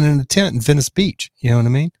 you're living in a tent in Venice Beach. You know what I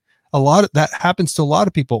mean? A lot of that happens to a lot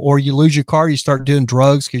of people. Or you lose your car, you start doing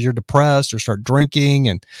drugs because you're depressed, or start drinking,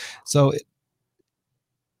 and so.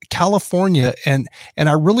 California, and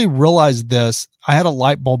I really realized this. I had a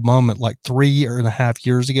light bulb moment like 3.5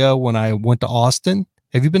 years ago when I went to Austin.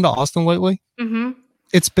 Have you been to Austin lately? Mm-hmm.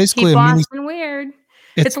 It's basically Austin weird.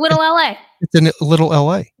 It's little LA. It's in little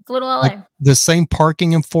LA. It's little LA. Like the same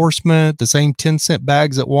parking enforcement, the same 10-cent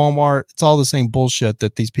bags at Walmart. It's all the same bullshit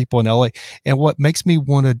that these people in LA. And what makes me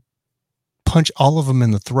want to punch all of them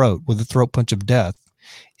in the throat with the throat punch of death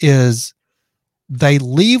is they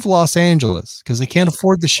leave Los Angeles because they can't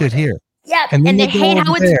afford the shit here. Yeah, and they hate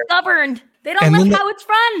how it's governed. They don't like how it's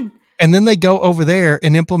run. And then they go over there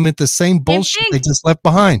and implement the same bullshit they just left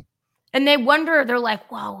behind. And they wonder, they're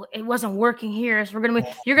like, "Wow, it wasn't working here. So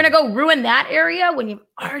you're gonna go ruin that area when you've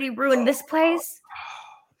already ruined this place."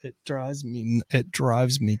 It drives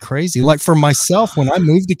me crazy. Like for myself, when I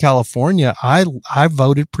moved to California, I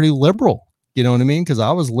voted pretty liberal. You know what I mean? Because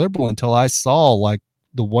I was liberal until I saw like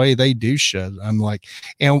the way they do shit. I'm like,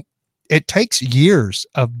 and it takes years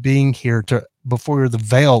of being here before the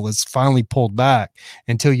veil is finally pulled back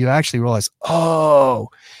until you actually realize, oh,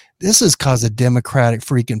 this is because of Democratic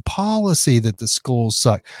freaking policy that the schools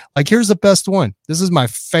suck. Like, here's the best one. This is my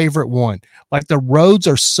favorite one. Like, the roads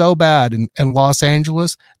are so bad in Los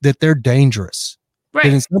Angeles that they're dangerous. Right.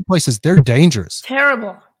 And in some places, they're dangerous.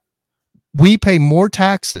 Terrible. We pay more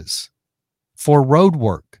taxes for road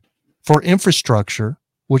work, for infrastructure,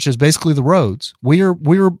 which is basically the roads. We're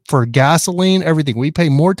for gasoline, everything. We pay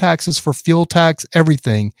more taxes for fuel tax,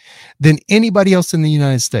 everything, than anybody else in the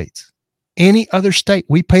United States. Any other state,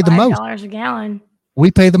 we pay the most. $5 a gallon.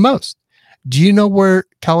 We pay the most. Do you know where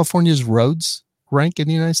California's roads rank in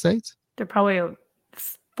the United States? They're probably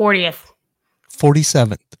 40th.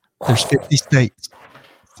 47th. There's 50 states.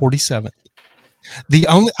 47th.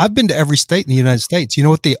 I've been to every state in the United States. You know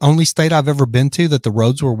what the only state I've ever been to that the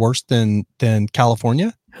roads were worse than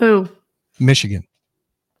California? Who? Michigan.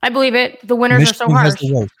 I believe it. The winters Michigan are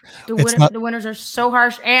so harsh. The winters are so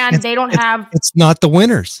harsh, and they don't have. It's not the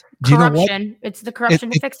winters. Do you know what? It's the corruption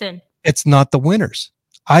to fix it. It's not the winters.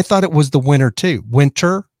 I thought it was the winter too.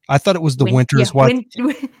 Winter. I thought it was the winter. Yeah, is what.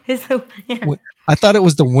 I thought it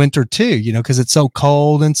was the winter too. You know, because it's so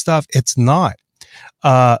cold and stuff. It's not.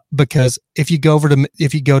 Because if you go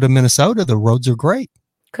to Minnesota, the roads are great.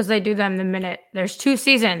 Because they do them the minute. There's 2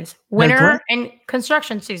 seasons, winter and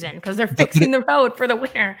construction season, because they're fixing the road for the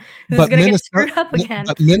winter. It's going to get screwed up again.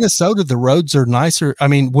 But Minnesota, the roads are nicer. I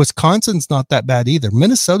mean, Wisconsin's not that bad either.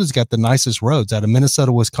 Minnesota's got the nicest roads out of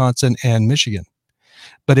Minnesota, Wisconsin, and Michigan.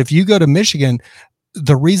 But if you go to Michigan,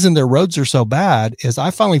 the reason their roads are so bad is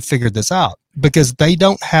I finally figured this out, because they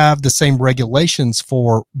don't have the same regulations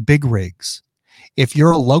for big rigs. If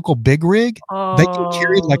you're a local big rig, they can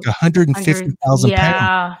carry like 150,000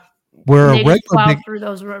 pounds. Where a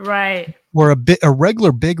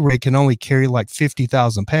regular big rig can only carry like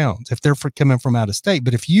 50,000 pounds if they're coming from out of state.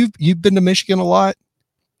 But if you've been to Michigan a lot,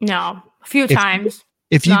 no, a few times.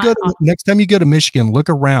 If you next time you go to Michigan, look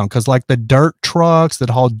around, because like the dirt trucks that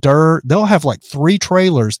haul dirt, they'll have like 3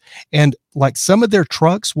 trailers, and like some of their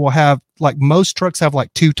trucks will have, like most trucks have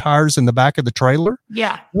like 2 tires in the back of the trailer.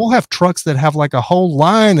 Yeah. We'll have trucks that have like a whole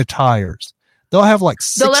line of tires. They'll have like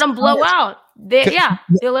 6 They'll let them blow out. They'll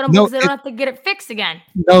let them because they don't have to get it fixed again.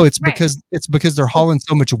 No, it's because they're hauling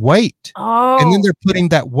so much weight. Oh. And then they're putting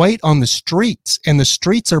that weight on the streets, and the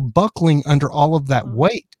streets are buckling under all of that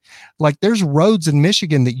weight. Like there's roads in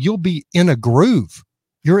Michigan that you'll be in a groove.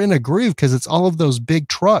 You're in a groove because it's all of those big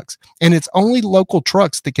trucks, and it's only local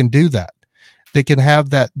trucks that can do that. They can have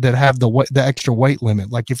that have the extra weight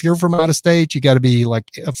limit. Like if you're from out of state, you got to be like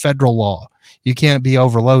a federal law. You can't be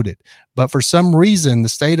overloaded. But for some reason, the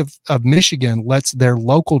state of Michigan lets their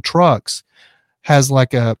local trucks has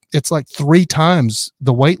like it's like 3 times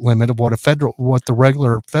the weight limit of what the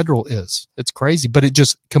regular federal is. It's crazy, but it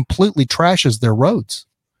just completely trashes their roads,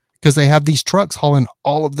 because they have these trucks hauling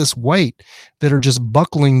all of this weight that are just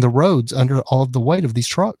buckling the roads under all of the weight of these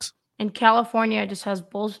trucks. And California just has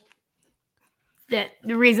bullshit. That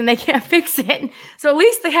the reason they can't fix it. So at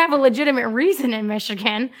least they have a legitimate reason in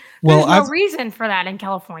Michigan. There's no reason for that in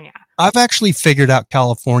California. I've actually figured out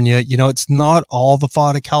California. You know, it's not all the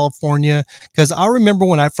fault of California, because I remember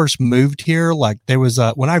when I first moved here, like there was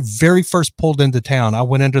when I very first pulled into town, I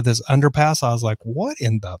went into this underpass. I was like, what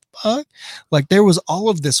in the fuck? Like there was all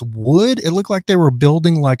of this wood. It looked like they were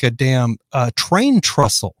building like a damn train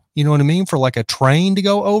trestle. You know what I mean? For like a train to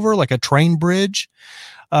go over, like a train bridge.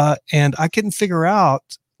 And I couldn't figure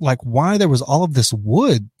out like why there was all of this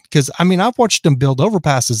wood. Because I mean, I've watched them build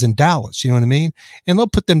overpasses in Dallas, you know what I mean? And they'll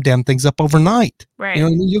put them damn things up overnight. Right. You know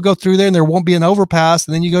what I mean? You go through there and there won't be an overpass.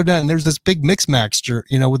 And then you go down and there's this big mix mixture,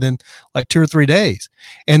 you know, within like 2 or 3 days.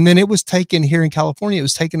 And then it was taken here in California. It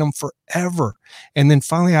was taking them forever. And then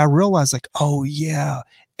finally I realized like, oh yeah,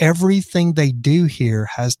 everything they do here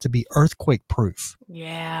has to be earthquake proof.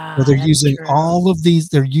 Yeah. So they're using all of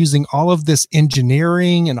this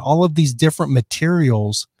engineering and all of these different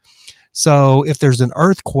materials. So if there's an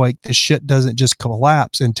earthquake, the shit doesn't just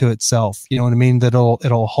collapse into itself. You know what I mean? That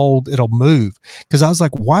it'll move. Because I was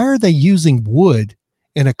like, why are they using wood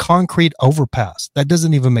in a concrete overpass? That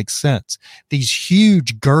doesn't even make sense. These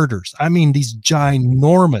huge girders. I mean, these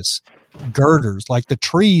ginormous girders, like the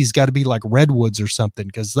trees got to be like redwoods or something,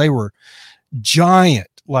 because they were giant,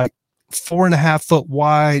 like 4.5 foot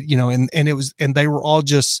wide, you know, and they were all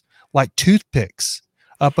just like toothpicks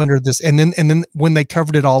up under this. And then when they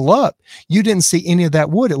covered it all up, you didn't see any of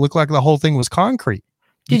that wood. It looked like the whole thing was concrete.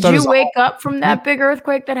 Did you wake up from that big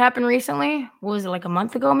earthquake that happened recently? What was it, like a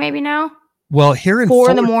month ago, maybe now? Well, here in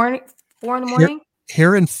 4 in the morning.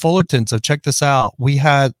 Here in Fullerton, so check this out.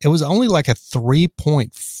 It was only like a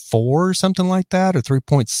 3.4 or something like that, or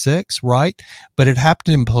 3.6, right? But it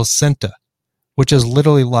happened in Placenta, which is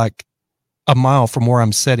literally like a mile from where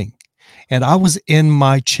I'm sitting. And I was in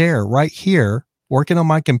my chair right here, working on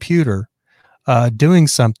my computer, doing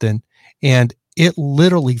something, and it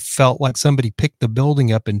literally felt like somebody picked the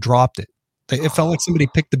building up and dropped it. It felt like somebody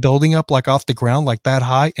picked the building up like off the ground, like that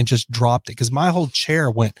high, and just dropped it, because my whole chair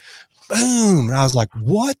went boom. And I was like,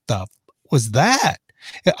 what the was that?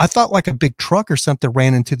 I thought like a big truck or something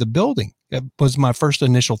ran into the building. It was my first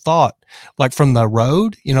initial thought, like from the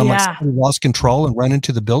road, like somebody lost control and ran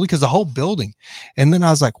into the building, because the whole building. And then I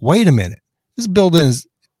was like, wait a minute, this building is,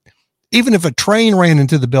 even if a train ran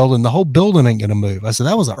into the building, the whole building ain't going to move. I said,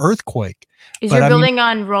 that was an earthquake. Is your building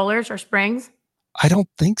on rollers or springs? I don't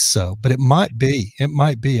think so, but it might be. It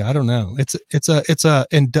might be. I don't know. It's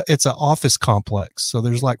an office complex. So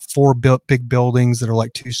there's like 4 big buildings that are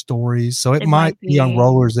like 2 stories. So it might be on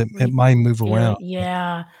rollers. It might move around.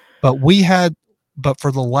 Yeah. But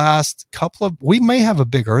for the last we may have a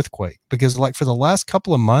big earthquake, because like for the last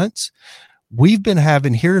couple of months, we've been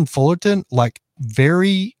having here in Fullerton, like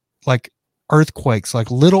very like earthquakes,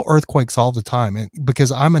 like little earthquakes all the time. And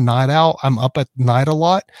because I'm a night owl, I'm up at night a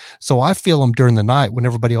lot. So I feel them during the night when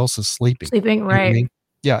everybody else is sleeping. Right. You know what I mean?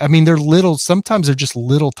 Yeah. I mean, they're little, sometimes they're just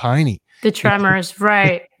little tiny. The tremors,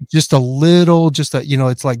 right. Just a little,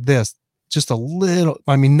 it's like this, just a little,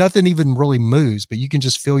 I mean, nothing even really moves, but you can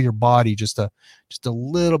just feel your body, just a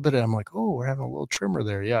little bit. And I'm like, oh, we're having a little tremor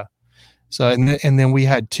there. Yeah. So, and then we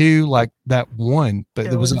had 2 like that one, but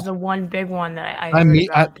there was the one big one that I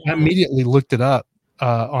immediately looked it up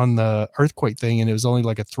on the earthquake thing, and it was only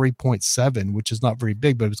like a 3.7, which is not very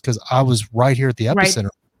big, but it's because I was right here at the epicenter.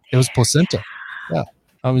 Right. It was Placenta. Yeah.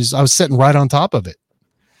 I was sitting right on top of it.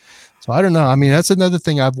 So I don't know. I mean, that's another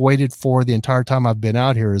thing I've waited for the entire time I've been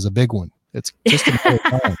out here, is a big one. It's just a matter of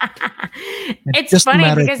time. It's just funny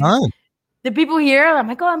because the people here, I'm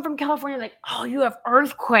like, oh, I'm from California. Like, oh, you have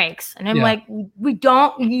earthquakes. And I'm like, you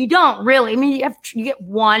don't really. I mean, you get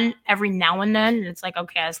one every now and then. And it's like,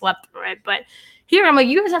 okay, I slept through it. But here, I'm like,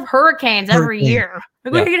 you guys have hurricanes every year.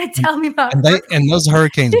 Like, what are you going to tell me about? And those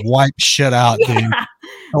hurricanes wipe shit out, dude.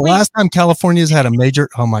 The last time California's had a major,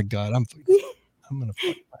 oh my God, I'm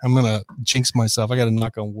gonna jinx myself. I got to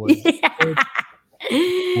knock on wood. Wood.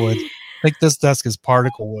 I think this desk is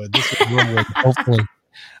particle wood. This is real wood, hopefully.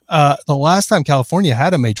 The last time California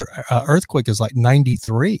had a major earthquake is like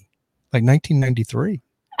 1993.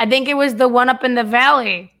 I think it was the one up in the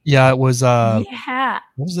valley. Yeah, it was. What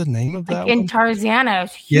was the name of that? In Tarzana. It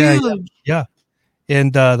was huge. Yeah.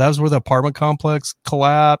 And that was where the apartment complex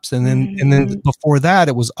collapsed. And then before that,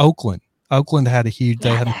 it was Oakland. Oakland had a huge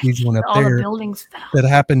one up there. The buildings fell. That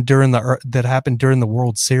happened during the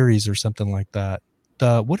World Series or something like that.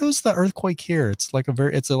 What was the earthquake here? It's like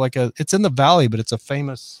it's in the valley, but it's a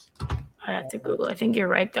famous. I have to Google. I think you're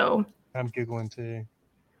right though. I'm Googling too.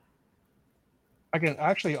 I can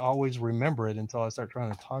actually always remember it until I start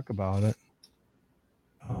trying to talk about it.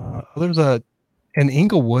 There's in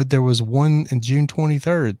Inglewood, there was one in June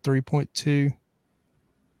 23rd, 3.2.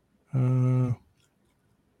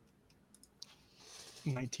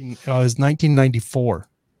 1994.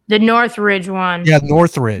 The Northridge one. Yeah,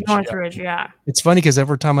 Northridge. Yeah. It's funny because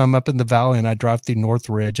every time I'm up in the valley and I drive through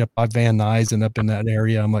Northridge, up by Van Nuys and up in that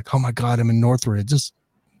area, I'm like, oh my God, I'm in Northridge. This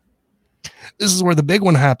is where the big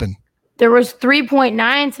one happened. There was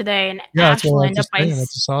 3.9 today in Ashland. I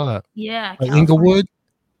just saw that. Yeah. Inglewood?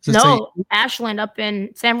 No, Ashland up in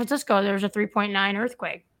San Francisco, there was a 3.9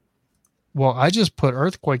 earthquake. Well, I just put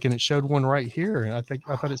earthquake and it showed one right here. And I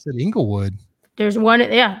thought it said Inglewood. There's one.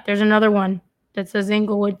 Yeah, there's another one that says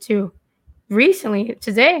Inglewood too. Recently,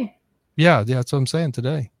 today. Yeah, that's what I'm saying,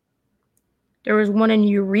 today. There was one in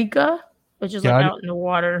Eureka, which is out in the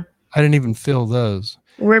water. I didn't even feel those.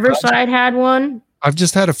 Riverside had one. I've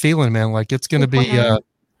just had a feeling, man, like it's going to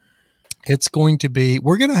be,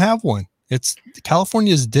 we're going to have one.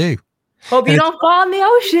 California's due. Hope you don't fall in the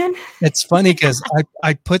ocean. It's funny because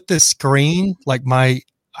I put the screen, like I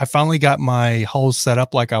finally got my whole set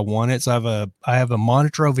up like I want it. So I have a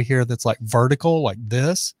monitor over here that's like vertical, like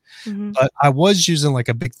this. Mm-hmm. But I was using like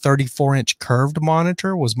a big 34-inch curved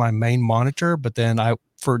monitor was my main monitor. But then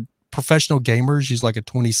for professional gamers use like a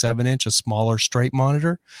 27-inch, a smaller straight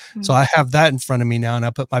monitor. So I have that in front of me now, and I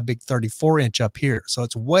put my big 34-inch up here. So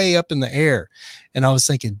it's way up in the air. And I was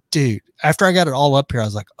thinking, dude, after I got it all up here, I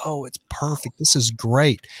was like, oh, it's perfect. This is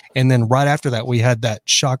great. And then right after that, we had that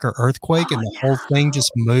shocker earthquake, and the whole thing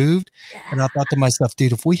just moved. And I thought to myself,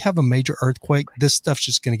 dude, if we have a major earthquake, this stuff's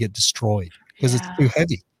just going to get destroyed because it's too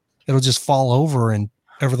heavy. It'll just fall over and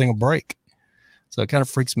everything will break. So it kind of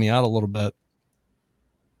freaks me out a little bit.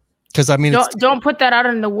 Because I mean, don't put that out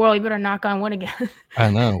in the world. You better knock on wood again. I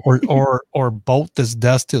know, or bolt this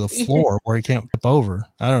desk to the floor where it can't tip over.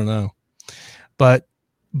 I don't know, but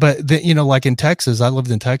like in Texas, I lived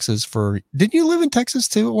in Texas didn't you live in Texas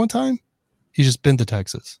too at one time? You just been to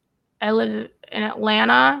Texas? I lived in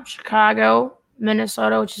Atlanta, Chicago,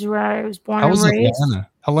 Minnesota, which is where I was born and raised. Atlanta.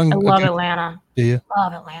 How long? I love Atlanta. Do you?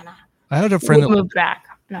 Love Atlanta. I had a friend that moved back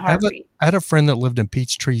in a heartbeat. I had a friend that lived in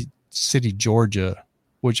Peachtree City, Georgia.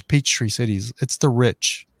 Which Peachtree Cities, it's the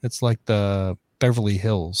rich. It's like the Beverly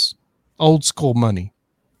Hills. Old school money.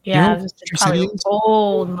 Yeah, probably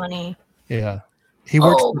old money. Yeah. He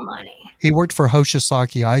worked for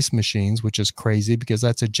Hoshizaki Ice Machines, which is crazy because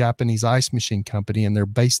that's a Japanese ice machine company, and they're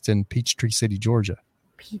based in Peachtree City, Georgia.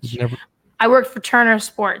 I worked for Turner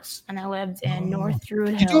Sports, and I lived in North Druid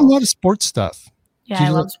Hills. You do a lot of sports stuff. Yeah, I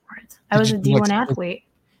love sports. I was a D1 athlete.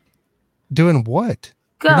 Doing what?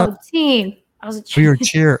 Go team. I was a cheer. You were a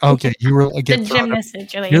cheer. Okay, you were the gymnast.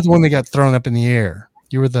 You're the one that got thrown up in the air.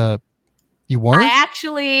 You weren't? I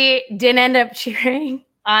actually didn't end up cheering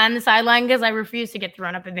on the sideline because I refused to get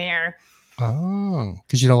thrown up in the air. Oh,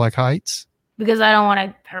 because you don't like heights? Because I don't want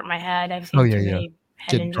to hurt my head. I've seen too many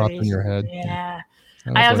head injuries. Dropped in your head. Yeah.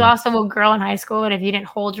 I was also a girl in high school, and if you didn't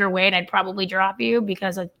hold your weight, I'd probably drop you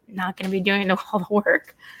because I'm not going to be doing all the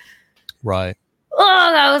work. Right.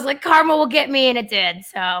 Oh, I was like, karma will get me, and it did.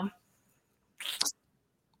 So I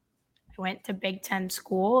went to Big Ten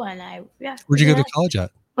school, and Where'd you go to college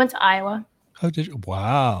at? Went to Iowa. Oh, did you?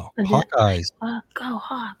 Wow. Hawkeyes. Go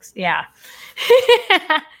Hawks. Yeah.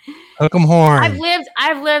 Hook 'em horn.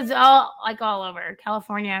 I've lived all over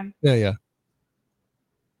California. Yeah.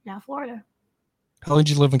 Now Florida. How long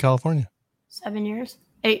did you live in California? 7 years.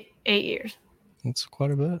 8 years. That's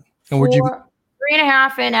quite a bit. And where'd you?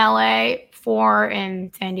 3.5 in LA, 4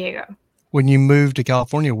 in San Diego. When you moved to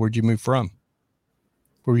California, where'd you move from?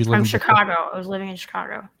 Where were you living? From Chicago. I was living in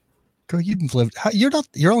Chicago. Girl, you've lived.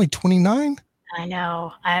 You're only 29. I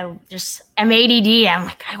know. I'm ADD. I'm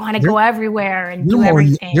like, I want to go everywhere and do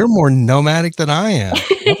everything. You're more nomadic than I am.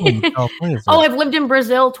 I've lived in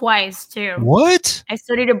Brazil twice too. What? I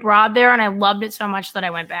studied abroad there, and I loved it so much that I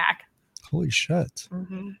went back. Holy shit!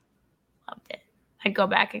 Mm-hmm. Loved it. I'd go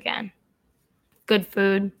back again. Good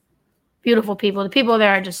food, beautiful people. The people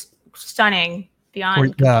there are just stunning.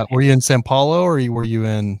 Beyond. Were you in São Paulo or were you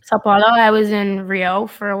in Sao Paulo? I was in Rio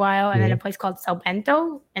for a while, and then a place called São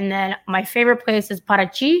Bento, and then my favorite place is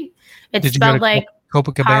Paraty. It's spelled like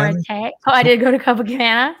Copacabana. I did go to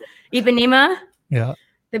Copacabana, Ipanema. Yeah,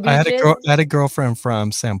 the beaches. I had a girlfriend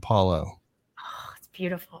from São Paulo. Oh, it's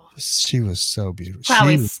beautiful. She was so beautiful.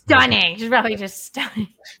 Probably stunning. She's probably just stunning.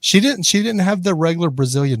 She didn't have the regular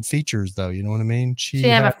Brazilian features though. You know what I mean? She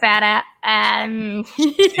didn't have a fat ass. I don't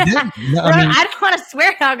want to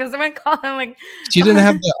swear now because someone called him like. She didn't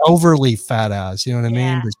have the overly fat ass. You know what I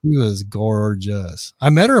mean? But she was gorgeous. I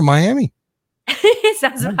met her in Miami.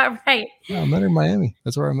 Sounds about right. Yeah, I met her in Miami.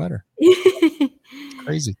 That's where I met her.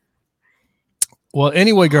 Crazy. Well,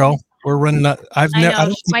 anyway, girl. We're running out.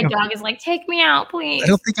 My dog is like, take me out, please. I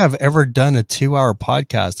don't think I've ever done a 2-hour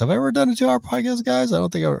podcast. Have I ever done a 2-hour podcast, guys? I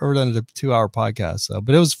don't think I've ever done a 2-hour podcast.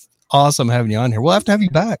 But it was awesome having you on here. We'll have to have you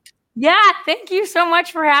back. Yeah, thank you so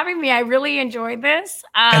much for having me. I really enjoyed this.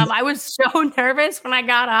 I was so nervous when I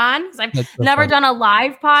got on because I've never done a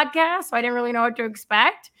live podcast, so I didn't really know what to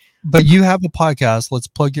expect. But you have a podcast. Let's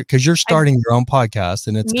plug because you're starting your own podcast,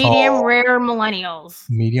 and it's Medium Rare Millennials.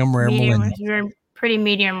 Medium Rare Millennials. You're pretty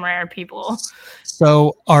medium rare people.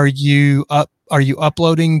 So are you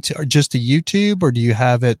uploading to just to YouTube, or do you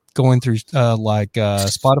have it going through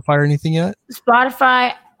Spotify or anything yet?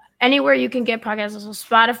 Spotify, anywhere you can get podcasts. So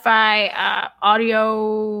Spotify,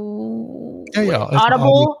 audio,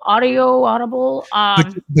 Audible.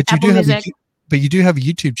 But you do have but you do have a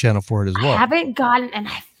YouTube channel for it as well. I haven't gotten, and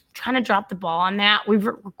I'm trying to drop the ball on that. We've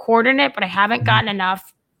recorded it, but I haven't gotten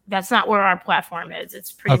enough. That's not where our platform is.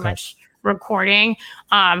 It's pretty much recording.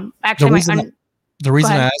 Actually, the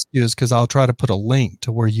reason I asked you is because I'll try to put a link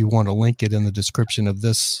to where you want to link it in the description of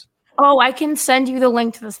this. Oh, I can send you the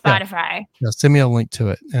link to the Spotify. Yeah, send me a link to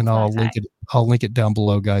it, and I'll link it down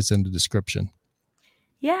below, guys, in the description.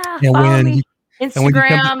 Yeah, and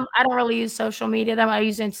Instagram. I don't really use social media. I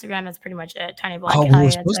use Instagram. That's pretty much it. Tiny Blonde Oh, Kelly. we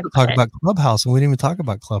were supposed to talk about Clubhouse, and we didn't even talk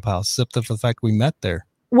about Clubhouse, except for the fact we met there.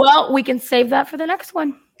 Well, we can save that for the next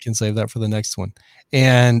one.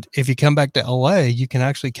 And if you come back to LA, you can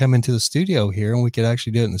actually come into the studio here, and we could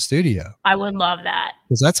actually do it in the studio. I would love that.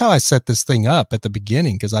 Because that's how I set this thing up at the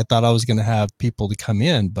beginning, because I thought I was going to have people to come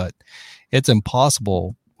in, but it's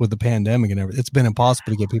impossible with the pandemic and everything. It's been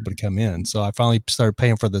impossible to get people to come in. So I finally started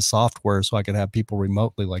paying for the software so I could have people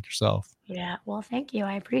remotely like yourself. Yeah. Well, thank you.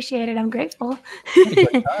 I appreciate it. I'm grateful.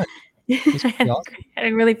 I had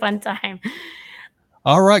a really fun time.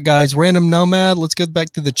 All right, guys. Random Nomad. Let's get back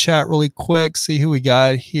to the chat really quick. See who we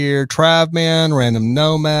got here. Travman, Random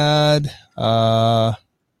Nomad,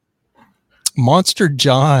 Monster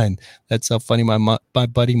John. That's so funny. My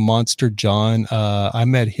buddy Monster John. I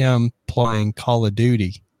met him playing Call of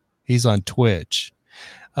Duty. He's on Twitch.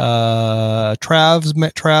 Travman,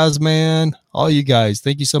 all you guys,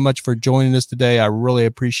 thank you so much for joining us today. I really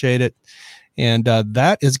appreciate it. And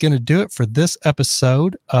that is going to do it for this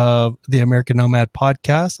episode of the American Nomad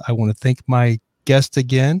Podcast. I want to thank my guest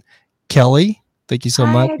again, Kelly. Thank you so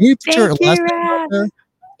much. Thank you,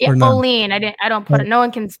 yeah, Olene. I don't put it. No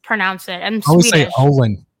one can pronounce it. I'm Swedish. I always say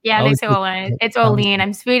Olin. Yeah, they say Olin. It's Olene.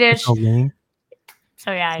 I'm Swedish. Olene.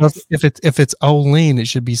 So yeah. If it's Olene, it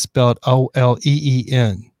should be spelled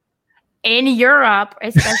Oleen. In Europe,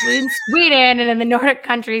 especially in Sweden and in the Nordic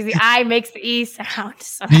countries, the I makes the E sound.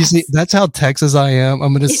 So you see, that's how Texas I am.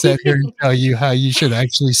 I'm going to sit here and tell you how you should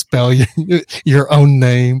actually spell your own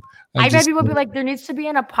name. I've had people be like, there needs to be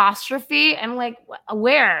an apostrophe. I'm like,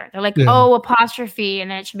 where? They're like, oh, apostrophe.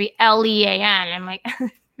 And then it should be Lean. I'm like,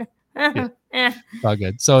 all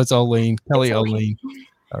good. So it's Olene, Kelly Olene.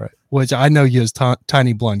 All right. Which I know you as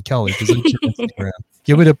Tiny Blonde Kelly because it's your Instagram.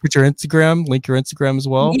 You want me to put your Instagram, link your Instagram as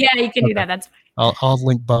well? Yeah, you can do that. That's fine. I'll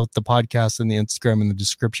link both the podcast and the Instagram in the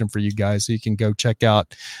description for you guys, so you can go check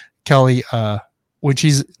out Kelly when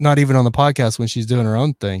she's not even on the podcast, when she's doing her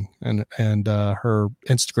own thing and her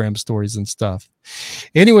Instagram stories and stuff.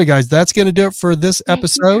 Anyway, guys, that's going to do it for this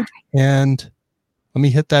episode. And let me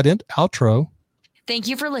hit that outro. Thank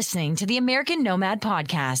you for listening to the American Nomad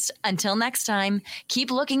Podcast. Until next time, keep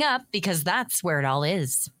looking up because that's where it all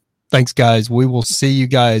is. Thanks, guys. We will see you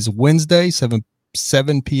guys Wednesday, 7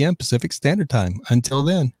 p.m. Pacific Standard Time. Until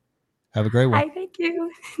then, have a great one. Hi, thank you.